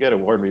talk about, you got to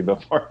warn me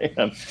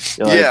beforehand.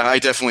 Yeah, I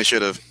definitely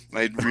should have.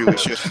 I really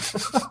should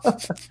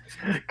have.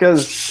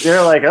 Because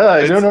you're like,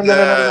 oh,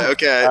 no.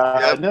 Okay.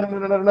 Yep.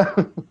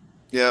 No.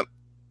 Yep.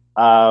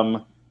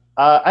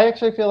 I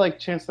actually feel like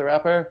Chance the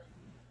Rapper.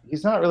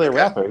 He's not really a Okay.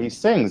 rapper. He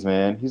sings,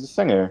 man. He's a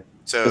singer.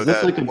 So Is this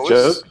that, like a what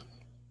joke?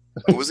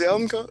 what was the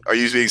album called? Are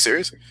you being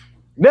serious?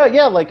 No,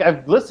 yeah. Like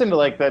I've listened to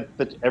like that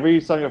every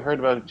song I've heard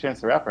about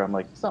Chance the Rapper. I'm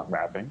like, he's not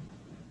rapping.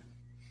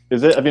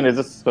 Is it? I mean, is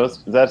that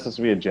supposed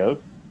to be a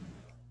joke?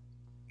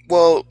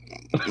 Well,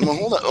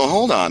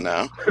 hold on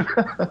now.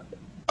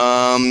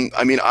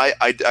 I mean, I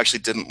actually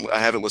didn't. I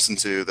haven't listened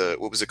to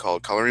what was it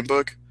called? Coloring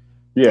Book.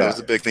 That Yeah. was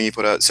the big thing he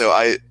put out. So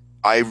I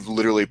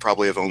literally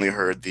probably have only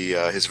heard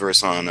his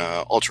verse on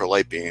Ultra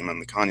Light Beam on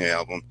the Kanye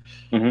album.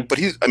 Mhm. But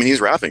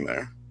he's rapping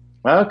there.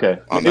 Oh, okay.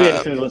 On Maybe I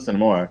that. should listen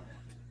more.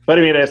 But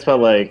I mean, I just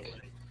felt like.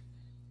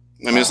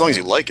 I mean, as long as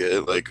you like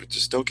it, like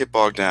just don't get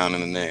bogged down in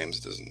the names.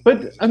 It doesn't.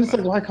 But I'm just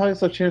like, why call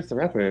yourself Chance the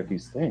Rapper if you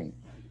sing?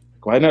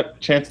 Why not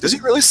Chance? Does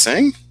he really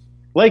sing?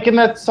 Like in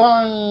that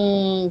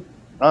song,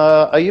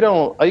 you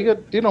don't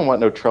want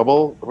no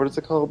trouble. What is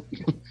it called?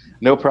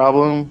 No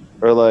problem,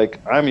 or like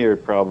I'm your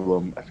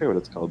problem. I forget what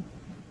it's called.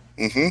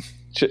 Mm-hmm.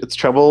 It's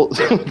trouble.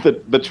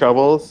 the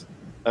troubles.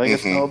 I think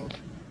it's Mhm. called.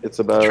 It's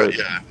about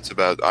Yeah, it's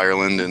about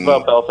Ireland and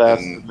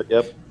Belfast. and-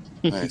 Yep.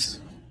 nice.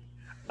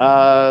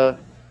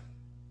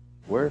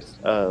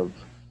 Worst of.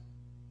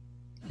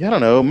 Yeah, I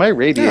don't know. My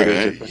radiators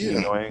Alright, are pretty yeah.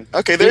 annoying.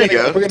 Okay, there you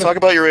go. We're gonna- Talk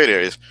about your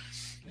radiators.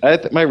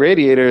 My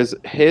radiators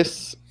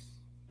hiss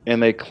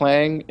and they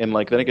clang, and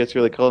like then it gets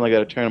really cold, and I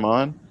got to turn them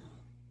on.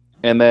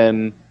 And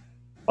then,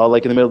 all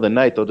like in the middle of the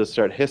night, they'll just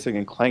start hissing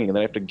and clanging, and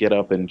then I have to get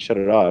up and shut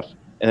it off.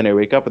 And then I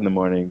wake up in the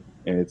morning,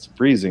 and it's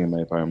freezing in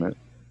my apartment.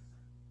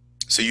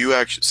 So you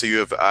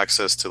have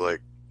access to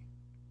like,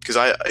 because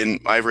I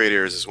have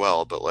radiators as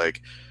well, but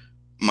like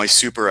my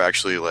super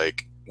actually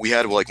like we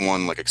had like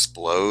one like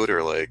explode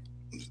or like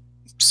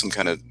some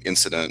kind of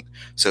incident.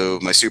 So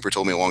my super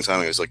told me a long time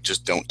ago, it was like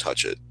just don't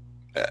touch it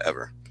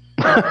ever.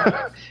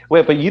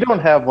 Wait, but you don't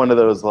have one of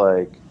those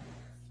like?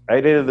 I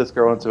dated this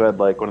girl once who had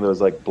like one of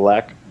those like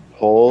black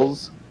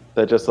holes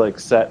that just like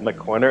sat in the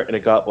corner, and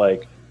it got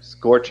like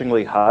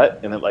scorchingly hot,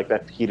 and then like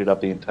that heated up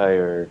the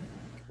entire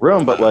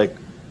room. But like,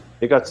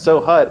 it got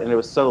so hot and it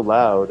was so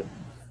loud,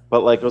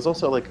 but like it was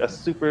also like a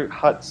super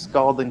hot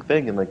scalding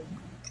thing, and like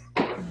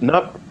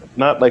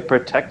not like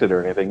protected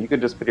or anything. You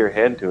could just put your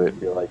hand to it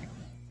and be like,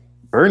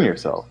 burn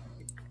yourself.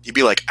 You'd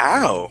be like,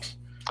 ow.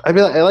 I'd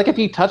be like if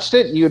you touched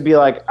it, you would be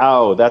like,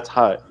 ow, that's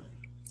hot,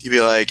 You'd be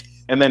like,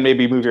 and then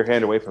maybe move your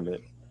hand away from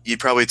it. you'd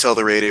probably tell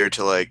the radiator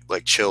to like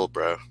chill,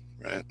 bro.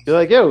 Right? You're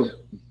like, yo,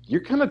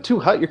 you're kind of too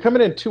hot. You're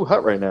coming in too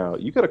hot right now.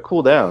 You got to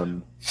cool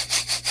down.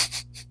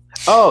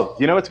 Oh,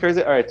 you know what's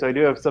crazy? All right, so I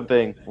do have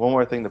one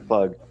more thing to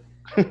plug.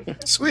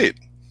 Sweet.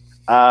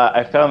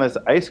 I found this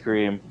ice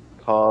cream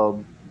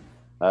called.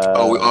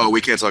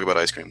 We can't talk about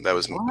ice cream. That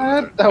was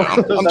What? No,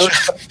 I'm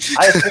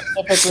I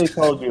specifically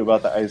told you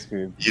about the ice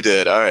cream. You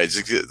did. All right.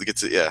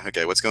 Yeah.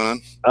 Okay. What's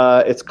going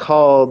on? It's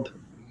called.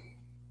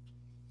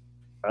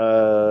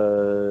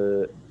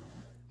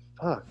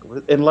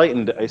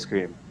 Enlightened ice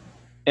cream,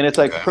 and it's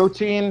like Okay.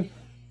 protein,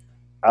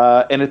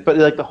 but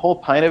like the whole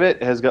pint of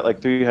it has got like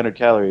 300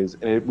 calories,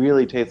 and it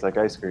really tastes like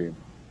ice cream.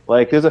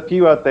 Like there's a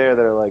few out there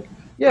that are like,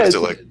 yeah, Is it's it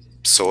like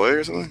soy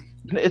or something?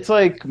 it's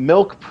like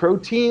milk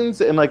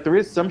proteins, and like there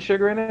is some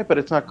sugar in it, but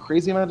it's not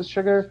crazy amount of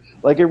sugar.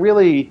 Like I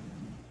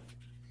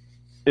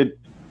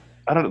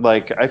don't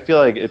like. I feel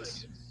like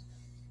it's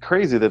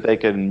crazy that they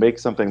can make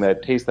something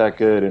that tastes that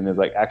good and it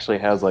like actually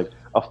has like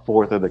a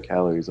fourth of the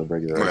calories of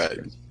regular ice Right.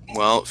 cream.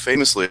 Well,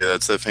 famously,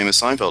 that's the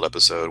famous Seinfeld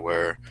episode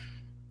where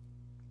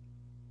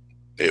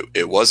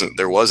it wasn't.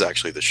 There was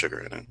actually the sugar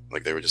in it.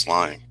 Like they were just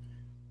lying.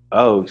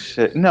 Oh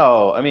shit!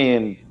 No, I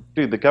mean,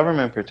 dude, the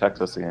government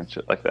protects us against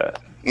shit like that.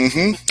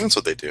 Mm-hmm. That's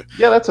what they do.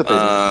 Yeah, that's what they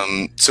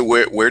do. So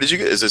where did you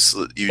get? Is this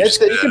you It's,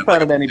 just? you can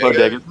find it at any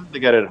bodega? bodega. They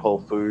got it at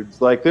Whole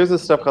Foods. Like, there's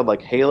this stuff called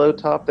like Halo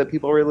Top that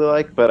people really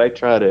like, but I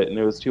tried it and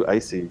it was too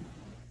icy.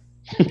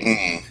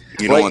 You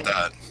don't Like- want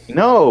that.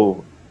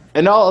 No,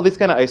 And all these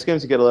kind of ice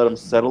creams, you got to let them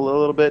settle a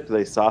little bit. Do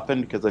they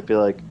soften? Because I feel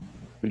like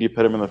when you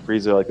put them in the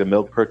freezer, like the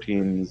milk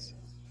proteins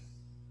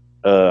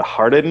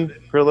harden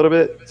for a little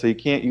bit. So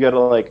you got to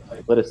like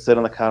let it sit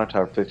on the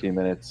countertop for 15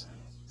 minutes.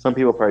 Some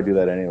people probably do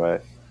that anyway.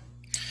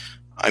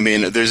 I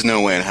mean, there's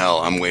no way in hell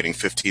I'm waiting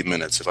 15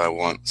 minutes if I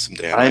want some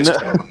damn I ice know.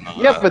 cream.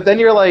 Yeah, but then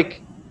you're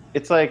like,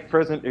 it's like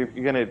frozen. If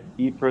you're gonna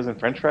eat frozen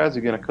French fries,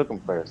 you're gonna cook them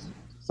first.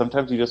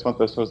 Sometimes you just want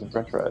those frozen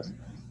French fries.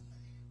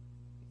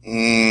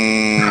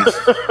 Mm,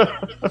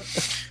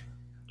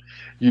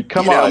 You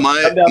come You know, on,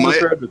 my- come down my-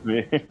 this road with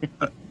me.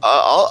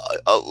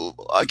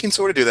 I can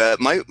sort of do that.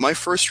 My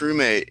first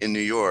roommate in New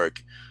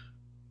York,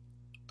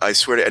 I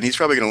swear to, and he's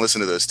probably going to listen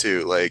to this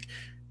too. Like,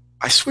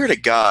 I swear to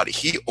God,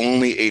 he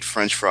only ate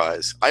French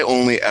fries. I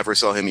only ever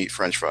saw him eat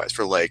French fries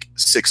for like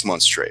 6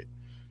 months straight.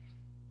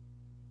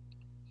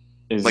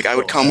 Like, I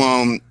would come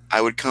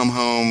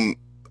home.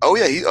 Oh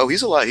yeah,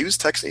 he's alive. He was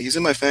texting. He's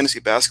in my fantasy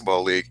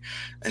basketball league,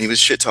 and he was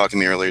shit talking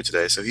me earlier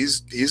today. So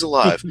he's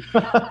alive.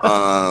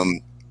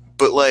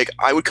 But like,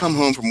 I would come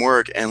home from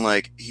work, and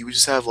like, he would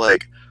just have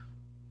like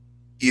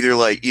either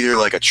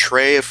like a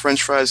tray of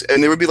French fries,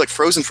 and there would be like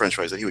frozen French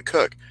fries that he would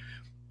cook.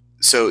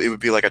 So it would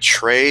be like a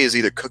tray is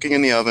either cooking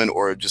in the oven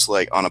or just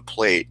like on a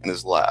plate in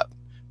his lap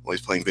while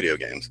he's playing video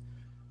games.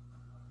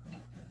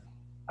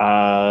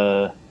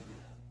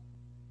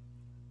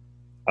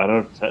 I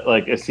don't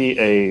like. Is he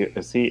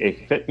a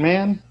fit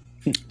man?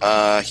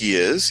 He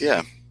is,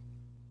 yeah.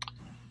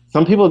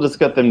 Some people just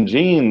got them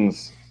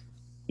jeans,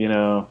 you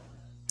know.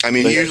 I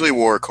mean, Like- he usually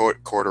wore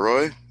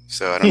corduroy,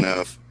 so I don't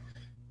know if.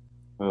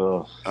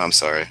 Ugh. I'm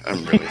sorry.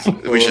 I'm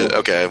really. We should.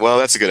 Okay. Well,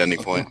 that's a good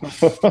ending point.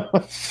 Ugh,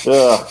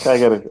 I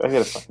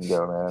gotta fucking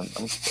go, man.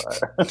 I'm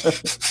sorry.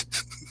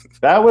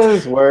 That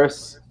was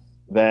worse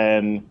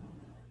than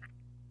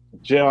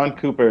John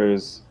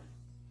Cooper's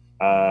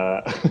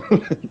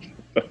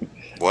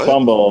What?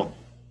 fumble.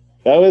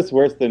 That was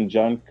worse than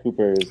John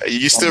Cooper's. Are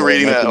you still fumble in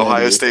reading that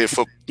Ohio 1998.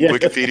 State Yeah.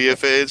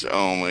 Wikipedia page?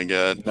 Oh my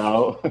god.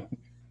 No.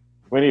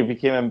 When he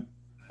became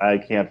I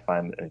can't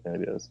find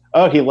anything it is.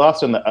 Oh, he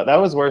lost in the. That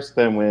was worse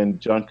than when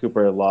John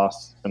Cooper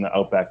lost in the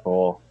Outback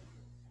Bowl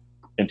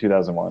in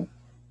 2001.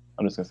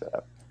 I'm just gonna say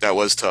that. That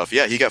was tough.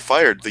 Yeah, he got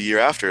fired the year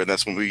after, and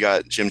that's when we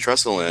got Jim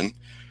Tressel in.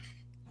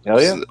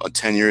 Hell yeah,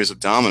 10 years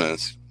of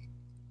dominance.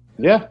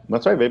 yeah,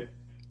 that's right, babe.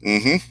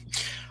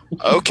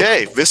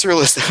 Okay,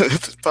 Visceralist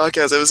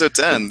Podcast episode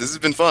 10. This has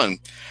been fun.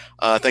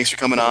 Thanks for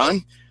coming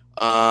on.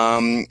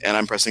 And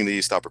I'm pressing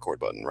the stop record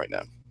button right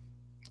now.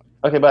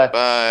 Okay, bye.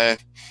 Bye.